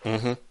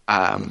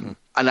 And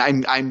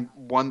I'm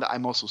one that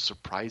I'm also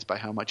surprised by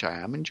how much I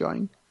am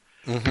enjoying,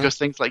 because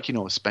things like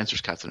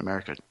Spencer's Captain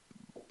America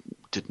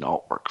did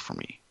not work for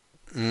me.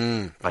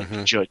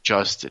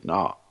 Just did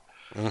not.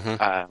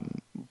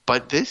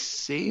 But this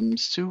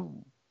seems to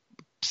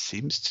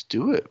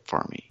do it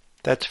for me.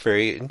 That's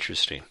very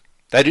interesting.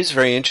 That is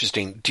very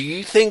interesting. Do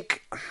you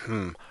think?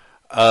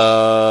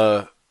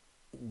 Do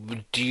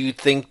you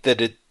think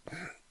that it?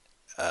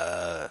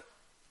 I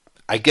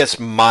guess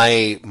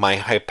my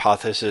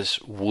hypothesis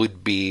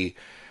would be: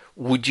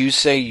 would you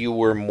say you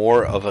were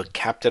more of a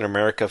Captain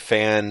America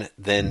fan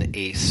than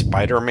a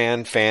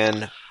Spider-Man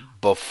fan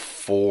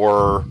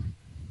before,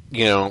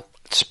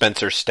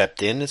 Spencer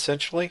stepped in?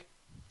 Essentially,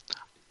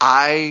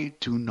 I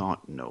do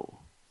not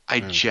know.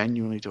 I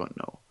genuinely don't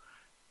know.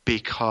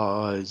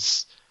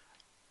 Because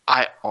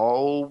I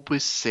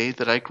always say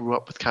that I grew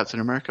up with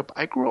Captain America, but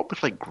I grew up with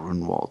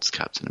Grunwald's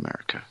Captain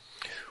America.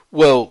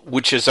 Well,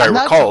 which, as I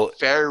recall,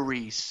 that's a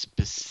very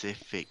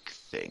specific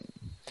thing.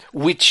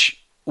 Which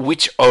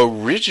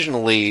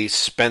originally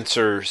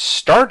Spencer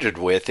started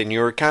with, and you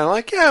were kind of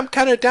like, yeah, I'm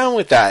kind of down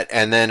with that,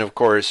 and then of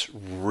course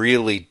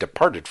really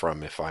departed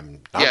from, if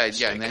I'm not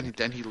mistaken. And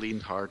then he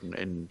leaned hard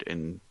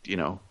in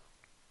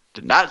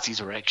the Nazi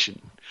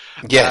direction.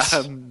 Yes.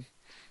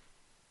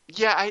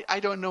 I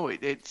don't know.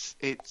 It's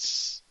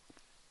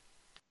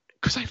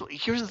because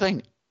here's the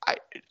thing,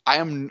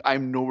 I'm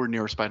nowhere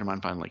near a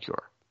Spider-Man fan like you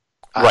are,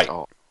 at Right.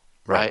 all,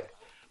 Right. right?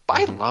 But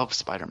I love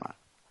Spider-Man.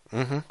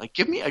 Mm-hmm. Like,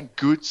 give me a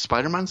good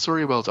Spider-Man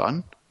story, well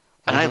done,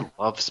 and I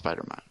love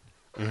Spider-Man.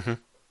 Mm-hmm.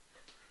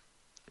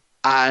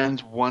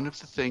 And one of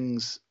the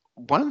things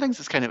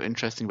that's kind of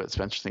interesting about the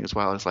Spencer thing as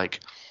well is like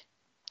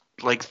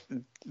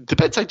the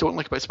bits I don't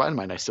like about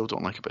Spider-Man, I still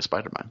don't like about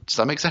Spider-Man. Does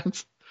that make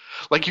sense?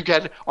 Like, you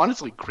get,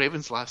 honestly,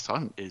 Kraven's Last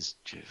Hunt is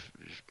just,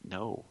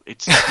 no,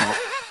 it's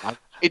not,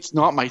 it's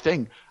not my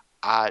thing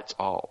at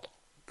all.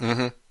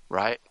 Mm-hmm.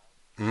 Right?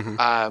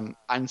 Mm-hmm.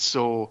 And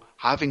so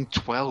having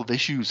 12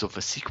 issues of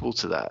a sequel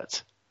to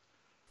that,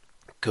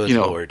 Good you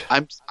know, Lord.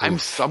 I'm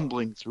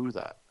stumbling through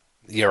that,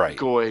 You're right.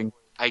 going,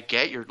 I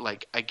get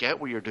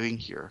what you're doing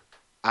here,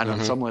 and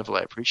on some level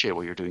I appreciate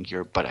what you're doing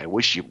here, but I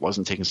wish it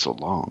wasn't taking so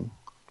long.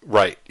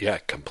 Right. Yeah,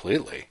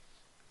 completely.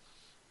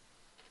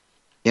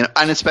 You know,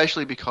 and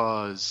especially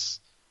because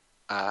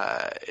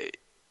it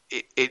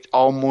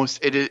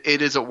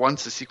is at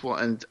once a sequel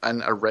and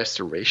a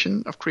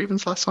restoration of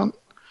Kraven's Last Hunt.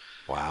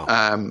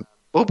 Wow.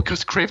 Well,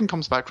 because Kraven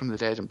comes back from the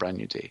dead in Brand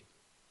New Day,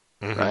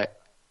 right?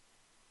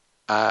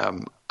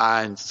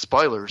 And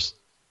spoilers,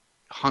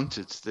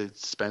 Hunted, the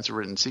Spencer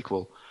written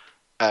sequel,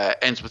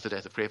 ends with the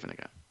death of Kraven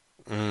again.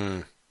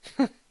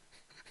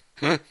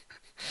 You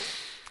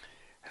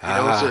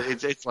know, so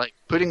it's like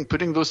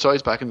putting those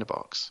toys back in the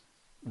box.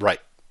 Right.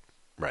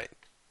 Right.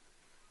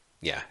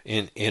 Yeah,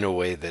 in a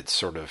way that's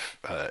sort of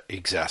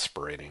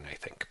exasperating, I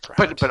think.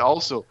 Perhaps. But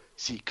also,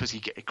 see, because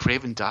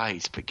Kraven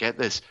dies, but get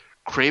this,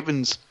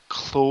 Kraven's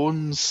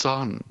clone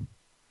son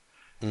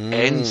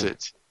ends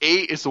it. A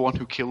is the one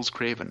who kills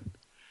Kraven,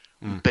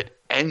 but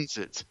ends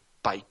it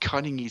by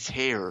cutting his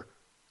hair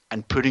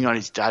and putting on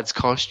his dad's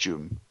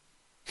costume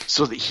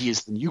so that he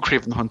is the new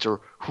Kraven the Hunter,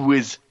 who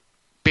is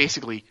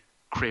basically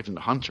Kraven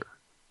the Hunter.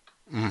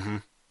 Mm-hmm.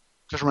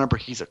 Just remember,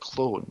 he's a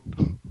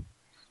clone.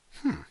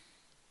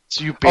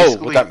 So you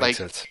basically that makes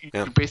sense.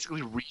 Yeah. You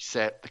basically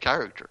reset the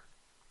character.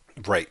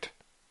 Right.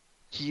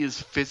 He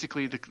is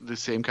physically the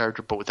same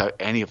character, but without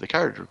any of the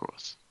character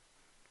growth.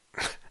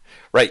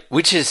 Right,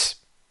 which is,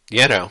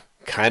 you know,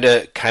 kind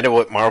of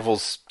what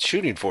Marvel's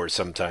shooting for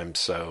sometimes.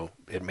 So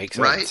it makes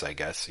sense, I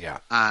guess. Yeah.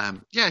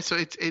 Yeah. So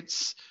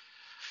it's.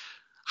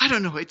 I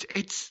don't know.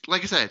 It's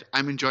like I said,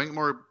 I'm enjoying it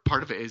more.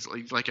 Part of it is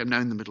like I'm now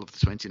in the middle of the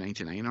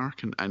 2099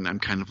 arc, and I'm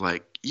kind of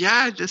like,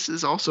 yeah, this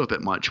is also a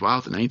bit much. Wow,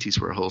 the 90s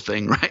were a whole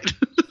thing, right?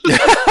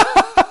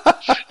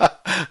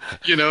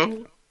 You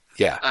know.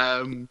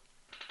 Yeah.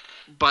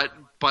 But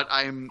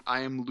I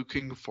am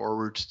looking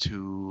forward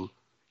to,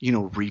 you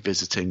know,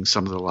 revisiting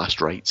some of the Last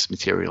Rites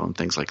material and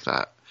things like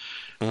that,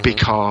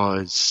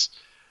 because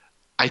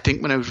I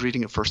think when I was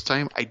reading it first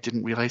time, I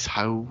didn't realize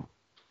how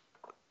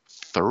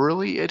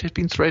thoroughly it had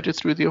been threaded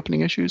through the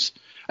opening issues,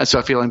 and so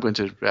I feel I'm going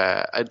to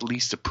at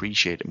least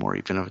appreciate it more,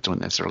 even if I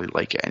don't necessarily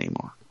like it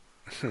anymore.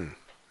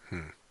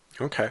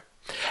 Okay.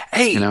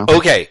 Hey, You know?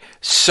 okay,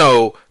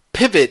 so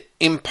pivot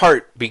in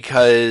part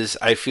because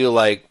I feel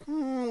like,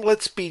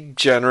 let's be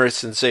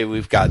generous and say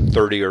we've got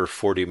 30 or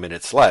 40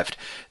 minutes left.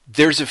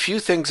 There's a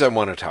few things I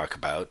want to talk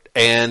about,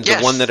 and Yes.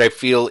 the one that I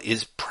feel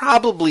is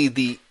probably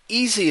the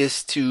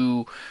easiest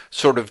to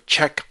sort of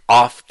check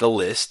off the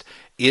list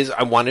is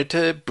I wanted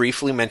to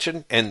briefly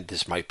mention, and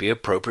this might be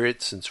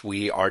appropriate since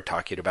we are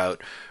talking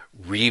about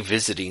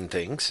revisiting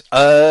things,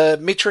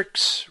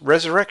 Matrix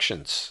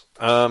Resurrections.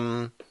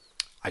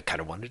 I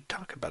kind of wanted to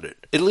talk about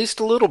it, at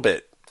least a little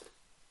bit.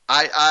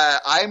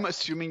 I'm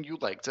assuming you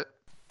liked it.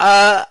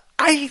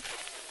 I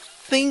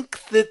think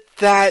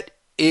that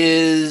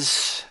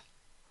is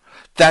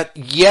that,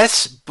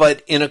 yes,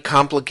 but in a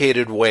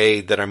complicated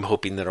way that I'm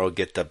hoping that I'll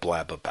get to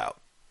blab about.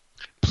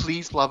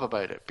 Please blab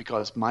about it,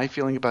 because my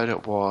feeling about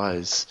it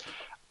was,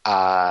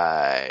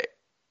 it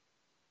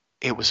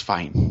was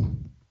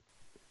fine.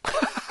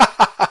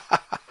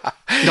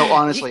 No,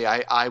 honestly,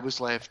 I was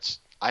left.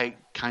 I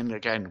kind of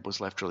again was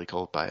left really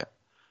cold by it.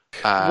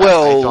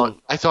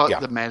 I thought yeah.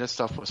 the meta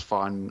stuff was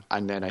fun,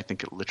 and then I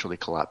think it literally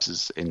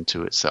collapses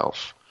into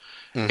itself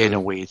in a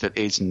way that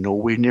is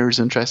nowhere near as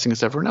interesting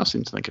as everyone else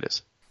seems to think it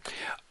is.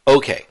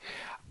 Okay.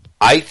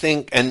 I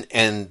think,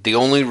 and the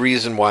only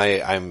reason why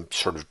I'm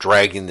sort of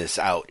dragging this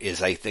out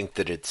is I think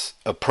that it's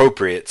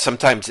appropriate.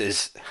 Sometimes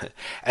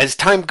as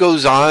time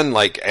goes on,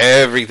 like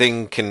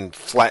everything can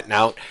flatten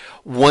out.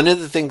 One of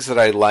the things that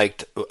I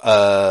liked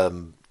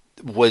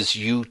was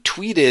you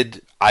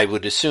tweeted, I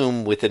would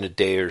assume within a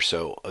day or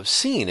so of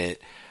seeing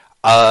it,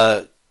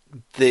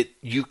 that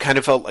you kind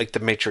of felt like The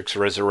Matrix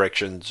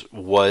Resurrections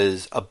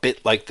was a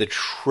bit like the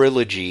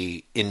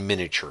trilogy in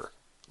miniature.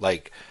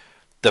 Like,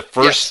 the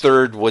first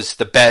third was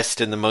the best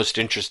and the most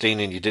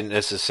interesting, and you didn't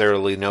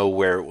necessarily know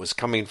where it was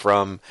coming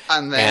from.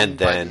 And then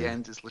by the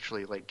end, it's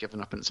literally like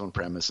giving up on its own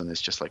premise, and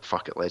it's just like,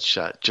 fuck it, let's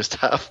just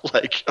have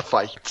like a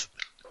fight.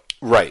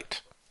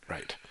 Right.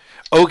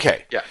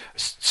 Okay. Yeah.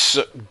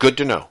 So, good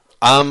to know.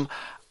 I'm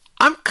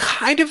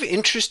kind of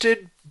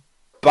interested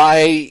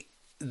by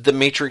The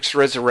Matrix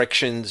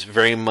Resurrections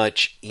very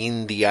much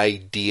in the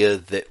idea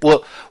that,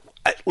 well,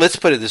 let's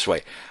put it this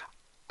way.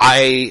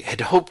 I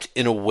had hoped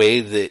in a way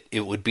that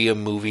it would be a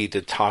movie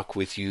to talk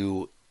with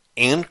you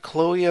and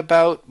Chloe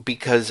about,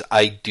 because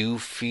I do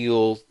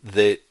feel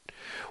that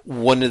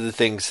one of the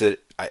things that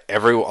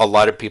a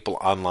lot of people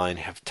online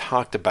have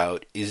talked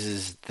about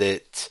is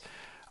that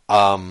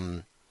a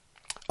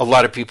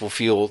lot of people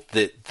feel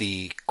that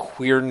the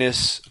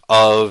queerness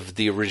of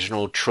the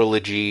original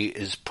trilogy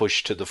is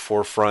pushed to the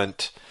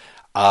forefront.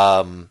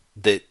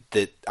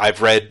 That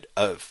I've read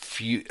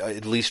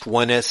at least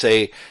one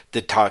essay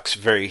that talks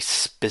very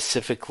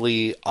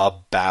specifically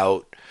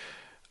about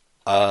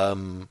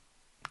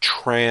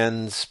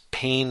trans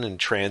pain and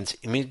trans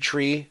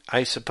imagery,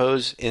 I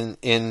suppose,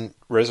 in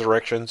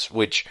Resurrections,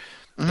 which,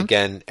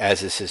 again,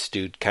 as a cis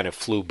dude, kind of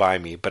flew by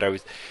me. But I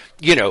was,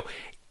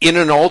 in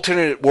an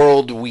alternate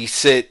world, we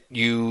sit,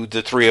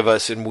 the three of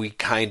us, and we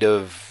kind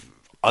of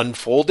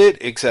unfold it,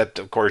 except,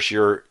 of course,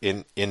 you're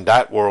in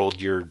that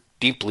world, you're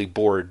deeply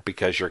bored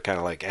because you're kind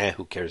of like,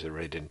 who cares? It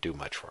really didn't do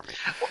much for me.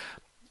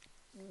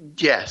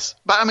 Yes.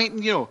 But I mean,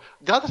 the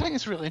other thing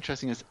that's really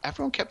interesting is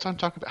everyone kept on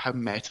talking about how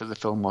meta the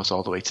film was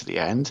all the way to the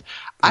end.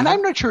 And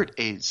I'm not sure it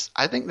is.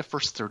 I think the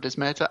first third is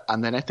meta,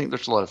 and then I think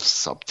there's a lot of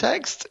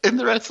subtext in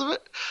the rest of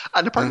it.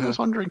 And the part of me was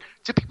wondering,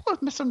 do people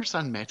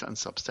misunderstand meta and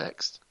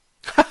subtext?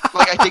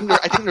 Like, I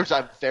think there's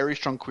a very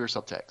strong queer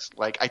subtext.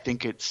 Like, I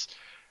think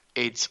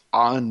it's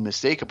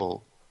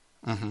unmistakable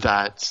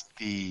that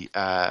the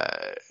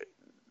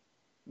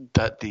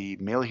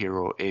male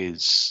hero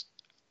is,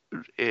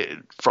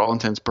 for all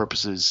intents and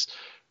purposes,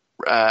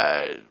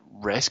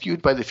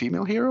 rescued by the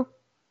female hero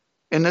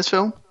in this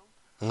film.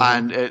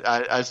 And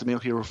as the male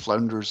hero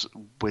flounders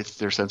with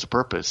their sense of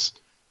purpose,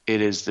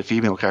 it is the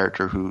female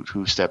character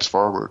who steps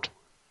forward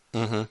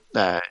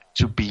to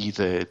be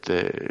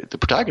the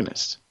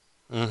protagonist.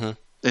 And,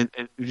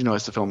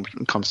 as the film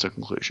comes to a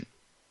conclusion.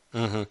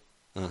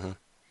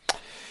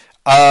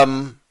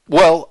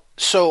 Well,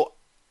 so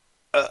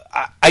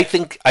I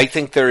think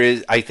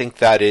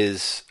that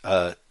is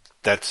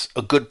that's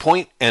a good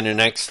point and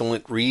an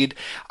excellent read.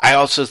 I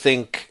also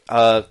think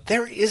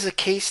there is a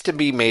case to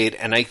be made,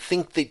 and I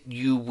think that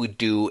you would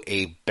do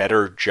a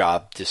better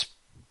job.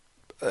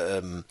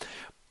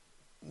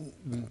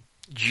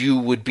 You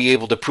would be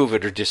able to prove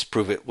it or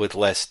disprove it with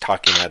less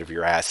talking out of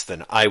your ass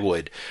than I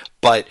would.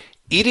 But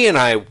Edie and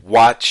I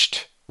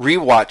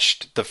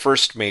rewatched the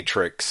first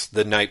Matrix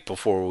the night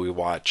before we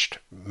watched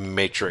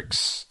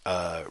Matrix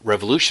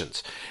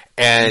Revolutions,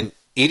 and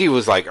Edie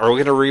was like, "Are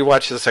we going to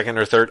rewatch the second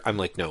or third?" I'm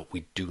like, "No,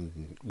 we do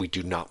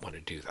not want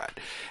to do that."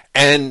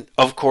 And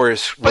of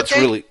course,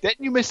 then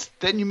you miss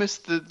the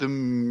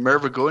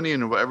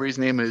Mervagonian or whatever his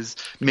name is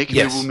making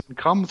the woman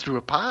come through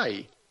a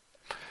pie.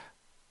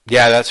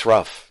 Yeah, that's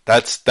rough.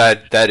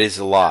 That is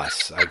a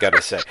loss, I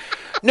gotta say.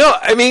 No,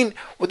 I mean,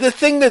 the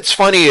thing that's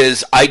funny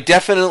is I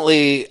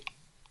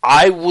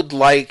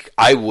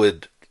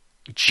would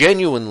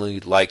genuinely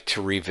like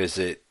to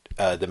revisit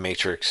The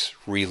Matrix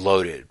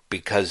Reloaded,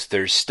 because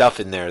there's stuff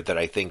in there that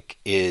I think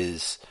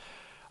is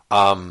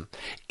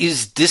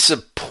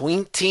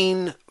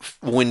disappointing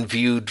when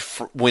viewed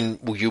when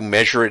you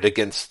measure it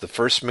against the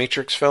first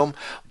Matrix film,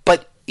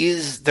 but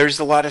there's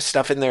a lot of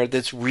stuff in there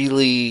that's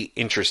really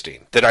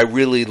interesting, that I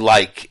really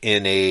like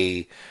in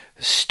a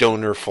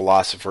stoner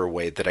philosopher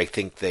way, that I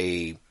think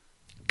they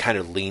kind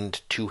of leaned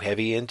too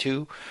heavy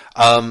into.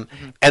 And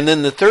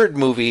then the third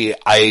movie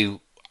I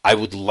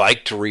would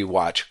like to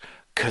rewatch,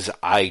 because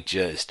I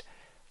just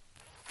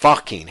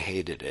fucking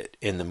hated it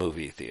in the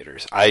movie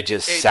theaters. I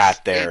just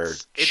sat there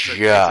it's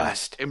an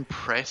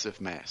impressive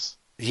mess.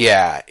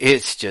 Yeah,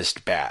 it's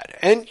just bad.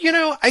 And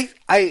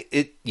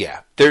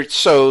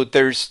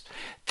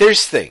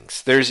there's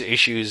things, there's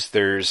issues,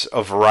 there's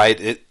a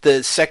variety.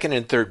 The second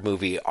and third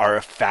movie are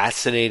a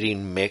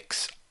fascinating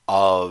mix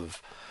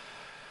of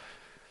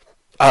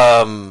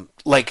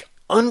like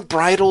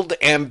unbridled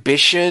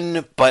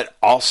ambition, but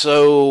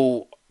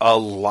also a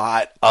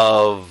lot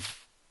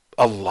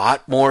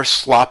more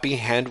sloppy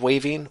hand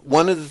waving.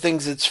 One of the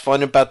things that's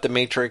fun about The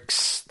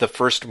Matrix, the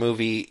first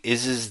movie,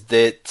 is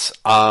that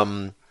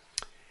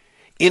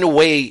in a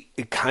way,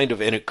 it kind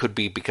of, and it could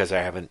be because I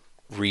haven't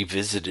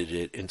revisited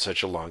it in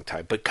such a long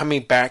time, but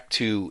coming back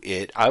to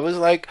it, I was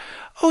like,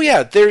 oh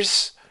yeah,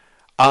 there's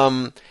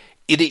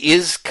it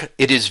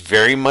is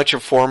very much a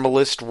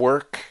formalist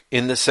work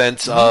in the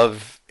sense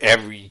of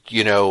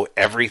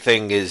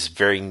everything is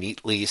very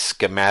neatly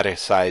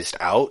schematicized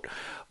out,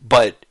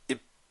 but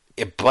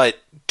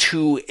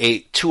to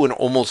an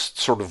almost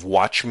sort of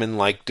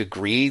Watchmen-like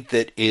degree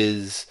that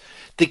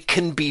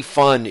can be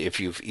fun if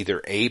you've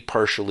either A,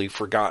 partially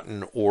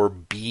forgotten, or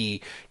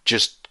B,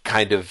 just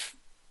kind of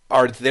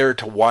are there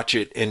to watch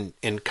it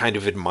and kind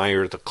of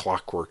admire the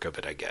clockwork of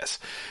it, I guess.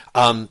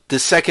 The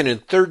second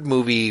and third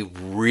movie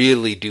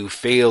really do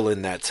fail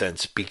in that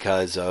sense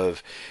because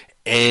of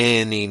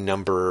any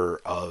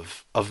number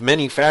of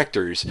many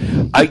factors.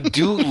 I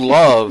do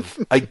love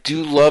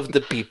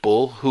the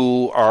people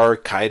who are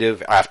kind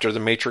of, after the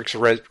Matrix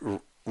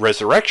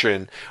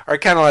Resurrection, are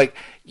kind of like,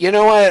 You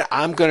know what?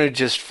 I'm going to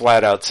just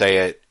flat out say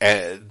it.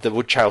 The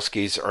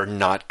Wachowskis are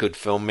not good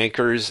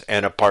filmmakers,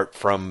 and apart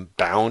from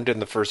Bound in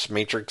the first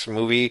Matrix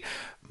movie,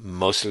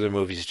 most of their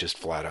movies just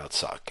flat out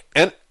suck.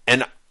 And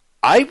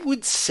I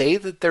would say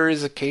that there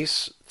is a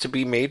case to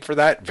be made for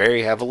that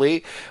very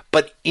heavily,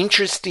 but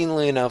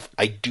interestingly enough,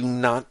 I do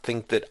not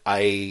think that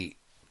I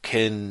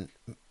can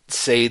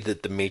say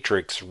that the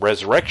Matrix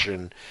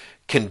Resurrection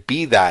can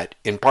be that,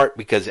 in part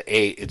because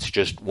A, it's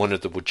just one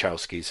of the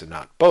Wachowskis and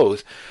not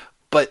both,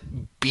 but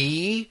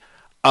B,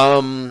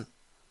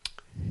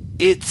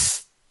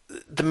 it's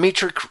the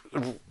Matrix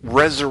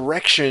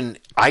Resurrection,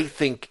 I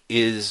think,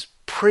 is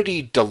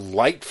pretty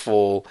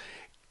delightful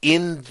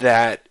in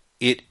that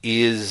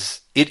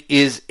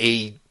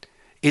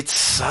it's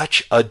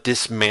such a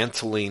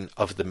dismantling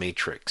of the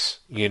Matrix.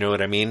 You know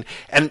what I mean?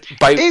 And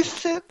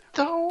is it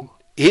though?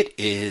 It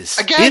is.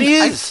 Again, it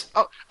is.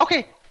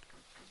 Okay.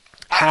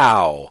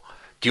 How?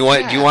 Do you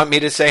want me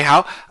to say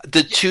how?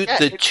 The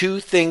two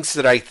things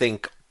that I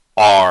think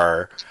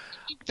are.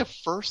 The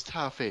first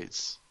half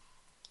is.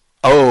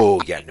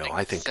 Oh yeah, no,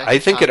 I think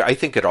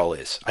it all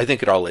is. I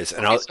think it all is,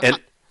 and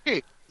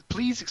okay,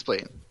 please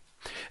explain.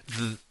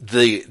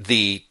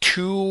 The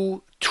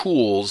two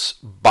tools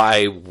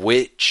by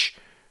which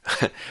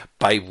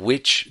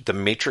the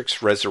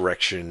Matrix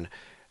Resurrection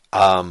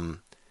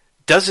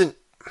doesn't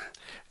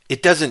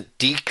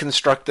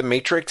deconstruct the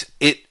Matrix.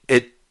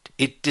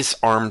 It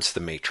disarms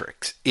the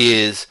Matrix.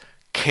 Is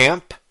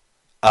camp,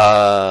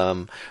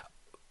 of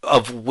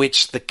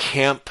which the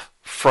camp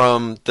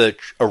from the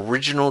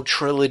original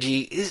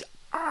trilogy is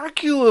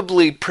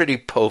arguably pretty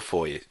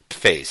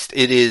po-faced.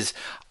 It is,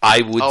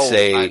 I would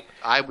say.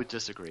 I would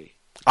disagree.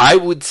 I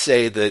would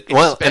say that.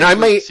 And I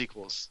may.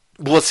 Sequels.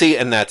 Well, see,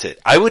 and that's it.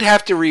 I would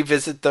have to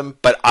revisit them,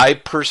 but I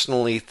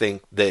personally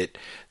think that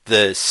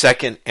the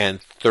second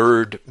and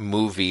third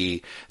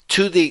movie,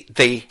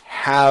 they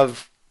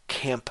have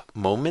camp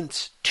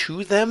moments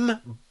to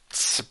them,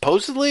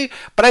 supposedly,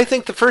 but I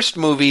think the first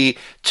movie,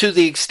 to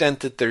the extent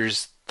that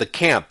there's the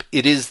camp,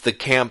 it is the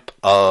camp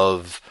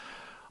of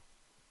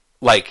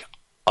like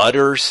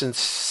utter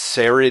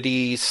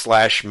sincerity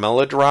 /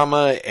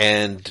 melodrama,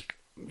 and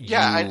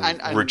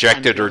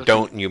reject it or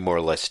don't, and you more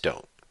or less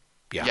don't.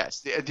 Yeah.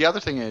 Yes. The other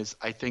thing is,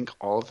 I think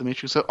all of the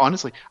Matrix. So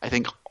honestly, I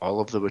think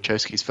all of the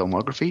Wachowskis'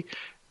 filmography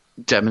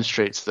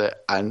demonstrates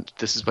that, and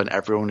this is when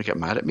everyone would get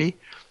mad at me,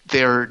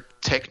 they're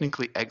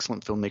technically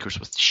excellent filmmakers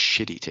with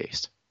shitty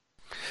taste.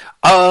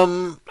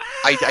 I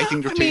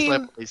think their taste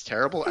level is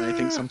terrible, and I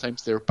think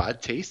sometimes their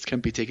bad taste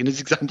can be taken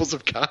as examples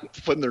of camp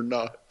when they're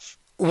not.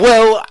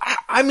 Well,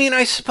 I mean,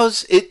 I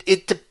suppose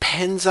it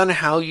depends on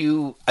how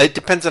you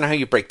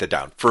break that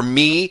down. For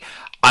me,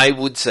 I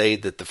would say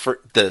that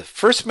the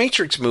first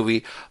Matrix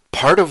movie,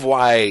 part of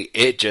why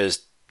it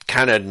just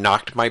kind of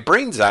knocked my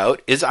brains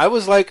out is I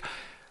was like,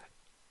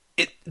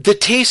 the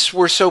tastes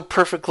were so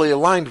perfectly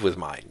aligned with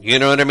mine. You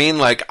know what I mean?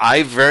 Like,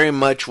 I very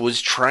much was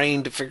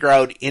trying to figure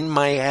out in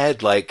my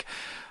head, like,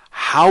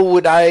 how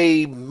would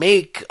I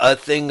make a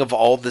thing of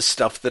all the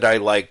stuff that I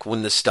like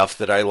when the stuff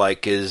that I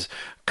like is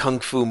kung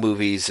fu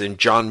movies and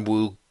John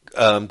Woo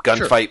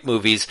gunfight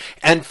movies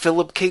and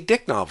Philip K.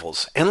 Dick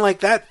novels. And like,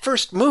 that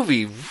first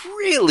movie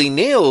really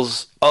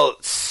nails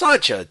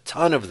such a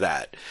ton of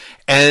that.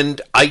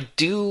 And I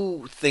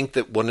do think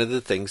that one of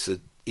the things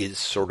that is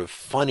sort of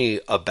funny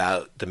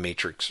about the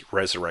Matrix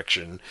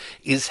Resurrection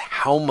is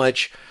how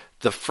much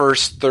the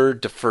first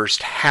third to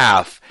first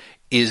half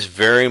is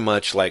very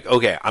much like,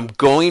 okay, I'm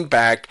going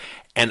back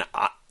and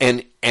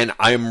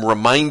I'm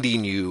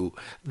reminding you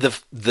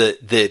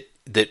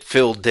that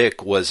Phil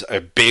Dick was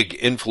a big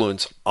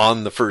influence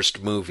on the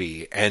first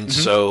movie. And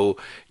so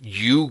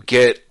you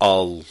get a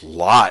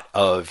lot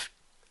of,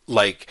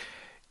 like,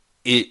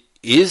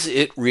 is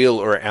it real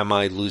or am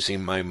I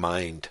losing my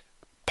mind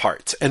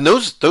parts? And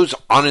those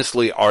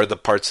honestly are the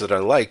parts that I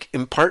like,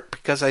 in part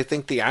because I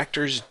think the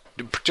actors,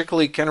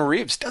 particularly Keanu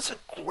Reeves, does a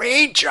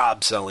great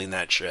job selling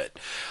that shit.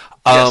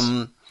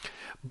 Yes.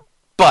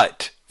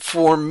 But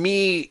for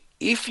me,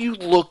 if you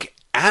look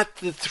at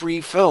the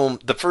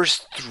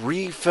first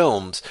three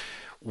films,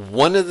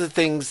 one of the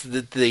things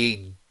that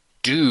they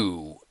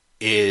do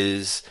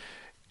is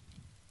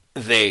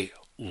they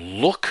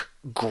look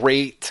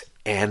great,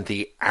 and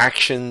the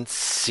action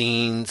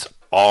scenes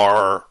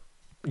are,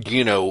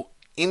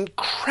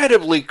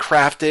 incredibly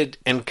crafted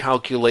and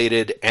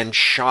calculated and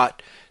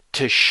shot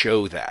to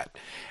show that.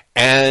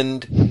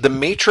 And the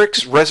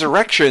Matrix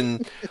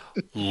Resurrection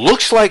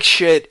looks like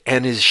shit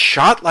and is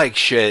shot like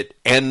shit,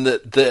 and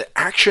the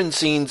action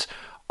scenes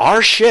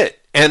are shit.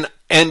 And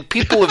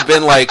people have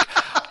been like,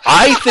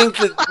 I think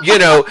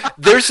that,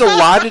 there's a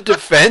lot of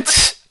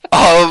defense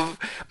of,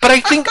 but I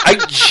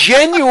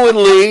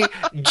genuinely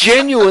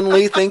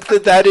think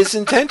that is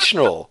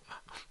intentional.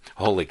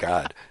 Holy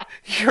God.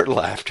 Your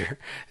laughter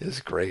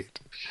is great.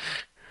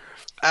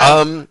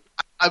 I'm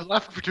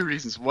laughing for two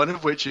reasons. One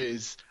of which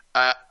is,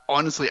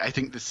 honestly, I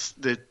think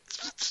the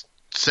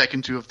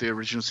second two of the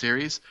original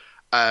series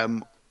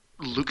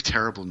look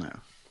terrible now.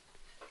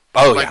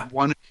 Oh, yeah.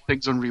 One of the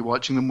things on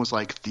rewatching them was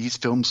like, these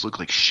films look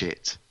like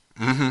shit.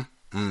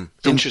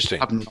 Interesting.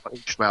 Have not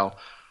aged well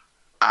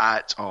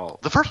at all.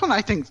 The first one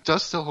I think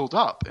does still hold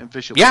up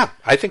visually. Yeah,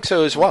 I think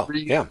so as well.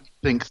 Really Yeah.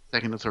 think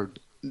second and third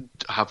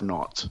have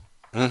not.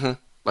 Honestly,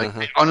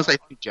 I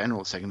think in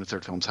general, second and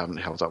third films haven't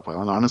held up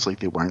well, and honestly,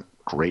 they weren't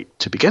great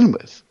to begin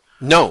with.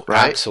 No,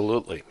 right?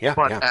 absolutely. Yeah,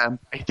 but yeah.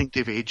 I think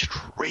they've aged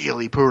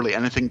really poorly,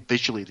 and I think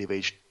visually they've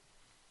aged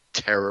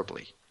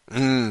terribly.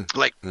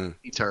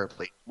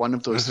 Terribly. One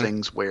of those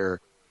things where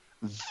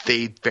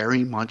they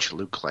very much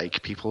look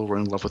like people were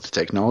in love with the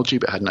technology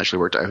but hadn't actually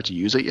worked out how to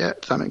use it yet,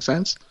 if that makes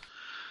sense.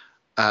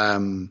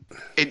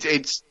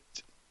 It's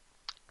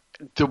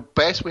the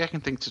best way I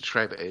can think to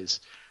describe it is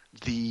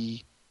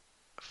the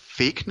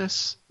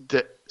fakeness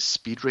that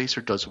Speed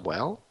Racer does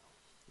well.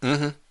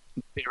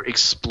 They're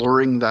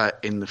exploring that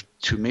in the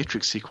two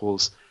Matrix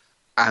sequels,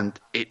 and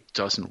it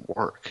doesn't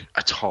work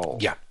at all.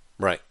 Yeah,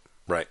 right.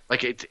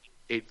 Like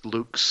it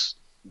looks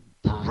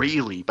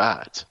really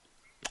bad.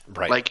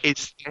 Right. Like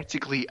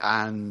aesthetically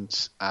and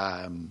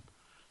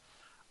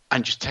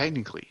just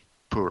technically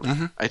poorly.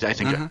 I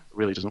think it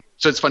really doesn't.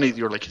 So it's funny,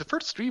 you're like, the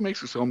first three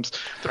Matrix films,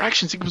 their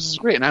action sequences is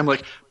great, and I'm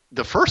like,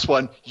 the first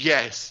one,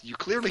 yes, you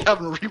clearly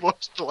haven't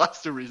rewatched the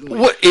last two recently.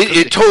 Well,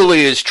 it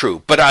totally is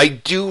true, but I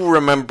do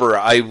remember.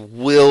 I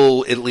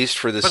will, at least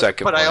for the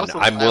second one,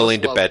 I'm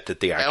willing to bet that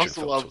the action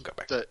films will go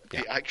back.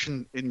 The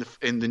action in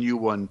the new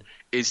one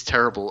is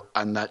terrible,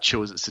 and that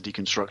shows it's a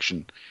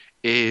deconstruction.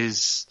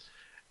 Is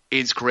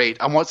great,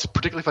 and what's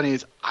particularly funny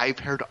is I've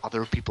heard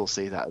other people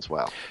say that as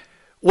well.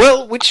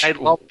 Well, which I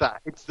love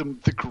that. It's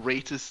the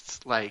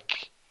greatest.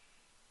 Like,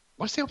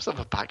 what's the opposite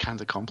of a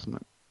backhanded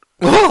compliment?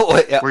 Well,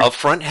 a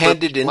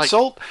front-handed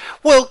insult?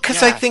 Well,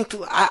 because I think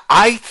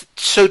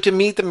so to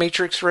me, the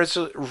Matrix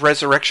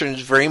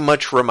Resurrections very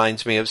much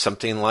reminds me of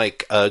something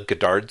like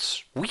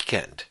Godard's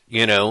Weekend.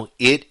 You know,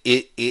 it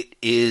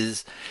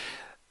is,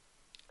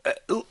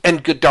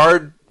 and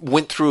Godard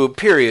went through a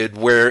period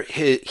where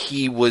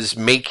he was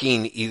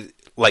making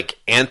like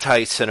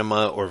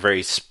anti-cinema, or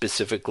very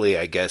specifically,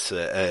 I guess,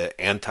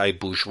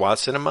 anti-bourgeois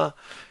cinema.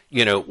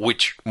 You know,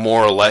 which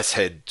more or less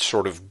had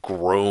sort of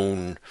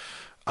grown.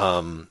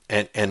 And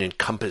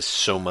encompass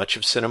so much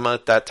of cinema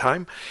at that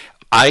time.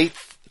 I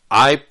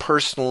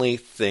personally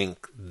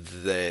think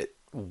that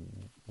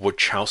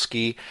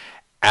Wachowski,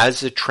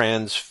 as a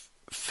trans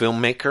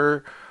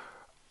filmmaker,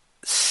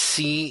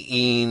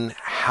 seeing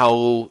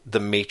how The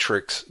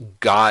Matrix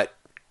got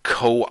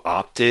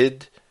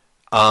co-opted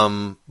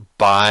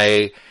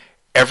by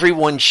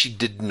everyone she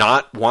did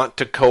not want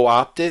to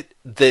co-opt it,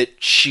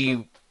 that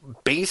she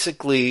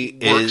basically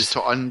works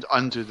to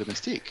undo the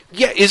mystique.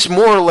 Yeah, is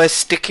more or less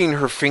sticking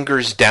her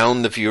fingers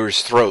down the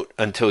viewer's throat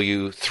until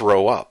you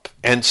throw up.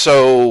 And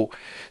so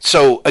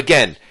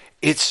again,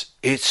 it's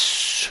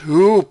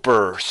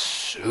super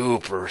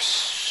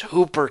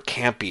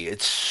campy.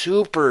 It's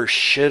super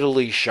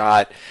shittily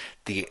shot.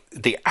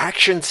 The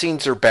action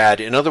scenes are bad.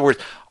 In other words,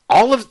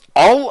 all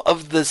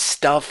of the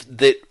stuff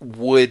that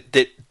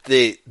would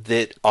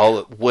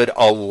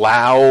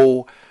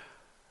allow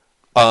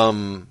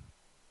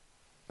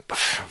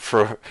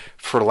for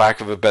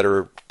lack of a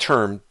better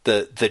term,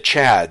 the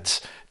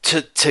Chads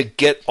to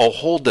get a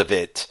hold of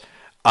it,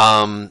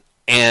 and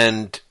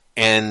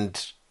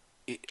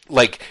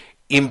like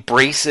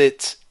embrace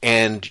it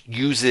and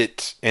use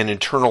it and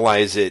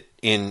internalize it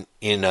in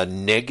a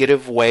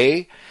negative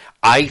way.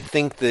 I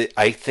think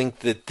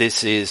that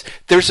this is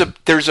there's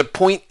a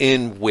point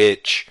in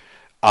which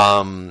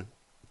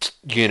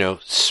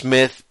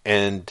Smith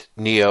and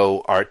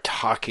Neo are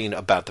talking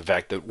about the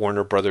fact that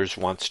Warner Brothers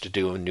wants to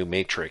do a new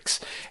Matrix,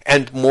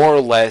 and more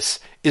or less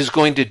is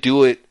going to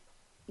do it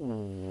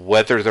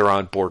whether they're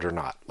on board or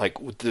not. Like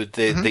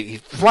they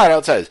flat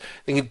out says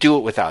they can do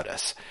it without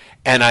us,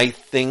 and I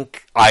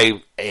think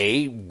I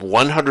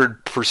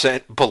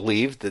 100%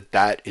 believe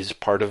that is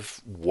part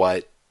of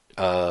what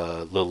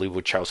Lily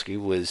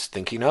Wachowski was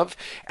thinking of,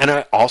 and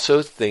I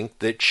also think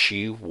that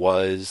she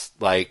was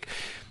like.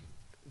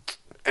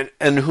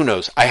 And who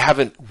knows? I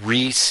haven't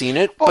re-seen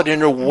it, but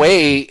in a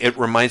way, it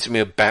reminds me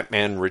of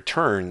Batman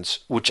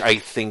Returns, which I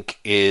think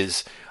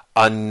is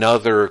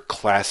another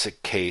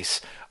classic case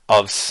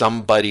of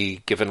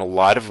somebody given a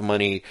lot of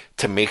money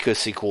to make a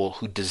sequel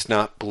who does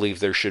not believe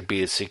there should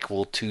be a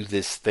sequel to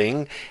this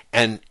thing,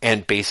 and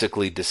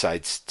basically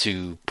decides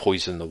to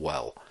poison the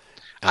well.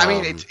 I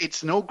mean,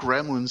 it's no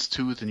Gremlins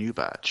 2: The New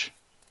Batch.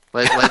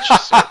 Let's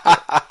just say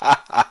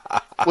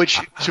that. Which,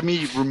 to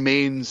me,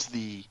 remains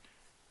the...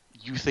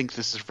 You think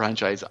this is a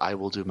franchise, I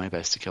will do my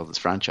best to kill this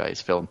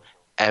franchise film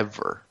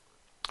ever.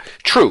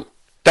 True.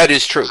 That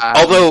is true.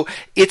 Although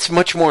it's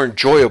much more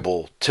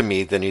enjoyable to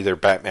me than either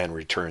Batman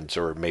Returns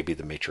or maybe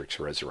The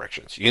Matrix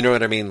Resurrections. You know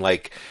what I mean?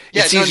 Like,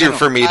 it's easier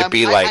for me to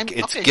be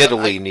it's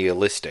giddily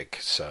nihilistic.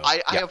 So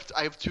I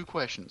have two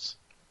questions.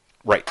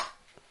 Right.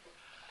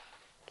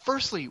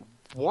 Firstly,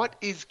 what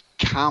is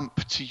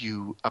camp to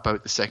you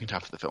about the second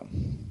half of the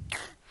film?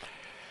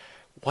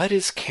 What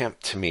is camp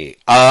to me?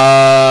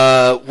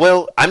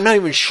 Well, I'm not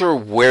even sure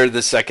where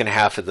the second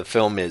half of the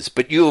film is,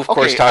 but you, of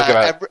course, talk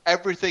about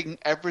everything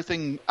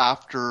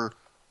after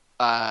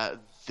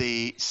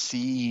they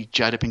see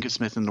Jada Pinkett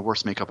Smith in the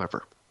worst makeup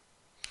ever.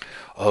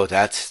 Oh,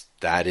 that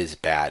is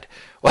bad.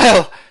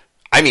 Well,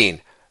 I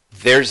mean,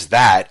 there's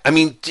that. I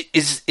mean,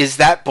 is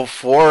that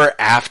before or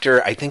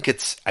after? I think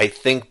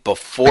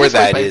before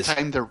that is. By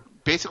the time they're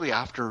basically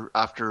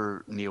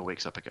after Neo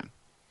wakes up again.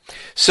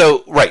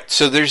 So right,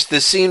 so there's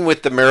the scene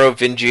with the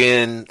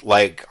Merovingian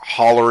like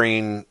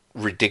hollering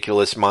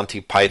ridiculous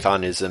Monty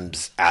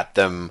Pythonisms at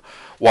them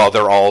while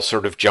they're all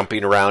sort of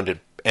jumping around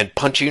and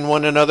punching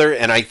one another,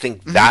 and I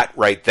think that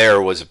right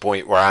there was a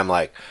point where I'm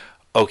like,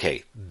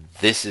 okay,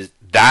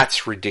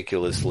 that's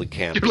ridiculously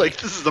campy. You're like,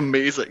 this is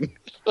amazing.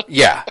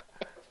 Yeah.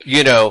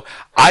 You know,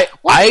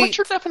 what's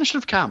your definition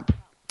of camp?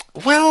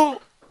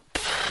 Well,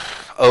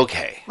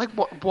 okay. Like,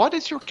 what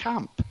is your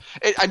camp?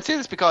 I'm saying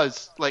this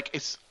because, like,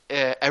 it's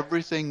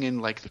everything in,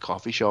 like, the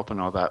coffee shop and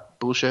all that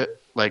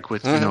bullshit, like,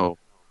 with, you know,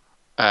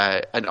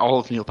 and all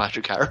of Neil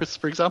Patrick Harris,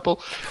 for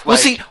example. Like, well,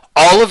 see,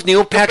 all of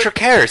Neil Patrick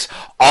Harris,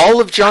 all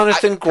of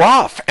Jonathan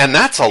Groff, and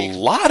that's a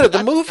lot of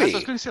the movie. I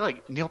was going to say,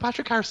 like, Neil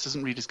Patrick Harris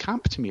doesn't read his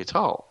camp to me at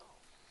all.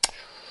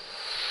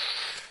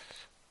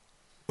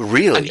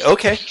 Really?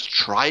 Okay. He's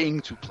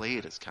trying to play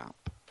it as camp,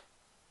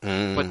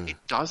 but it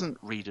doesn't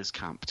read as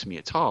camp to me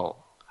at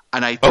all.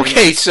 And I think,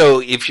 okay, so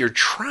if you're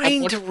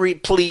trying to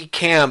play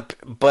camp,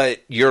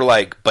 but you're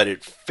like, but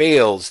it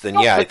fails, then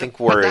I think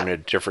we're in a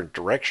different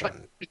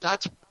direction.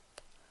 That's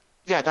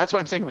what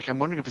I'm saying. Like, I'm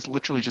wondering if it's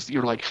literally just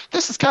you're like,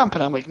 this is camp,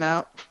 and I'm like,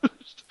 no.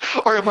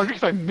 Or I'm wondering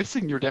if I'm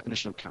missing your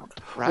definition of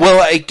camp. Right?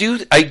 Well, I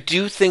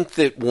do think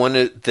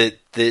that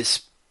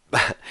this.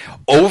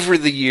 Over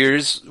the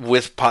years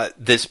with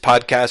this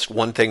podcast,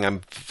 one thing I'm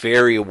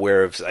very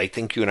aware of is I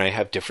think you and I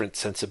have different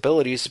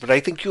sensibilities, but I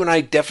think you and I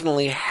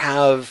definitely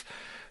have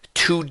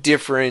two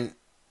different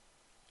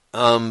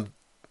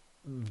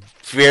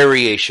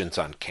variations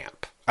on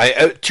camp.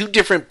 Two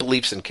different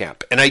beliefs in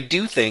camp. And I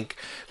do think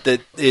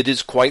that it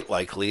is quite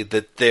likely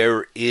that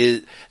there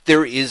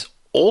is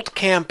old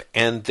camp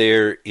and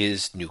there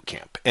is new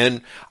camp.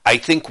 And I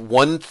think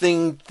one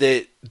thing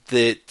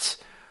that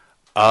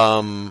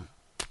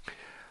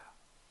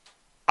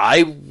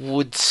I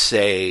would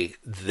say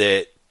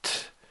that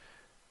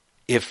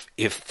if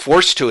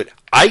forced to it,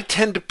 I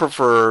tend to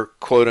prefer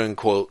quote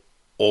unquote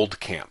old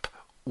camp,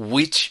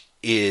 which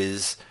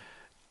is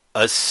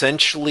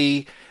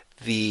essentially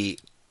the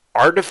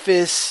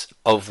artifice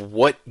of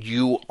what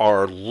you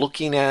are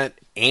looking at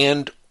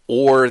and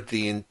or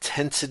the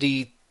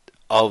intensity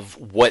of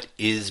what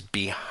is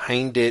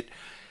behind it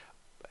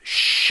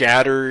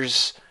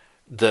shatters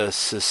the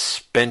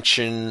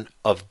suspension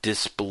of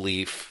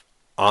disbelief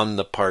on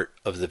the part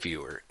of the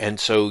viewer, and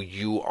so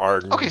you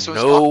are it's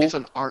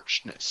an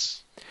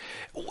archness.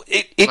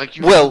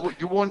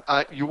 You want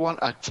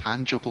a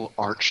tangible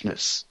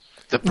archness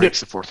that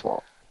breaks the fourth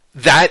wall.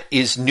 That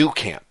is new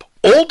camp.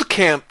 Old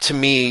camp to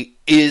me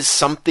is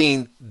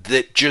something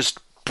that just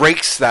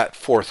breaks that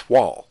fourth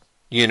wall.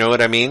 You know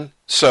what I mean?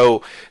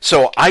 So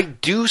I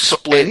do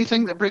split. So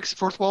anything that breaks the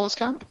fourth wall is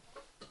camp?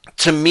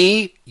 To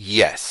me,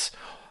 yes.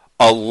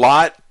 A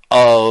lot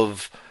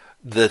of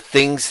the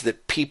things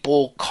that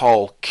people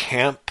call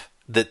camp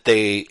that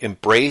they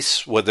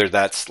embrace, whether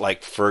that's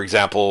like, for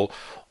example,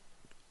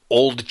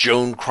 old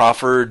Joan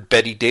Crawford,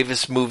 Bette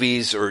Davis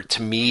movies, or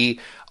to me,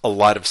 a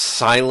lot of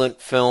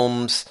silent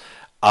films,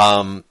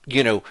 John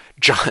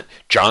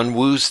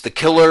Woo's The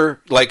Killer,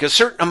 like a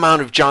certain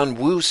amount of John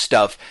Woo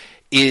stuff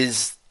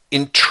is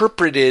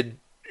interpreted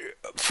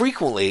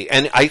frequently,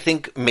 and I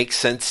think makes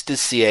sense to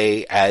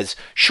say as,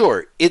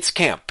 sure, it's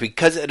camp,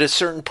 because at a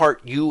certain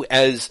part, you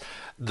as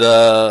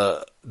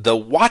the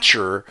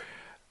watcher,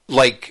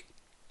 like,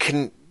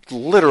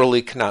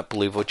 cannot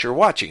believe what you're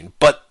watching.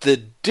 But the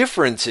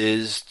difference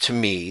is, to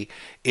me,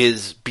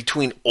 is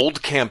between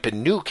old camp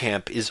and new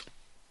camp is,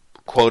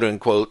 quote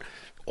unquote,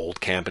 old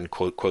camp and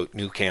quote unquote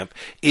new camp,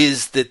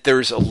 is that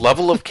there's a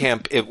level of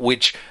camp at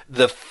which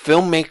the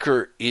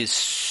filmmaker is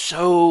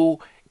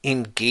so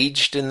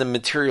engaged in the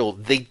material,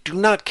 they do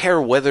not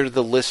care whether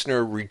the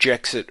listener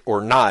rejects it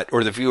or not,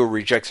 or the viewer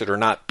rejects it or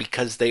not,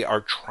 because they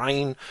are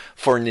trying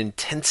for an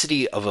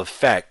intensity of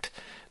effect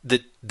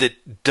that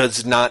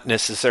does not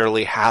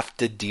necessarily have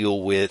to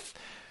deal with,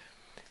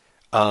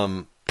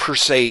 per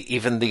se,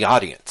 even the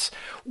audience.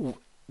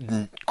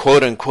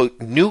 Quote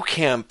unquote, new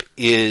camp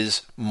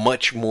is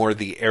much more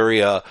the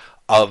area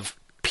of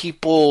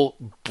people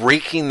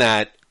breaking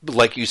that,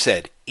 like you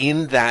said,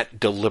 in that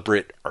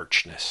deliberate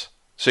archness.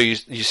 So you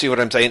see what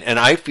I'm saying? And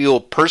I feel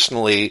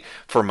personally,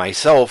 for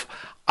myself,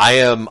 I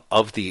am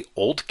of the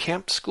old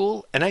camp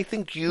school, and I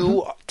think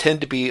you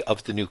tend to be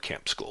of the new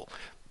camp school.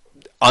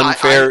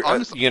 Unfair,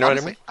 honestly, you know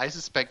what I mean? I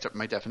suspect that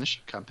my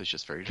definition of camp is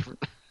just very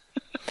different.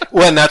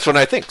 Well, and that's what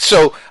I think.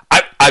 So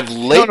I've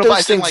laid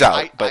those things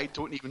out. But I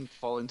don't even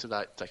fall into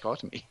that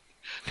dichotomy.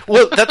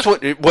 Well, that's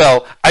what.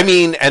 Well, I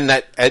mean, and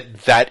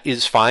that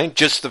is fine.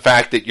 Just the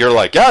fact that you're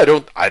like, yeah,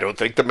 I don't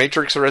think the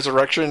Matrix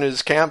Resurrection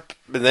is camp.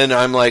 And then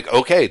I'm like,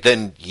 okay,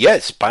 then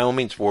yes, by all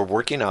means, we're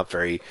working out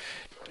very.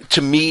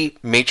 To me,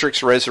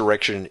 Matrix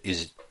Resurrection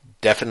is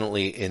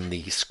definitely in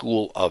the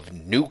school of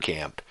new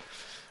camp.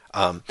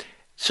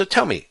 So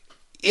tell me,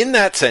 in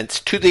that sense,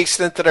 to the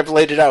extent that I've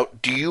laid it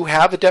out, do you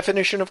have a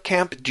definition of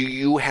camp? Do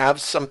you have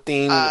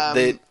something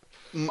that...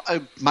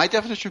 My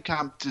definition of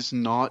camp does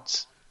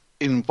not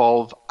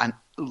involve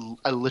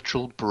a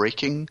literal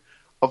breaking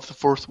of the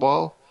fourth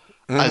wall,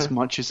 as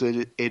much as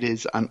it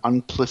is an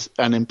implicit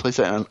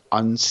and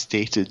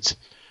unstated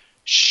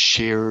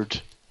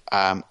shared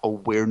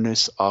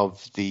awareness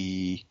of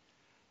the,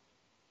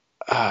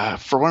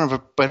 for one of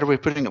a better way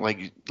of putting it,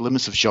 like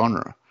limits of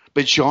genre.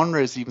 But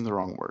genre is even the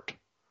wrong word,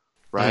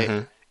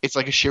 right? It's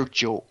like a shared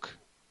joke,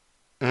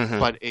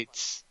 but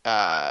it's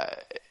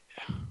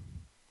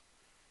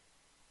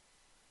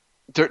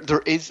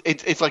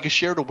it's like a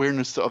shared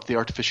awareness of the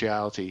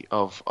artificiality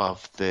of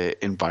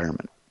the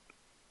environment,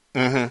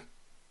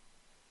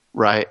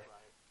 right?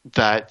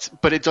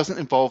 But it doesn't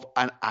involve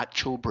an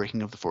actual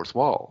breaking of the fourth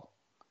wall.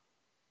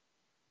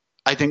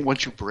 I think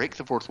once you break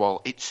the fourth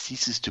wall, it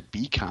ceases to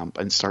be camp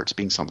and starts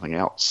being something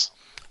else.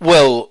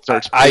 Well,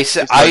 I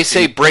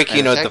say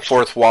breaking of the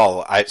fourth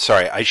wall. I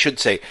should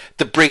say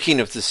the breaking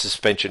of the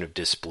suspension of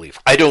disbelief.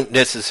 I don't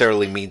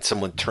necessarily mean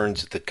someone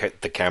turns the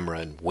camera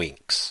and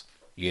winks.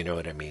 You know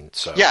what I mean?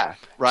 So yeah,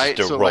 right.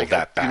 To so roll like,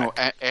 that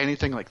back.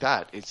 Anything like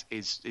that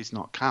is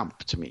not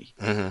camp to me,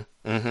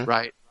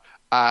 right?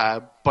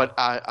 But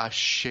a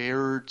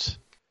shared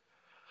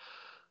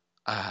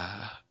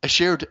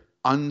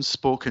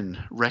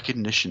unspoken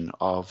recognition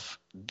of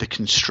the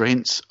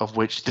constraints of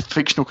which the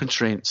fictional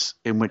constraints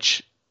in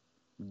which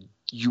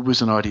you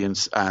as an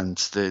audience and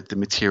the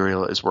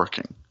material is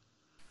working,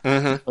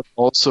 but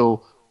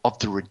also of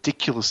the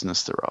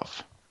ridiculousness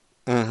thereof.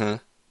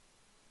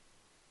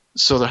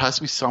 So there has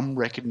to be some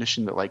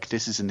recognition that like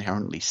this is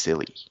inherently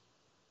silly,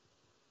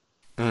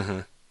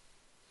 and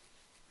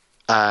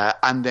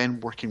then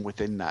working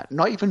within that,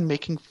 not even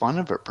making fun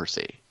of it per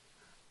se,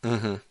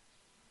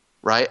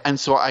 right? And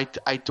so I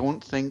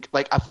don't think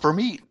like for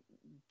me,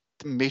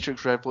 the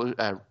Matrix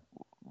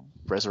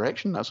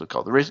Resurrection, that's what it's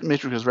called, the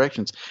Matrix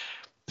Resurrections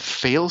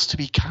fails to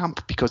be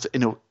camp because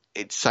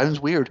it sounds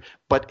weird,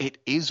 but it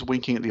is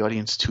winking at the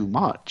audience too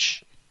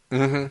much,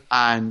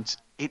 and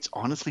it's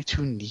honestly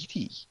too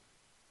needy.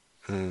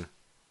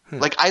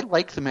 Like I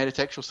like the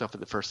metatextual stuff at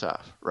the first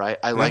half, right?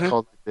 I like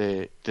all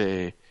the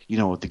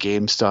the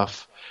game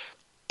stuff.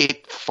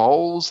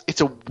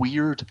 It's a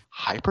weird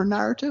hyper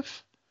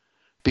narrative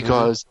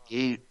because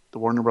the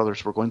Warner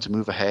Brothers were going to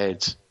move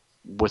ahead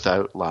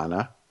without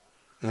Lana,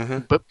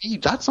 but B,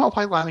 that's not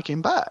why Lana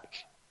came back.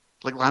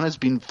 Like Lana's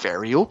been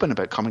very open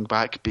about coming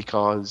back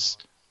because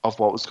of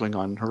what was going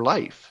on in her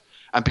life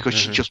and because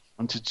she just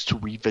wanted to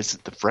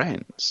revisit the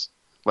friends,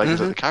 like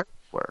the characters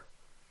were.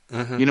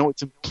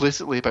 It's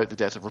implicitly about the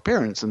death of her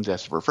parents and the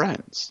death of her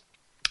friends.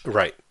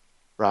 Right.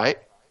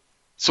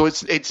 So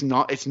it's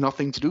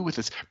nothing to do with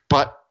this.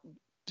 But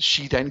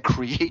she then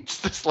creates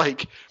this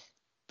like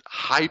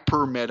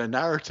hyper meta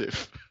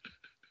narrative.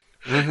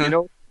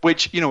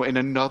 Which, in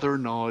another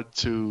nod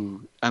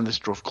to, and this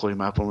drove Chloe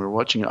mad when we were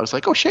watching it, I was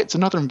like, oh shit, it's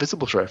another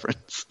Invisibles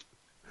reference.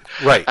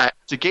 Right.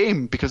 It's a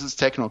game because it's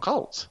techno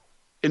cult.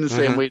 In the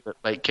same way that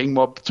like King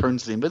Mob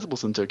turns the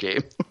Invisibles into a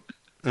game.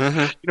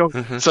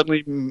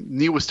 Suddenly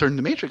Neo was turned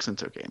the Matrix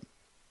into a game.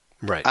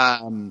 Right.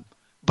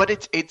 But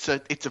it's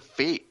a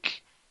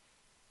fake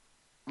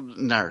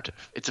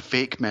narrative. It's a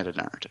fake meta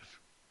narrative.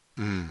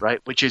 Right?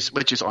 Which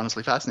is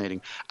honestly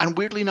fascinating. And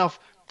weirdly enough,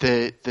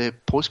 the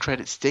post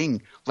credit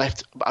sting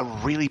left a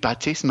really bad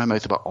taste in my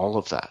mouth about all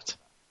of that.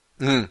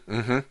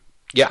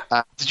 Yeah.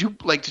 Did you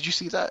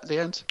see that at the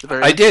end? The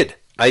very end?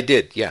 I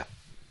did, yeah.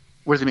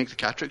 Where they make the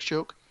Catrix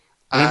joke.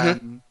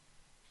 And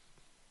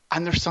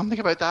there's something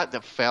about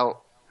that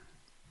felt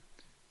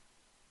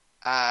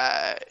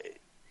that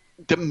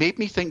made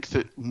me think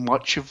that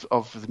much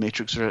of the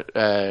Matrix,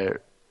 I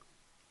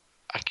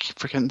keep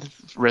forgetting the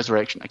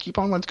Resurrection. I keep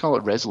on wanting to call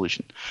it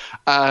Resolution.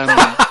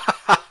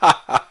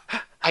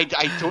 I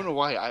don't know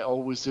why. I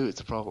always do.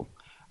 It's a problem.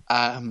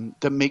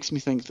 That makes me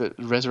think that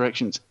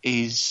Resurrections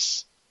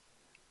is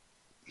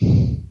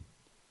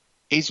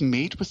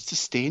made with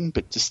disdain,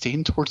 but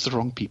disdain towards the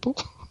wrong people.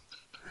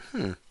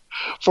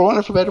 For want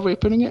of a better way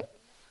of putting it.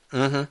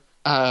 Yeah,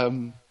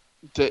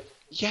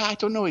 I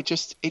don't know. It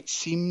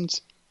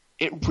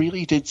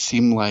really did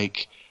seem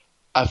like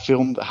a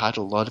film that had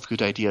a lot of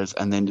good ideas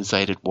and then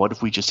decided, what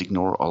if we just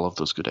ignore all of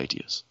those good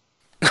ideas?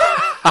 And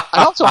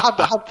also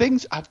have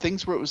things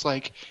where it was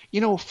like,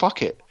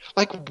 fuck it.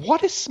 Like,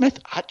 what is Smith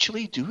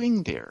actually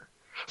doing there?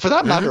 For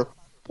that matter,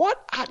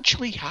 what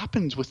actually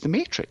happened with the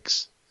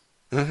Matrix?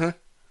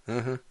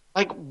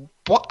 Like,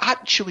 what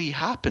actually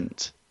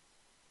happened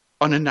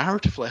on a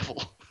narrative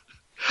level?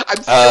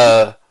 I'm still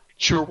not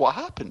sure what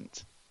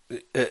happened.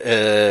 Which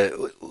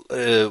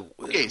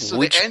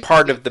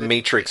part of the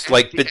Matrix?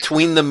 Like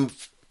between the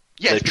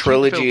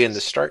trilogy and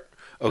the start?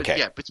 Okay.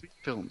 Yeah, between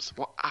films.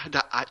 What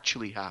that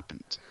actually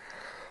happened?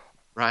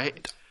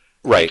 Right?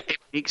 Right. It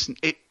makes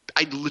it.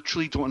 I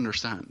literally don't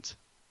understand.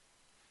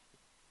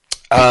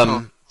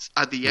 Because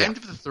at the end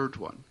of the third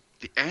one,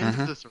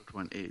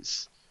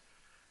 is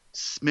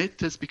Smith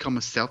has become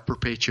a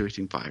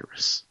self-perpetuating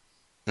virus.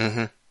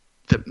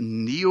 that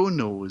Neo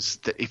knows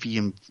that if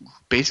he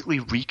basically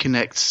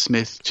reconnects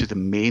Smith to the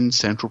main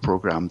central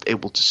program,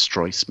 it will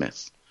destroy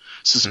Smith.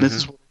 So Smith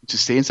is willing to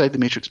stay inside the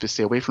Matrix but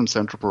stay away from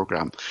central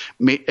program.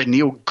 And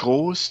Neo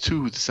goes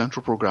to the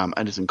central program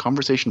and is in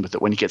conversation with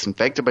it when he gets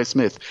infected by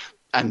Smith,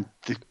 and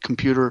the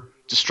computer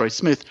destroys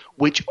Smith,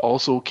 which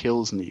also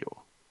kills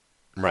Neo.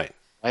 Right.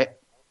 Right?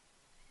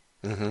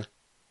 Mm-hmm.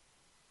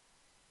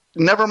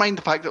 Never mind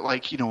the fact that,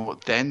 like, you know,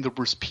 then there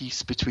was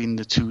peace between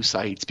the two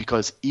sides,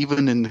 because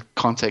even in the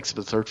context of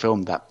the third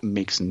film, that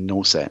makes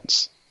no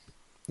sense.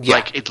 Yeah.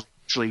 Like, it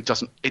literally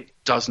doesn't. It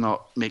does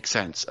not make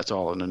sense at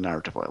all on a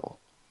narrative level.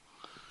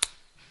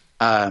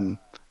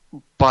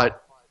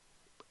 But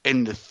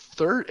in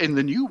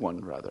the new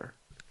one, rather,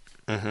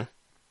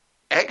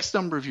 X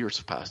number of years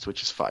have passed,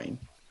 which is fine.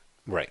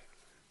 Right.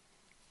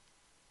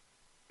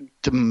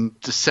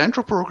 The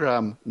central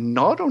program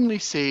not only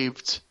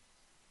saved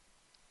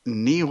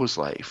Neo's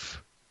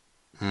life,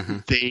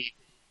 they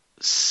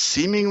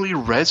seemingly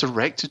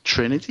resurrected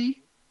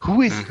Trinity,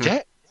 who is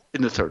dead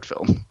in the third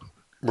film.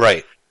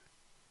 Right.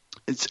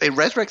 It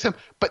resurrects him,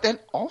 but then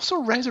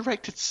also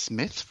resurrected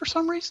Smith for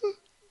some reason.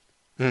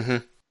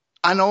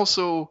 And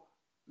also,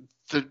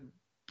 the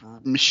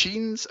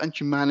machines and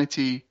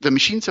humanity, the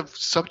machines have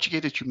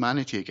subjugated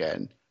humanity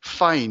again.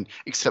 Fine,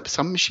 except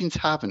some machines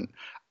haven't.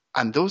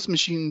 And those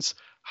machines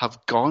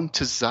have gone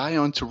to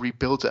Zion to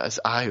rebuild it as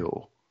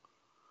Io.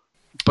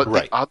 But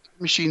the other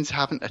machines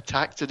haven't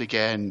attacked it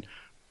again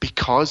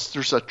because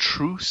there's a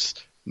truce,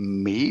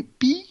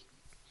 maybe?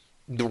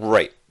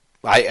 Right.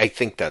 I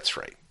think that's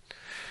right.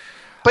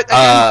 But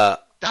again,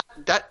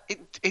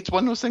 it's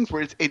one of those things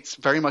where it's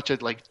very much a,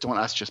 like, don't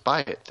ask, just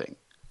buy it thing.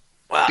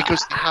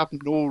 Because they have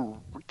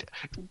no...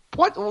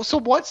 What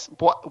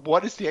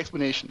is the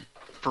explanation?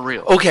 For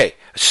real. Okay,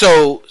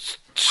 so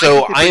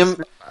I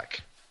am...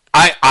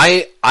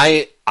 I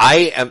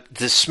am...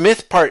 The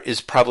Smith part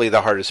is probably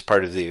the hardest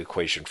part of the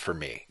equation for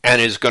me,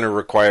 and is going to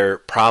require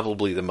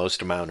probably the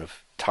most amount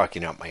of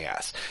talking out my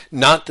ass.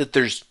 Not that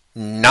there's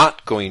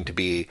not going to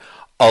be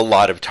a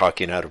lot of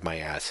talking out of my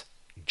ass,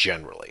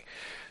 generally.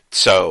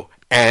 So...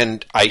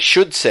 And I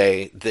should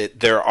say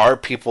that there are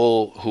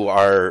people who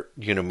are,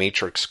 you know,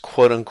 Matrix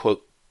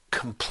quote-unquote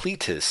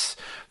completists,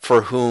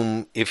 for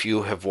whom, if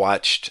you have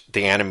watched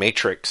The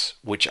Animatrix,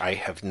 which I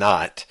have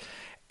not,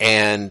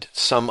 and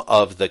some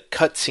of the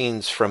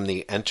cutscenes from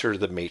the Enter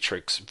the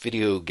Matrix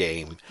video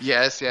game.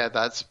 Yes, yeah,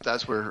 that's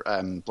where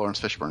Lawrence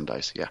Fishburne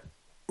dies, yeah.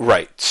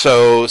 Right.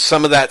 So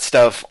some of that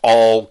stuff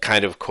all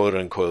kind of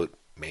quote-unquote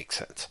makes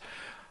sense.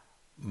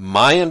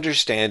 My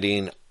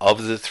understanding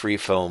of the three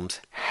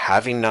films,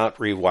 having not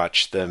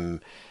rewatched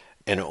them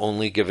and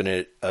only given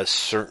it a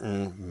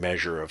certain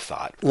measure of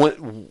thought.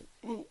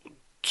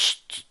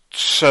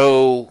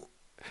 So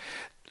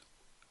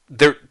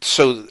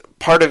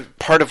part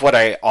of what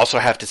I also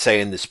have to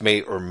say, and this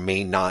may or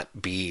may not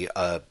be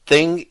a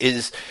thing,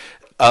 is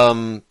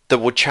the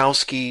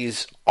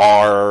Wachowskis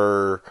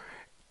are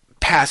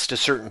past a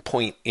certain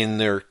point in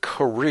their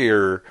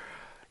career,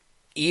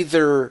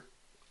 either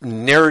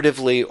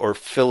narratively or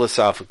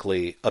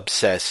philosophically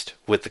obsessed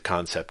with the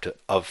concept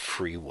of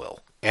free will.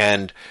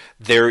 And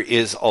there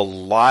is a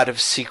lot of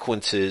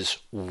sequences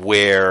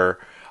where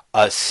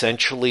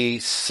essentially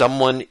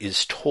someone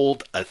is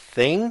told a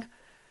thing,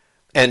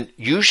 and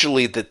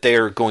usually that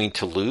they're going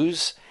to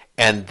lose,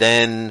 and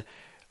then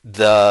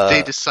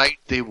they decide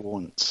they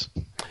won't.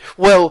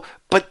 Well,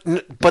 but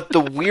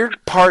the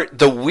weird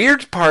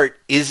part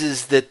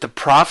is that the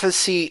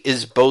prophecy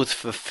is both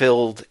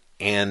fulfilled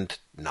and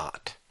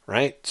not.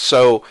 Right?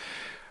 So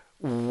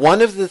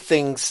one of the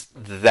things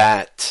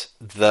that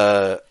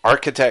the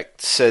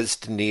architect says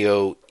to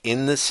Neo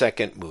in the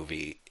second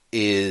movie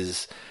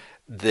is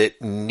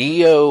that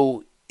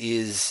Neo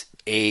is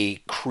a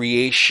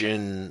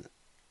creation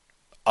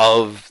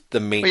of the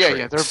Matrix.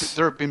 Yeah.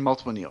 There have been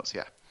multiple Neos,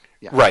 yeah.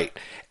 Right.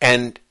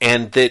 And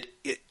that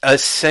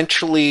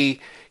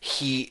essentially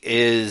he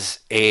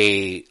is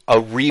a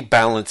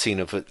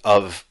rebalancing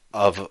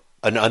of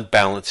an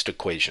unbalanced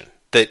equation.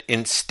 That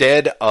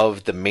instead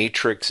of the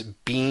Matrix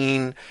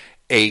being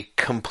a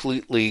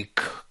completely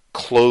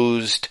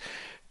closed,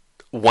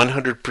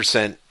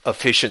 100%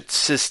 efficient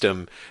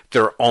system,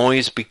 there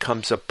always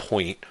becomes a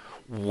point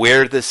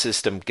where the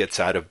system gets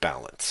out of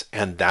balance.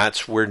 And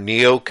that's where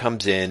Neo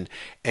comes in,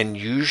 and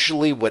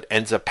usually what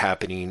ends up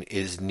happening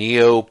is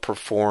Neo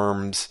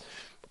performs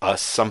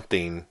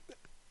something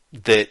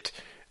that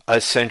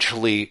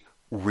essentially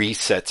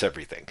resets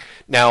everything.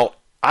 Now,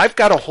 I've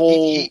got a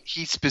whole...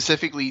 He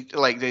specifically,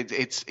 like,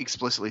 it's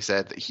explicitly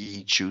said that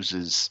he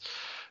chooses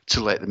to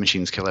let the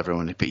machines kill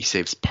everyone, but he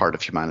saves part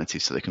of humanity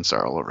so they can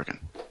start all over again.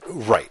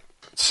 Right.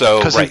 So,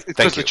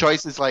 Because the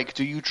choice is like,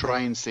 do you try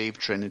and save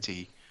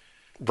Trinity?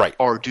 Right.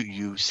 Or do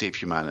you save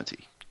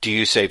humanity? Do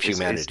you save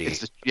humanity?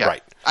 Yeah.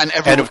 Right.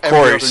 And of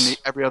course,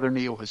 every other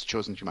Neo has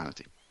chosen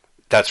humanity.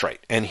 That's right.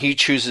 And he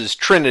chooses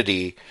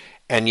Trinity,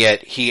 and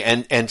yet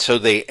and so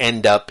they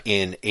end up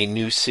in a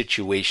new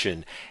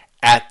situation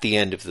at the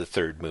end of the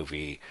third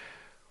movie,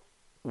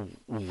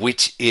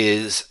 which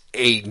is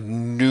a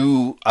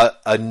new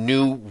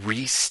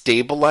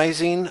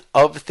restabilizing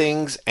of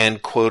things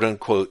and quote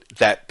unquote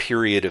that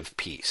period of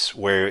peace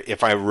where,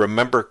 if I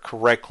remember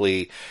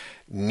correctly,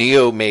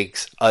 Neo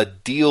makes a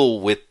deal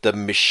with the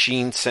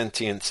machine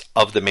sentience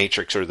of the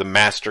Matrix, or the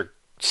master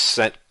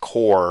set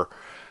core,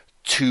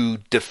 to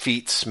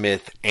defeat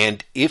Smith,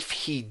 and if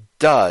he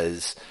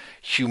does,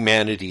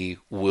 humanity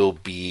will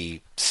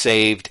be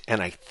saved.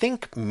 And I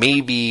think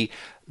maybe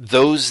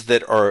those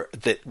that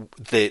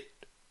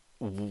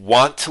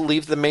want to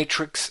leave the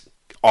Matrix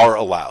are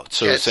allowed.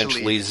 So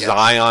essentially,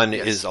 Zion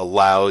is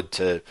allowed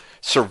to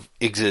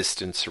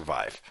exist and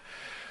survive.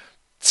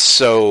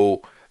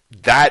 So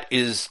that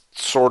is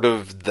sort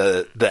of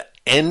the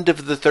end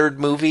of the third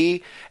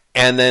movie.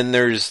 And then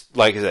there's,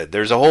 like I said,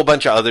 there's a whole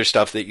bunch of other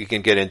stuff that you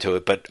can get into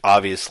it, but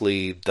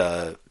obviously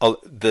the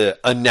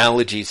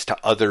analogies to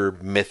other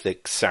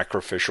mythic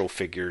sacrificial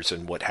figures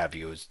and what have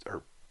you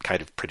are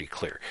kind of pretty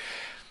clear.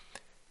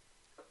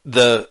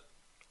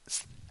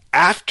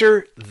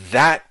 After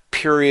that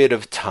period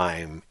of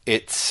time,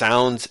 it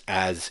sounds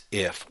as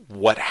if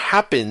what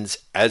happens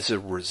as a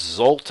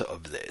result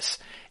of this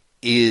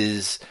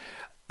is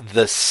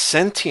the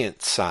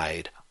sentient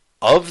side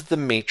of the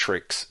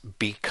Matrix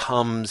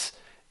becomes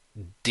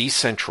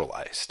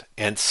decentralized,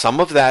 and some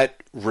of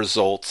that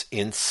results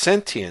in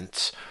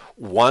sentience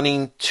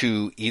wanting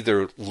to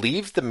either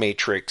leave the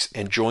Matrix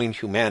and join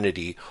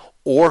humanity,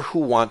 or who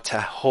want to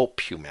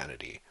help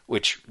humanity,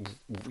 which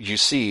you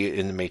see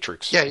in the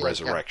Matrix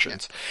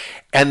Resurrections.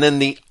 And then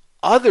the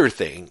other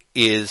thing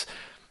is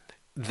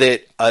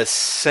that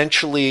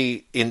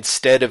essentially,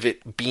 instead of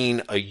it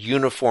being a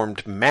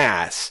uniformed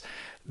mass,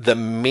 the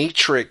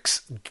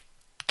Matrix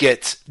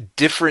gets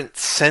different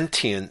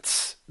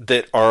sentience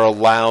that are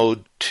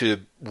allowed to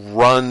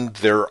run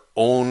their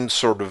own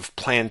sort of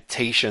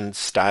plantation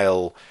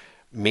style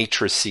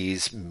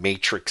matrices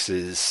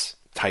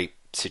type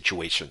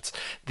situations.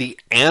 The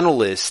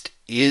Analyst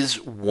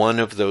is one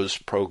of those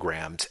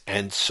programs,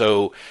 and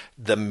so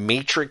the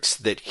Matrix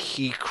that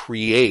he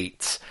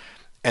creates,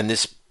 and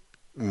this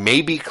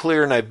may be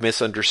clear and I've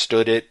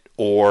misunderstood it,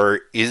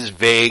 or is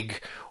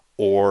vague,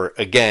 or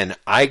again,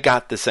 I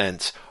got the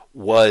sense,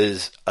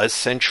 was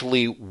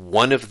essentially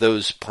one of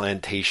those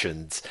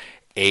plantations,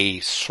 a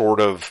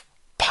sort of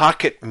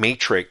pocket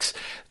matrix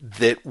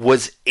that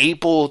was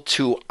able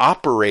to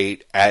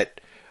operate at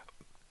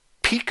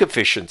peak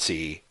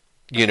efficiency,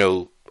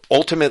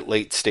 ultimate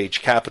late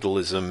stage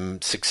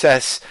capitalism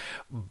success,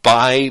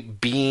 by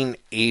being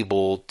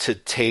able to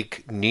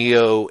take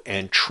Neo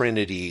and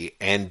Trinity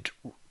and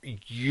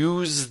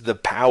use the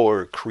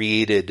power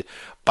created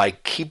by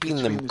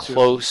keeping them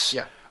close.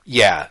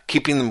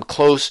 Keeping them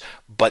close,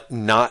 but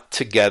not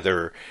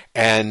together,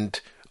 and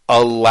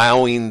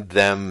allowing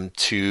them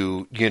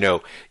to,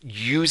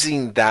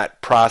 using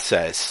that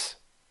process,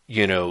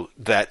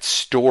 that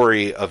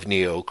story of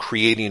Neo,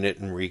 creating it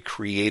and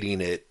recreating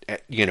it,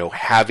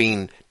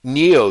 having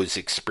Neo's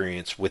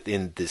experience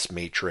within this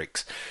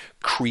matrix,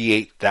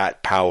 create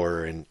that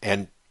power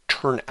and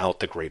turn out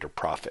the greater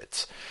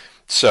profits.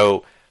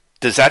 So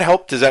does that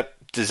help? Does that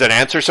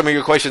answer some of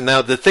your questions?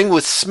 Now, the thing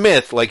with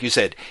Smith, like you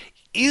said,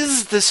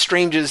 is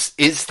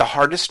the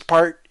hardest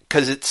part,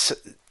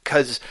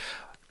 because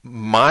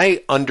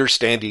my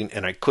understanding,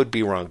 and I could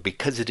be wrong,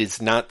 because it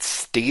is not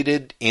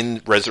stated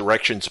in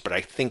Resurrections, but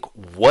I think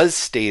was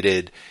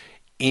stated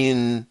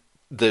in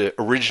the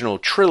original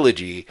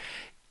trilogy,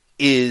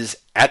 is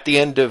at the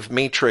end of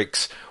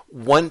Matrix,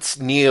 once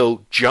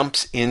Neo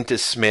jumps into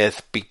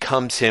Smith,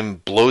 becomes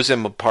him, blows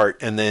him apart,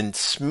 and then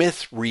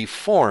Smith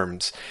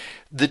reforms,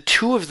 the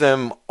two of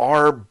them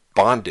are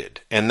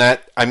bonded. And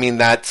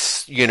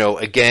that's,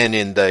 again,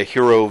 in the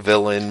hero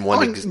villain,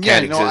 one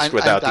can't exist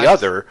without the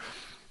other.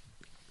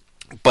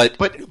 But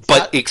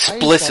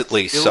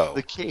explicitly so.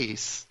 The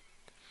case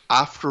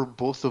after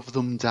both of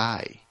them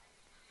die.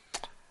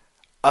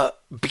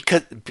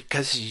 Because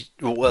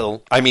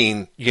the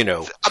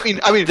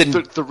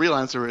real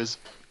answer is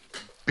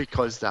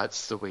because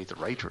that's the way the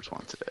writers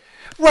wanted it.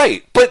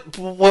 Right, but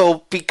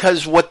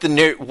because what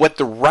the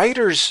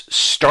writers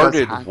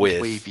started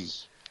with. Wavy.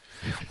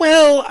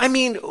 Well,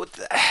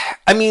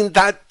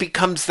 that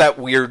becomes that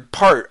weird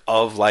part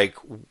of, like,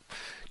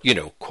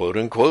 quote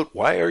unquote,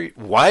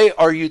 why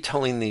are you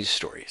telling these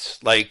stories?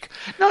 Like,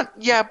 not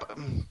yeah, but,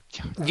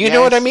 you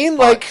know what I mean?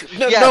 Like,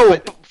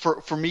 But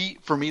for me,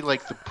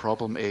 like, the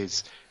problem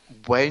is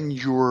when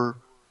your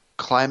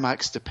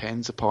climax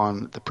depends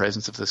upon the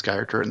presence of this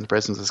character, and the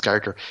presence of this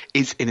character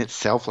is in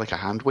itself like a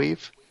hand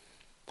wave.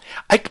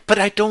 But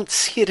I don't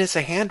see it as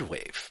a hand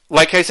wave.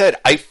 Like I said,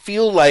 I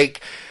feel like,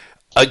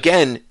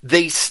 again,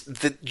 they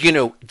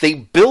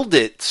build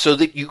it so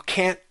that you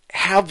can't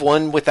have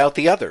one without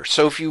the other.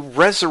 So if you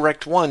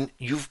resurrect one,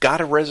 you've got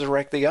to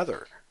resurrect the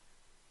other.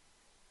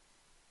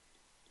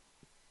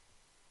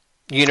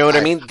 You know what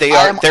I mean?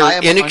 They're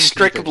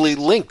inextricably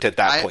linked at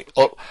that point.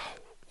 Oh,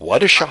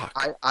 what a shock.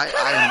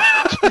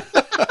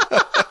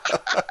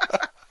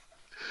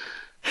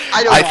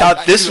 I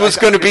thought this was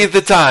going to be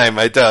the time,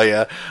 I tell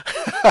you.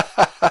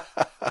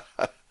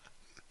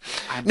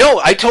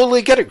 I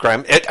totally get it,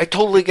 Graham. I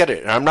totally get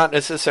it. I'm not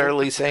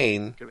necessarily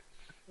saying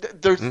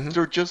there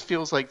just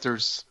feels like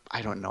there's,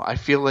 I don't know. I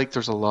feel like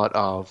there's a lot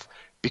of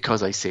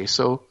because I say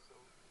so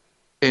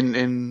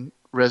in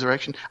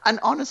Resurrection, and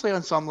honestly,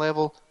 on some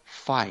level,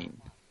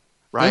 fine,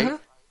 right? Mm-hmm.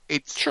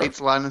 It's Sure. it's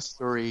Lana's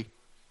story.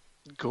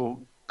 Go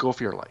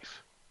for your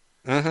life.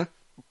 Mm-hmm.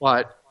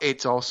 But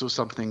it's also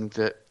something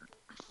that,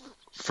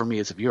 for me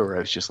as a viewer, I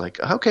was just like,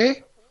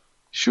 okay,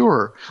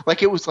 sure.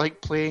 Like, it was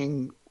like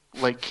playing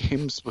like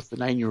games with the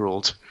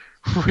 9-year-old,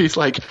 where he's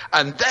like,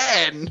 and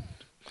then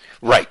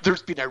Right.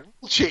 there's been a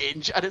rule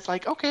change, and it's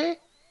like, okay,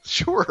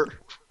 sure,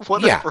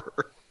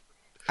 whatever.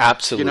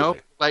 Absolutely. You know,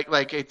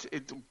 like it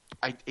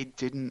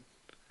didn't,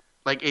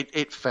 like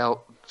it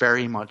felt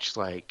very much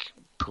like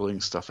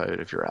pulling stuff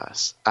out of your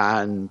ass,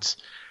 and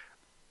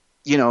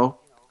you know,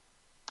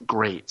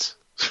 great.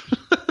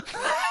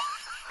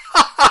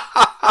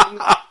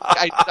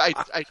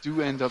 I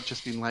do end up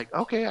just being like,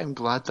 okay, I'm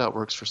glad that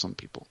works for some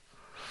people.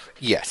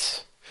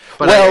 Yes.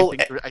 But Well,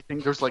 I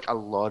think there's like a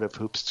lot of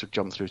hoops to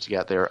jump through to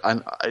get there,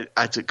 and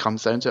as it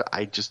comes down to it,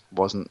 I just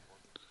wasn't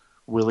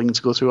willing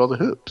to go through all the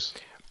hoops.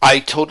 I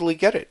totally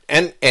get it.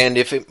 And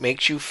if it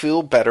makes you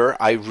feel better,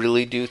 I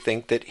really do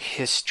think that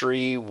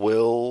history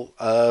will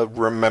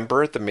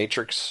remember The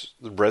Matrix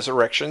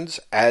Resurrections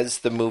as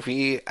the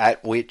movie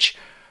at which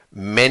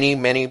many,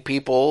 many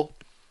people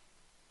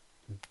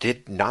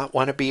did not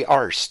want to be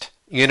arsed.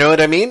 You know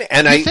what I mean?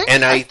 And I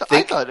thought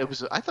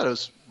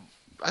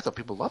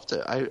people loved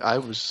it. I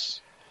was.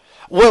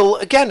 Well,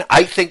 again,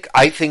 I think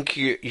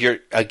you're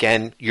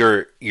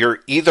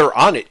either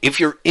on it if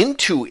you're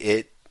into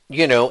it,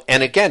 you know.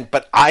 And again,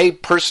 but I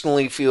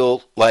personally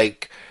feel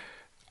like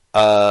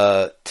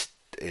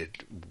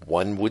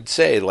one would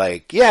say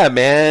like, yeah,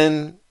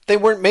 man, they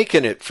weren't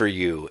making it for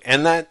you,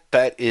 and I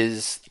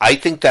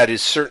think that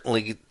is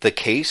certainly the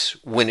case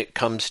when it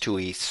comes to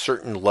a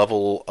certain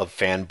level of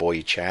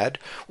fanboy Chad,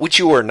 which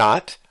you are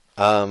not.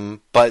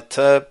 But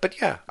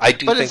yeah, I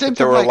do think that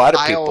there were a lot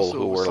of people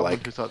who were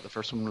like, who thought the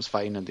first one was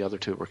fine and the other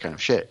two were kind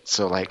of shit.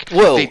 So like,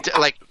 well,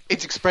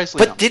 it's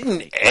expressly. But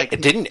didn't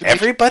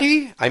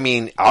everybody? I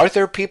mean, are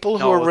there people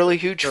who are really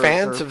huge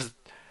fans of?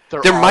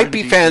 There might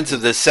be fans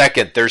of the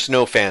second. There's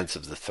no fans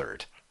of the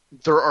third.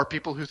 There are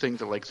people who think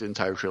that like the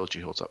entire trilogy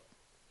holds up.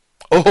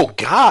 Oh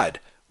God,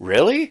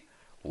 really?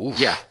 Oof.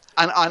 Yeah,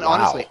 and Wow.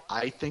 honestly,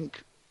 I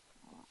think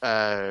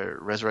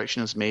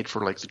Resurrection is made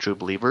for like the true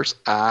believers,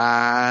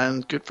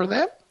 and good for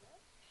them.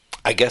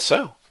 I guess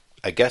so.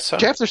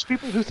 Jeff, there's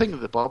people who think that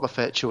the Boba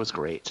Fett show is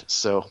great.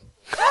 So,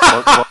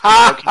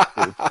 what can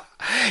you do?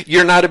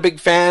 You're not a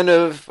big fan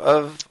of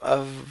the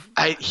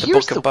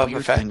here's book of the Boba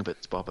weird Fett? thing about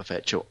the Boba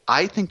Fett show.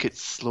 I think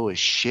it's slow as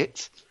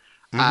shit,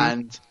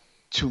 and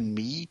to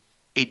me,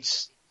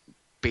 it's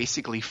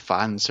basically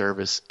fan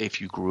service if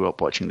you grew up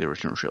watching the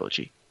original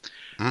trilogy.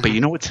 But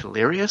you know what's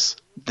hilarious?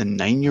 The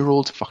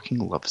 9-year-old fucking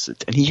loves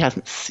it, and he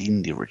hasn't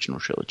seen the original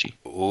trilogy.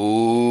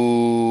 Ooh,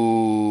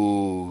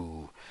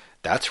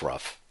 that's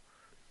rough.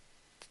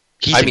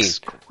 He thinks it's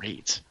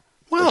great.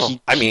 Well,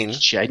 Like, I mean,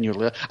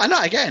 genuinely, I know.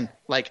 Again,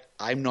 like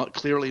I'm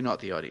clearly not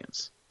the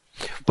audience.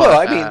 well,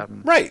 I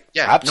mean, right?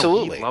 Yeah,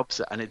 Absolutely. No, he loves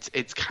it, and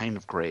it's kind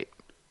of great.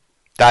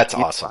 That's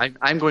awesome.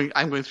 I'm going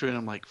through and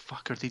I'm like,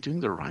 fuck, are they doing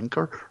the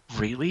Rancor?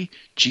 Really?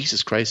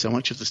 Jesus Christ, how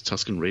much of this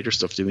Tusken Raider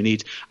stuff do we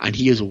need? And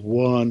he is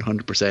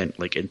 100%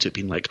 like into it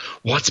being like,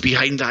 what's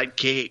behind that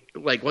gate?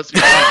 Like, what's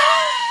behind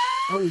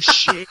oh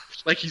shit.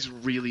 Like, he's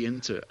really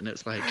into it. And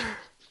it's like,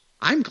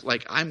 I'm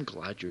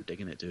glad you're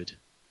digging it, dude.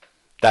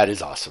 That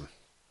is awesome.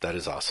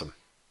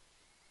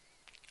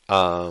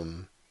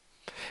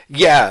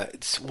 Yeah,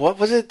 what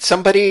was it?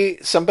 Somebody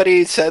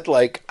said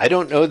like, I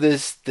don't know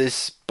this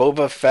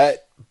Boba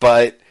Fett,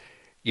 but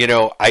you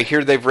know, I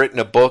hear they've written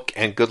a book,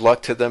 and good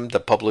luck to them. The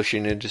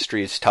publishing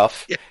industry is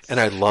tough, Yes, and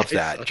I love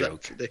that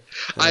joke.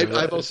 I've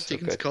also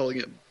taken to calling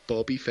it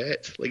Bobby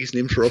Fett, like his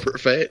name's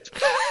Robert Fett.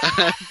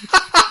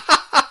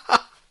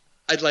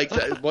 I'd like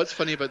that. What's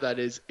funny about that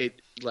is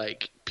it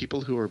like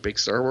people who are big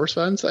Star Wars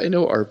fans that I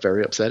know are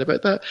very upset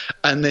about that.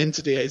 And then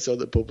today I saw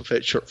that Boba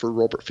Fett short for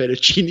Robert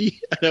Fettuccine,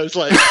 and I was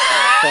like,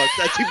 "Fuck,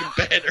 that's even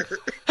better."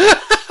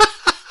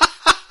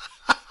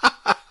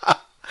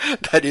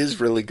 That is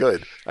really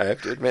good. I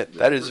have to admit,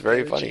 that is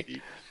very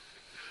funny.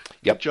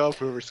 Yep. Good job,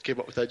 whoever came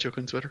up with that joke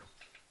on Twitter.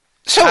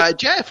 So,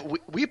 Jeff,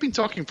 we've been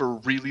talking for a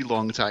really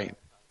long time.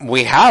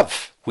 we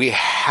have,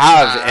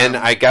 and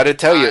I got to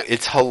tell you,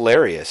 it's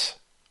hilarious.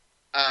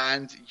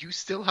 And you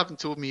still haven't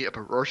told me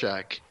about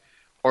Rorschach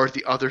or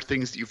the other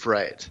things that you've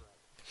read.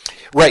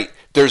 Right.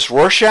 There's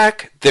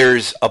Rorschach.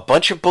 There's a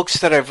bunch of books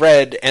that I've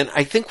read, and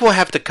I think we'll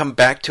have to come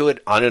back to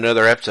it on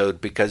another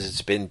episode because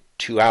it's been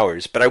 2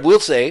 hours. But I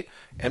will say,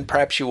 and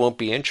perhaps you won't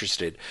be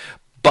interested,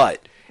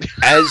 but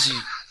as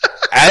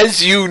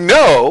you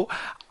know,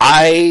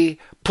 I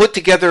put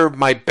together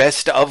my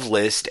best of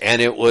list, and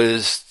it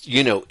was,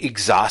 you know,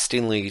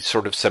 exhaustingly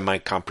sort of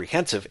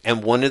semi-comprehensive.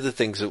 And one of the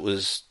things that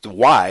was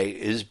why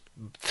is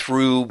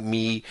through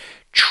me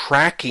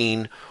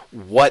tracking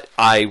what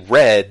I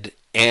read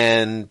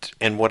and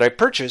what I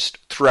purchased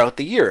throughout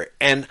the year.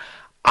 And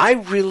I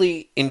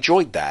really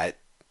enjoyed that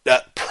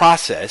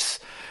process,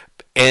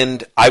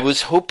 and I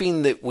was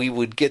hoping that we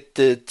would get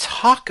to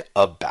talk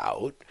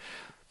about,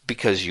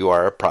 because you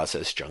are a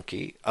process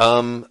junkie,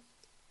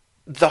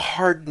 the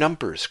hard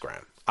numbers,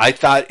 Graham. I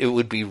thought it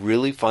would be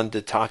really fun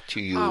to talk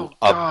to you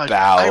about.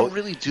 I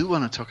really do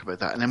want to talk about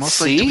that, and I'm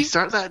also like, do we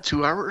start that at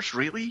 2 hours?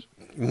 Really?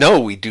 No,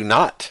 we do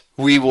not.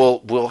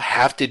 We'll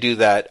have to do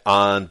that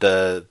on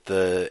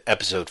the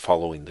episode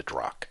following the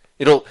Drock.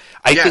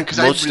 I think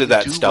most of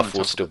that stuff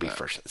will still be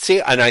first. See,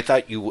 and I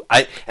thought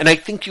I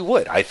think you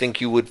would. I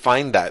think you would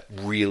find that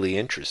really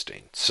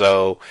interesting.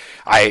 So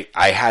I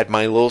had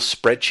my little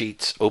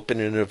spreadsheets open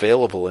and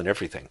available and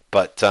everything.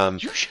 But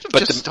you should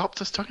have just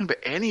stopped us talking about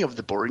any of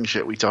the boring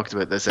shit we talked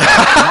about this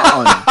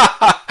episode.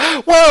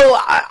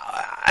 Well,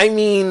 I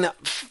mean,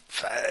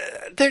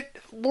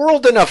 we're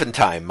old enough in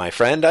time, my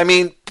friend. I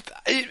mean,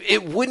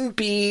 it wouldn't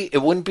be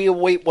a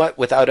Wait What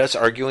without us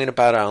arguing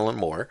about Alan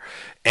Moore.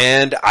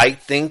 And I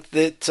think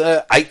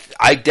that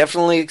I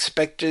definitely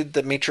expected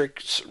the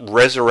Matrix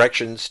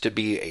Resurrections to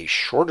be a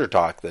shorter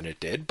talk than it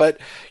did. But,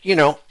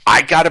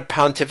 I got to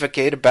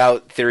pontificate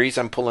about theories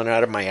I'm pulling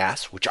out of my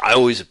ass, which I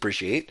always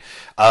appreciate,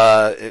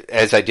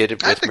 as I did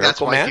it with Miracle Man. I think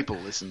that's why people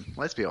listen,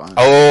 let's be honest.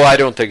 Oh, I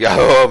don't think...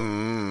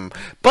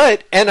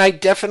 and I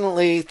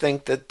definitely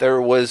think that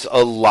there was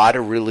a lot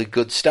of really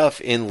good stuff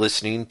in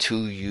listening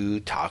to you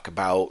talk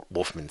about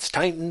Wolfman's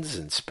Titans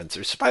and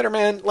Spencer's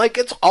Spider-Man. Like,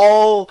 it's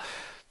all...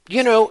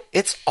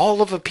 it's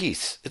all of a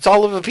piece. It's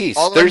all of a piece.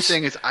 All I'm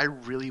saying is I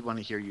really want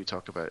to hear you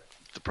talk about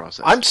the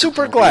process. I'm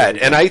super glad,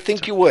 and I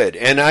think you would.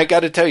 And I got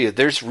to tell you,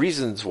 there's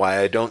reasons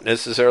why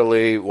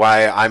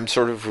I'm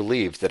sort of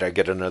relieved that I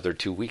get another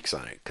 2 weeks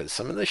on it, because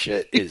some of the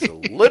shit is a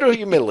little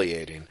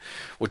humiliating,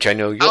 which I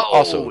know you'll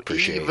also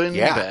appreciate. Even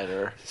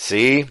better.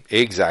 See?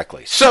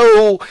 Exactly.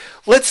 So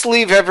let's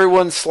leave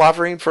everyone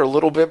slobbering for a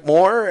little bit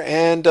more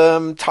and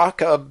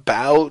talk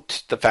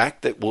about the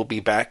fact that we'll be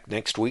back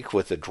next week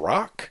with a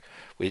Drock.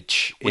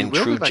 Which, in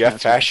true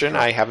Jeff fashion,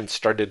 I haven't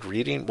started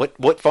reading.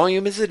 What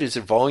volume is it? Is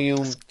it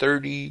volume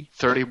 30?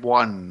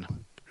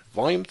 31.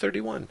 Volume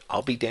 31.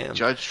 I'll be damned.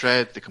 Judge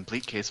Dredd, The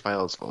Complete Case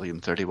Files, volume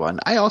 31.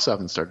 I also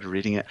haven't started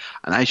reading it,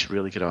 and I should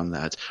really get on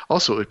that.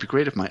 Also, it would be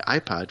great if my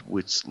iPad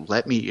would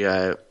let me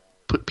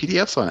put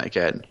PDFs on it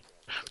again.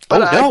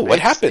 But what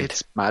happened?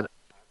 It's mad.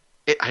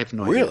 I have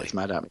no idea. It's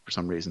mad at me for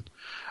some reason.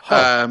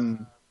 Huh.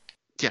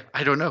 Yeah,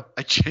 I don't know.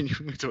 I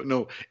genuinely don't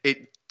know.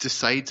 It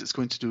decides it's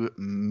going to do it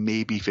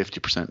maybe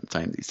 50% of the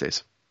time these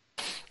days.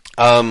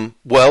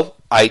 Well,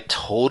 I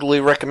totally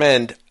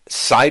recommend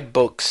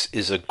Sidebooks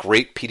is a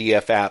great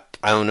PDF app.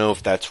 I don't know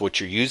if that's what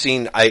you're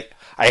using. I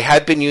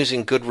had been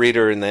using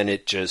Goodreader, and then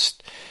it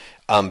just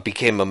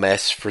became a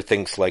mess for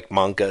things like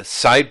manga.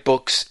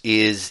 Sidebooks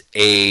is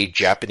a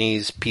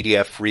Japanese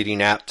PDF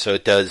reading app, so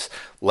it does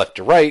left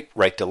to right,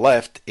 right to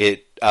left.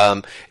 It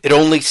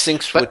only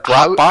syncs with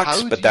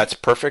Dropbox, but that's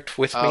perfect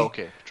with me. Oh,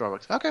 okay.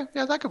 Dropbox. Okay,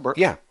 yeah, that could work.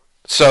 Yeah.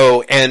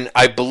 So, and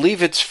I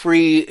believe it's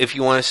free if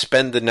you want to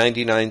spend the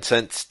 99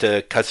 cents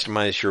to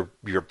customize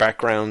your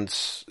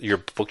backgrounds, your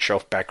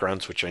bookshelf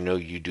backgrounds, which I know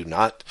you do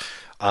not.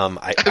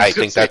 I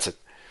think that's it.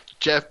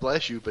 Jeff,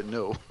 bless you, but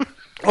no.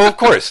 Oh, of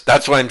course.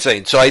 That's what I'm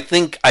saying. So I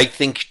think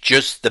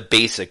just the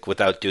basic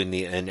without doing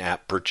the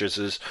in-app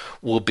purchases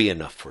will be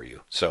enough for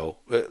you. So,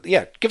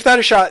 yeah, give that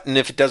a shot. And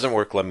if it doesn't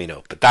work, let me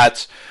know. But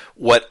that's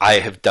what I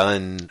have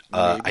done,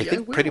 I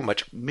think, pretty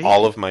much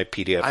all of my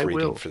PDF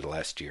reading for the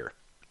last year.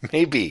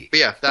 Maybe. But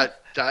yeah,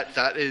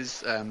 that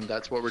is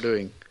that's what we're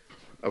doing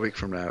a week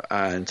from now.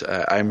 And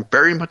I'm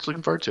very much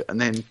looking forward to it.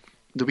 And then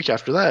the week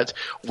after that,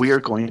 we are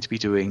going to be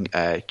doing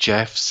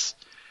Jeff's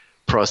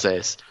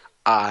process.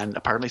 And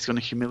apparently it's going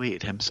to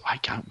humiliate him, so I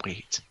can't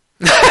wait.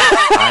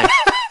 I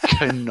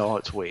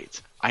cannot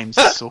wait. I'm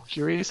so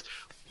curious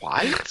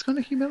why it's going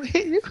to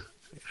humiliate you.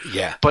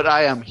 Yeah. But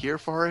I am here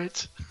for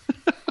it.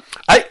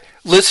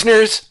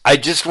 Listeners, I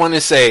just want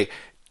to say,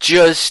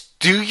 just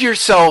do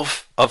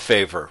yourself a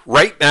favor.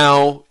 Right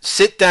now,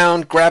 sit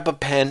down, grab a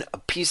pen, a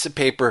piece of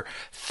paper,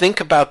 think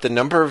about the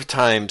number of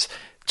times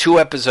 2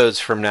 episodes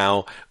from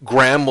now,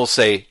 Graham will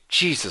say,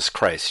 Jesus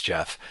Christ,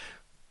 Jeff.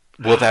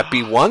 Will that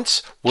be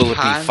once? Will it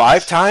be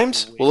 5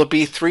 times? Will it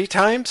be 3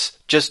 times?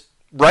 Just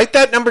write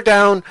that number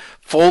down,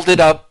 fold it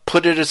up,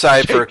 put it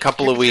aside for a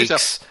couple of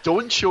weeks.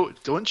 Don't show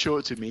it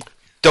to me.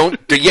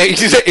 Yeah,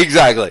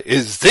 exactly.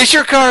 Is this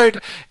your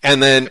card?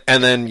 And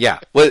then, yeah.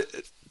 Well,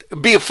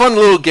 it'd be a fun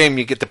little game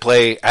you get to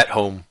play at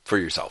home for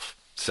yourself.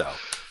 So,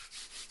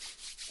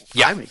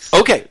 yeah. I'm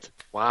excited. Okay.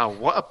 Wow,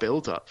 what a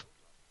build-up.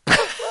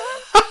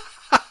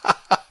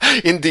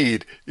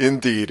 Indeed.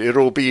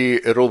 It'll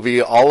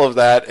be all of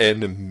that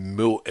and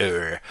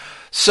more.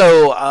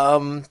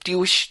 So, do you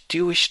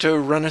wish to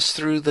run us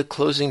through the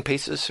closing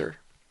paces, sir?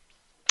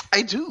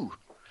 I do.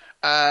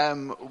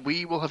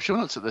 We will have show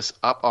notes of this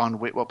up on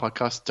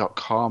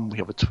waitwhatpodcast.com. We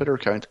have a Twitter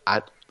account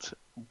at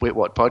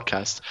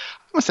waitwhatpodcast.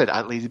 I almost said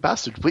at Lazy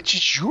Bastard, which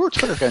is your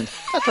Twitter account.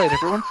 That's right,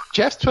 everyone.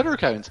 Jeff's Twitter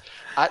account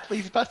at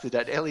Lazy Bastard,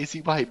 at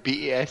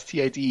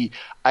LAZYBASTID.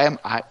 I am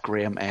at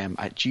Graham M,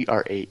 at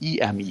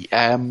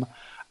GRAEMEM.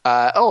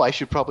 I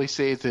should probably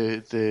say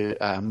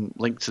the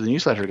link to the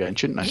newsletter again,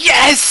 shouldn't I?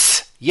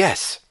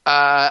 Yes.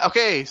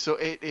 Okay, so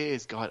it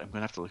is. God, I'm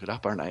gonna have to look it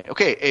up, aren't I?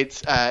 Okay,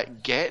 it's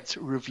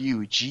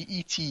GetRevue,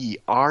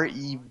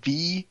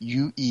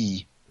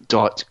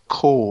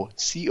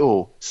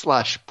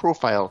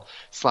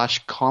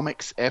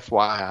 GETRevue.co/profile/comics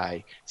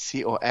FYI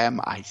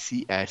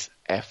COMICS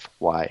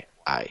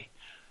FYI.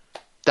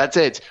 That's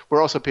it.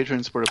 We're also a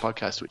Patreon supported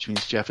podcast, which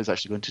means Jeff is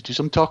actually going to do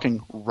some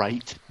talking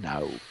right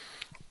now.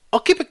 I'll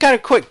keep it kind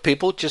of quick,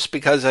 people, just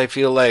because I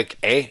feel like,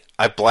 A,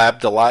 I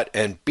blabbed a lot,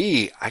 and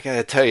B, I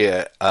gotta tell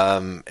you,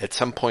 at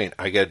some point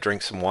I gotta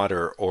drink some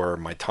water or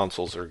my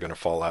tonsils are gonna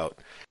fall out.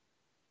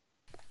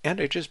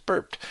 And I just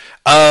burped.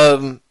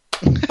 But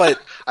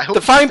the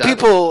fine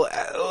people,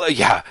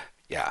 yeah,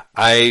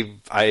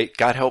 I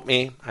God help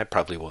me, I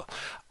probably will.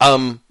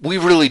 We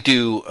really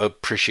do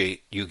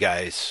appreciate you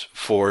guys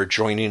for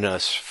joining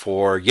us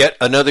for yet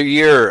another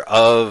year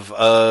of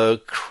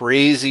a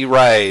crazy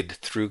ride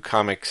through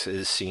comics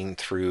as seen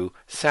through,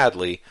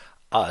 sadly,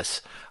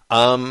 us.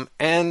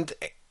 And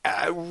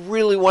I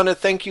really want to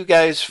thank you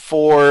guys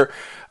for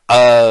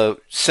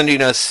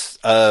sending us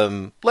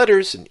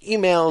letters and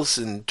emails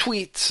and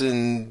tweets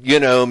and,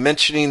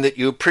 mentioning that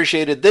you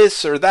appreciated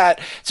this or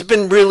that.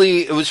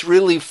 It was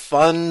really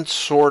fun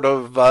sort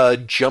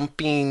of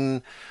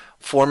jumping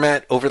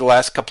format over the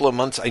last couple of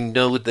months. I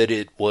know that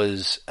it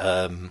was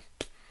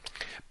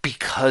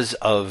because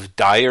of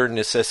dire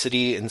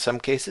necessity in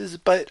some cases,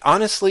 but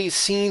honestly,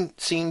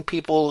 seeing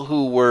people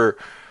who were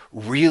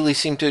really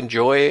seemed to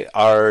enjoy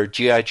our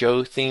G.I.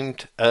 Joe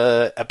themed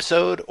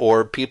episode,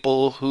 or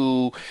people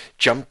who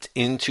jumped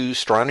into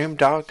Strontium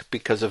Dog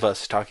because of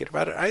us talking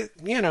about it,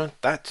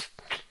 that's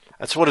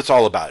what it's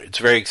all about. It's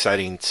very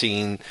exciting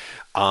seeing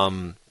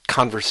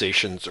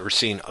conversations or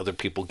seeing other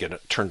people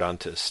get turned on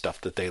to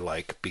stuff that they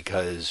like,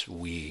 because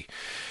we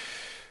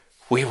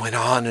went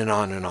on and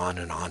on and on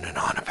and on and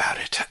on about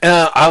it.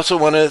 I also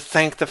want to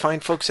thank the fine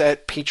folks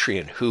at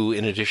Patreon who,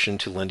 in addition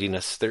to lending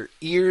us their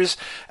ears,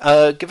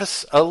 give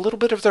us a little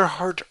bit of their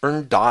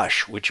hard-earned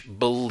dosh, which,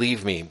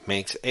 believe me,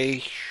 makes a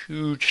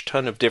huge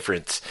ton of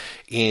difference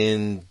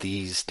in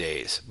these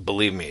days.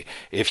 Believe me,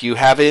 if you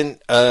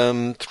haven't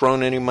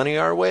thrown any money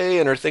our way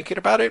and are thinking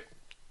about it,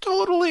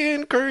 totally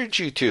encourage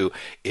you to.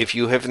 If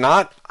you have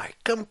not, I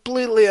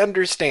completely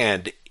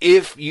understand.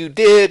 If you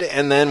did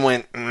and then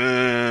went,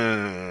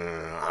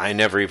 I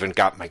never even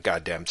got my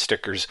goddamn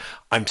stickers,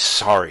 I'm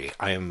sorry.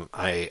 I'm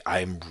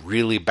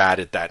really bad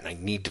at that, and I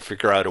need to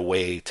figure out a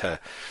way to,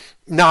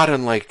 not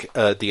unlike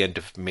the end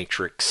of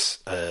Matrix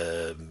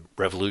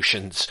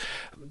Revolutions,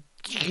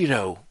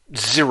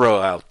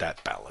 zero out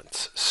that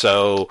balance.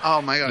 So,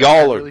 oh my God,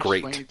 y'all are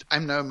great.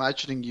 I'm now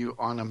imagining you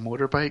on a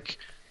motorbike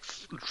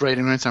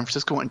riding around San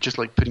Francisco and just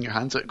like putting your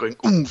hands out going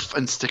oomph,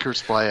 and stickers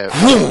fly out.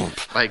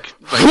 like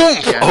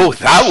oh,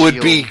 that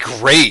would be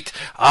great.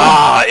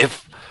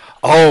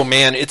 Oh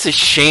man, it's a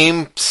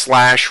shame /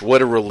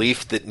 what a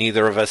relief that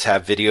neither of us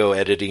have video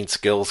editing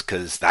skills,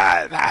 because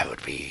that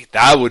would be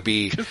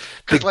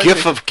the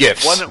gif of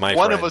gifs.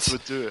 One of us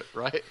would do it,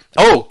 right?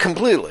 Oh,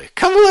 completely.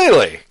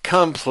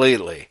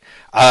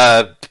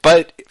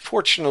 But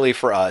fortunately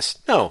for us,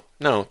 no,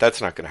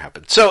 that's not going to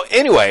happen. So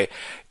anyway,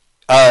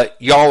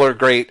 y'all are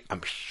great.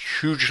 I'm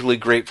hugely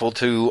grateful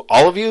to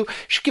all of you.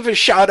 Should give a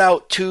shout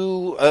out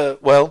to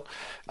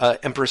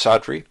Empress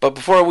Audrey. But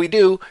before we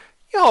do,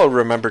 y'all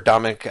remember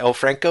Dominic L.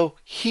 Franco?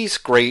 He's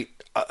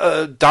great.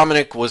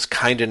 Dominic was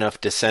kind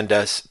enough to send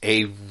us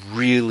a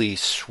really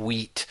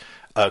sweet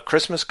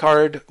Christmas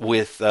card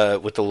with a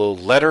little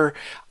letter.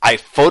 I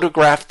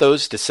photographed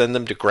those to send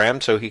them to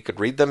Graham so he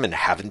could read them, and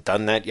haven't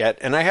done that yet.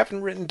 And I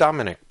haven't written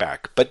Dominic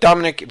back. But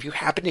Dominic, if you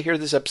happen to hear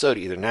this episode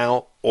either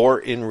now or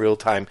in real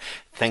time,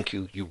 thank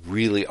you. You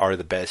really are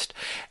the best.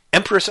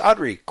 Empress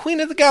Audrey, Queen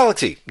of the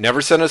Galaxy,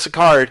 never sent us a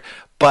card,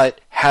 but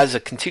has a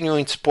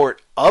continuing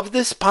support of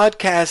this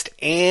podcast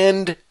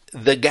and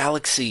the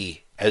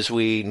galaxy as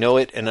we know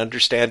it and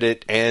understand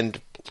it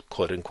and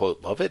quote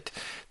unquote love it,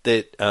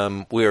 that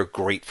we are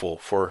grateful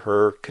for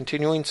her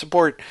continuing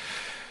support.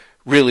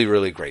 Really,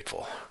 really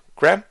grateful.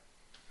 Graham?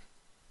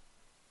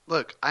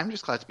 Look, I'm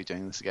just glad to be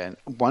doing this again.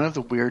 One of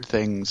the weird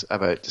things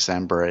about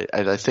December,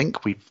 I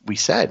think we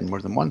said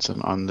more than once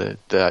on the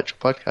actual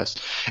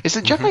podcast, is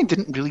that Jeff and I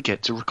didn't really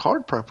get to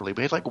record properly.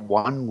 We had like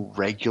one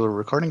regular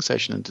recording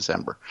session in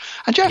December.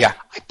 And Jeff, I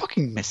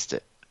fucking missed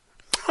it.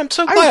 I'm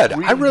so glad.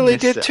 I really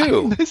did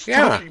too. I miss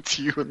talking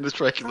to you on this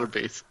regular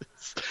basis.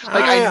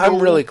 I'm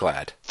really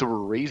glad. There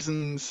were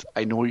reasons.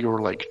 I know you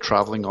were like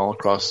traveling all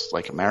across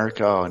like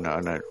America on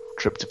a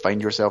trip to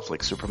find yourself,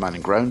 like Superman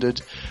and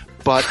Grounded.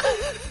 But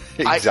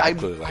that's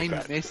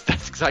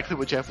exactly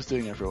what Jeff was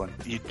doing, everyone.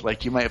 You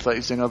might have thought he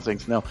was doing other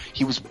things. No,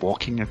 he was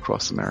walking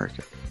across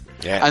America.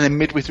 Yeah. And then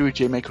midway through,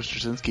 J. Michael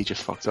Straczynski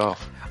just fucked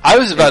off. I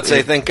was about to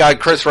say, thank God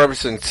Chris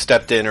Robertson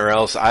stepped in, or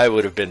else I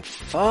would have been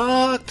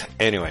fucked.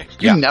 Anyway.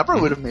 You never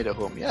would have made it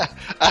home, yeah.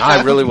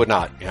 I really would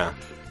not, yeah.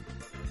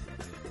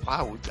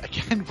 Wow,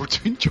 again, we're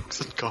doing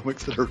jokes and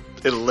comics that are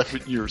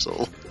 11 years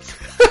old.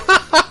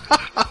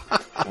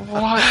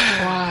 What?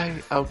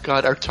 Why? Oh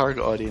God, our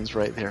target audience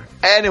right there.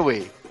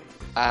 Anyway,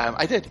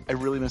 I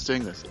really missed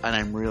doing this, and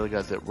I'm really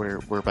glad that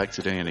we're back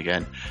to doing it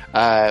again.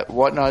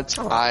 Whatnot,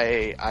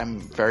 I'm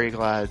very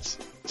glad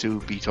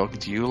to be talking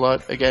to you a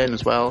lot again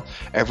as well.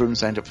 Everyone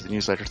signed up for the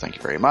newsletter. Thank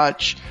you very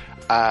much.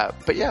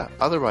 But yeah,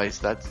 otherwise,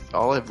 that's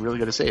all I've really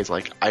got to say is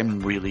like,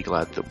 I'm really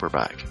glad that we're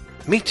back.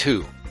 Me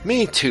too.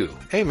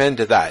 Amen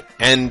to that.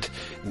 And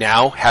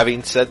now,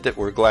 having said that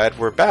we're glad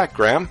we're back,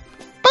 Graham,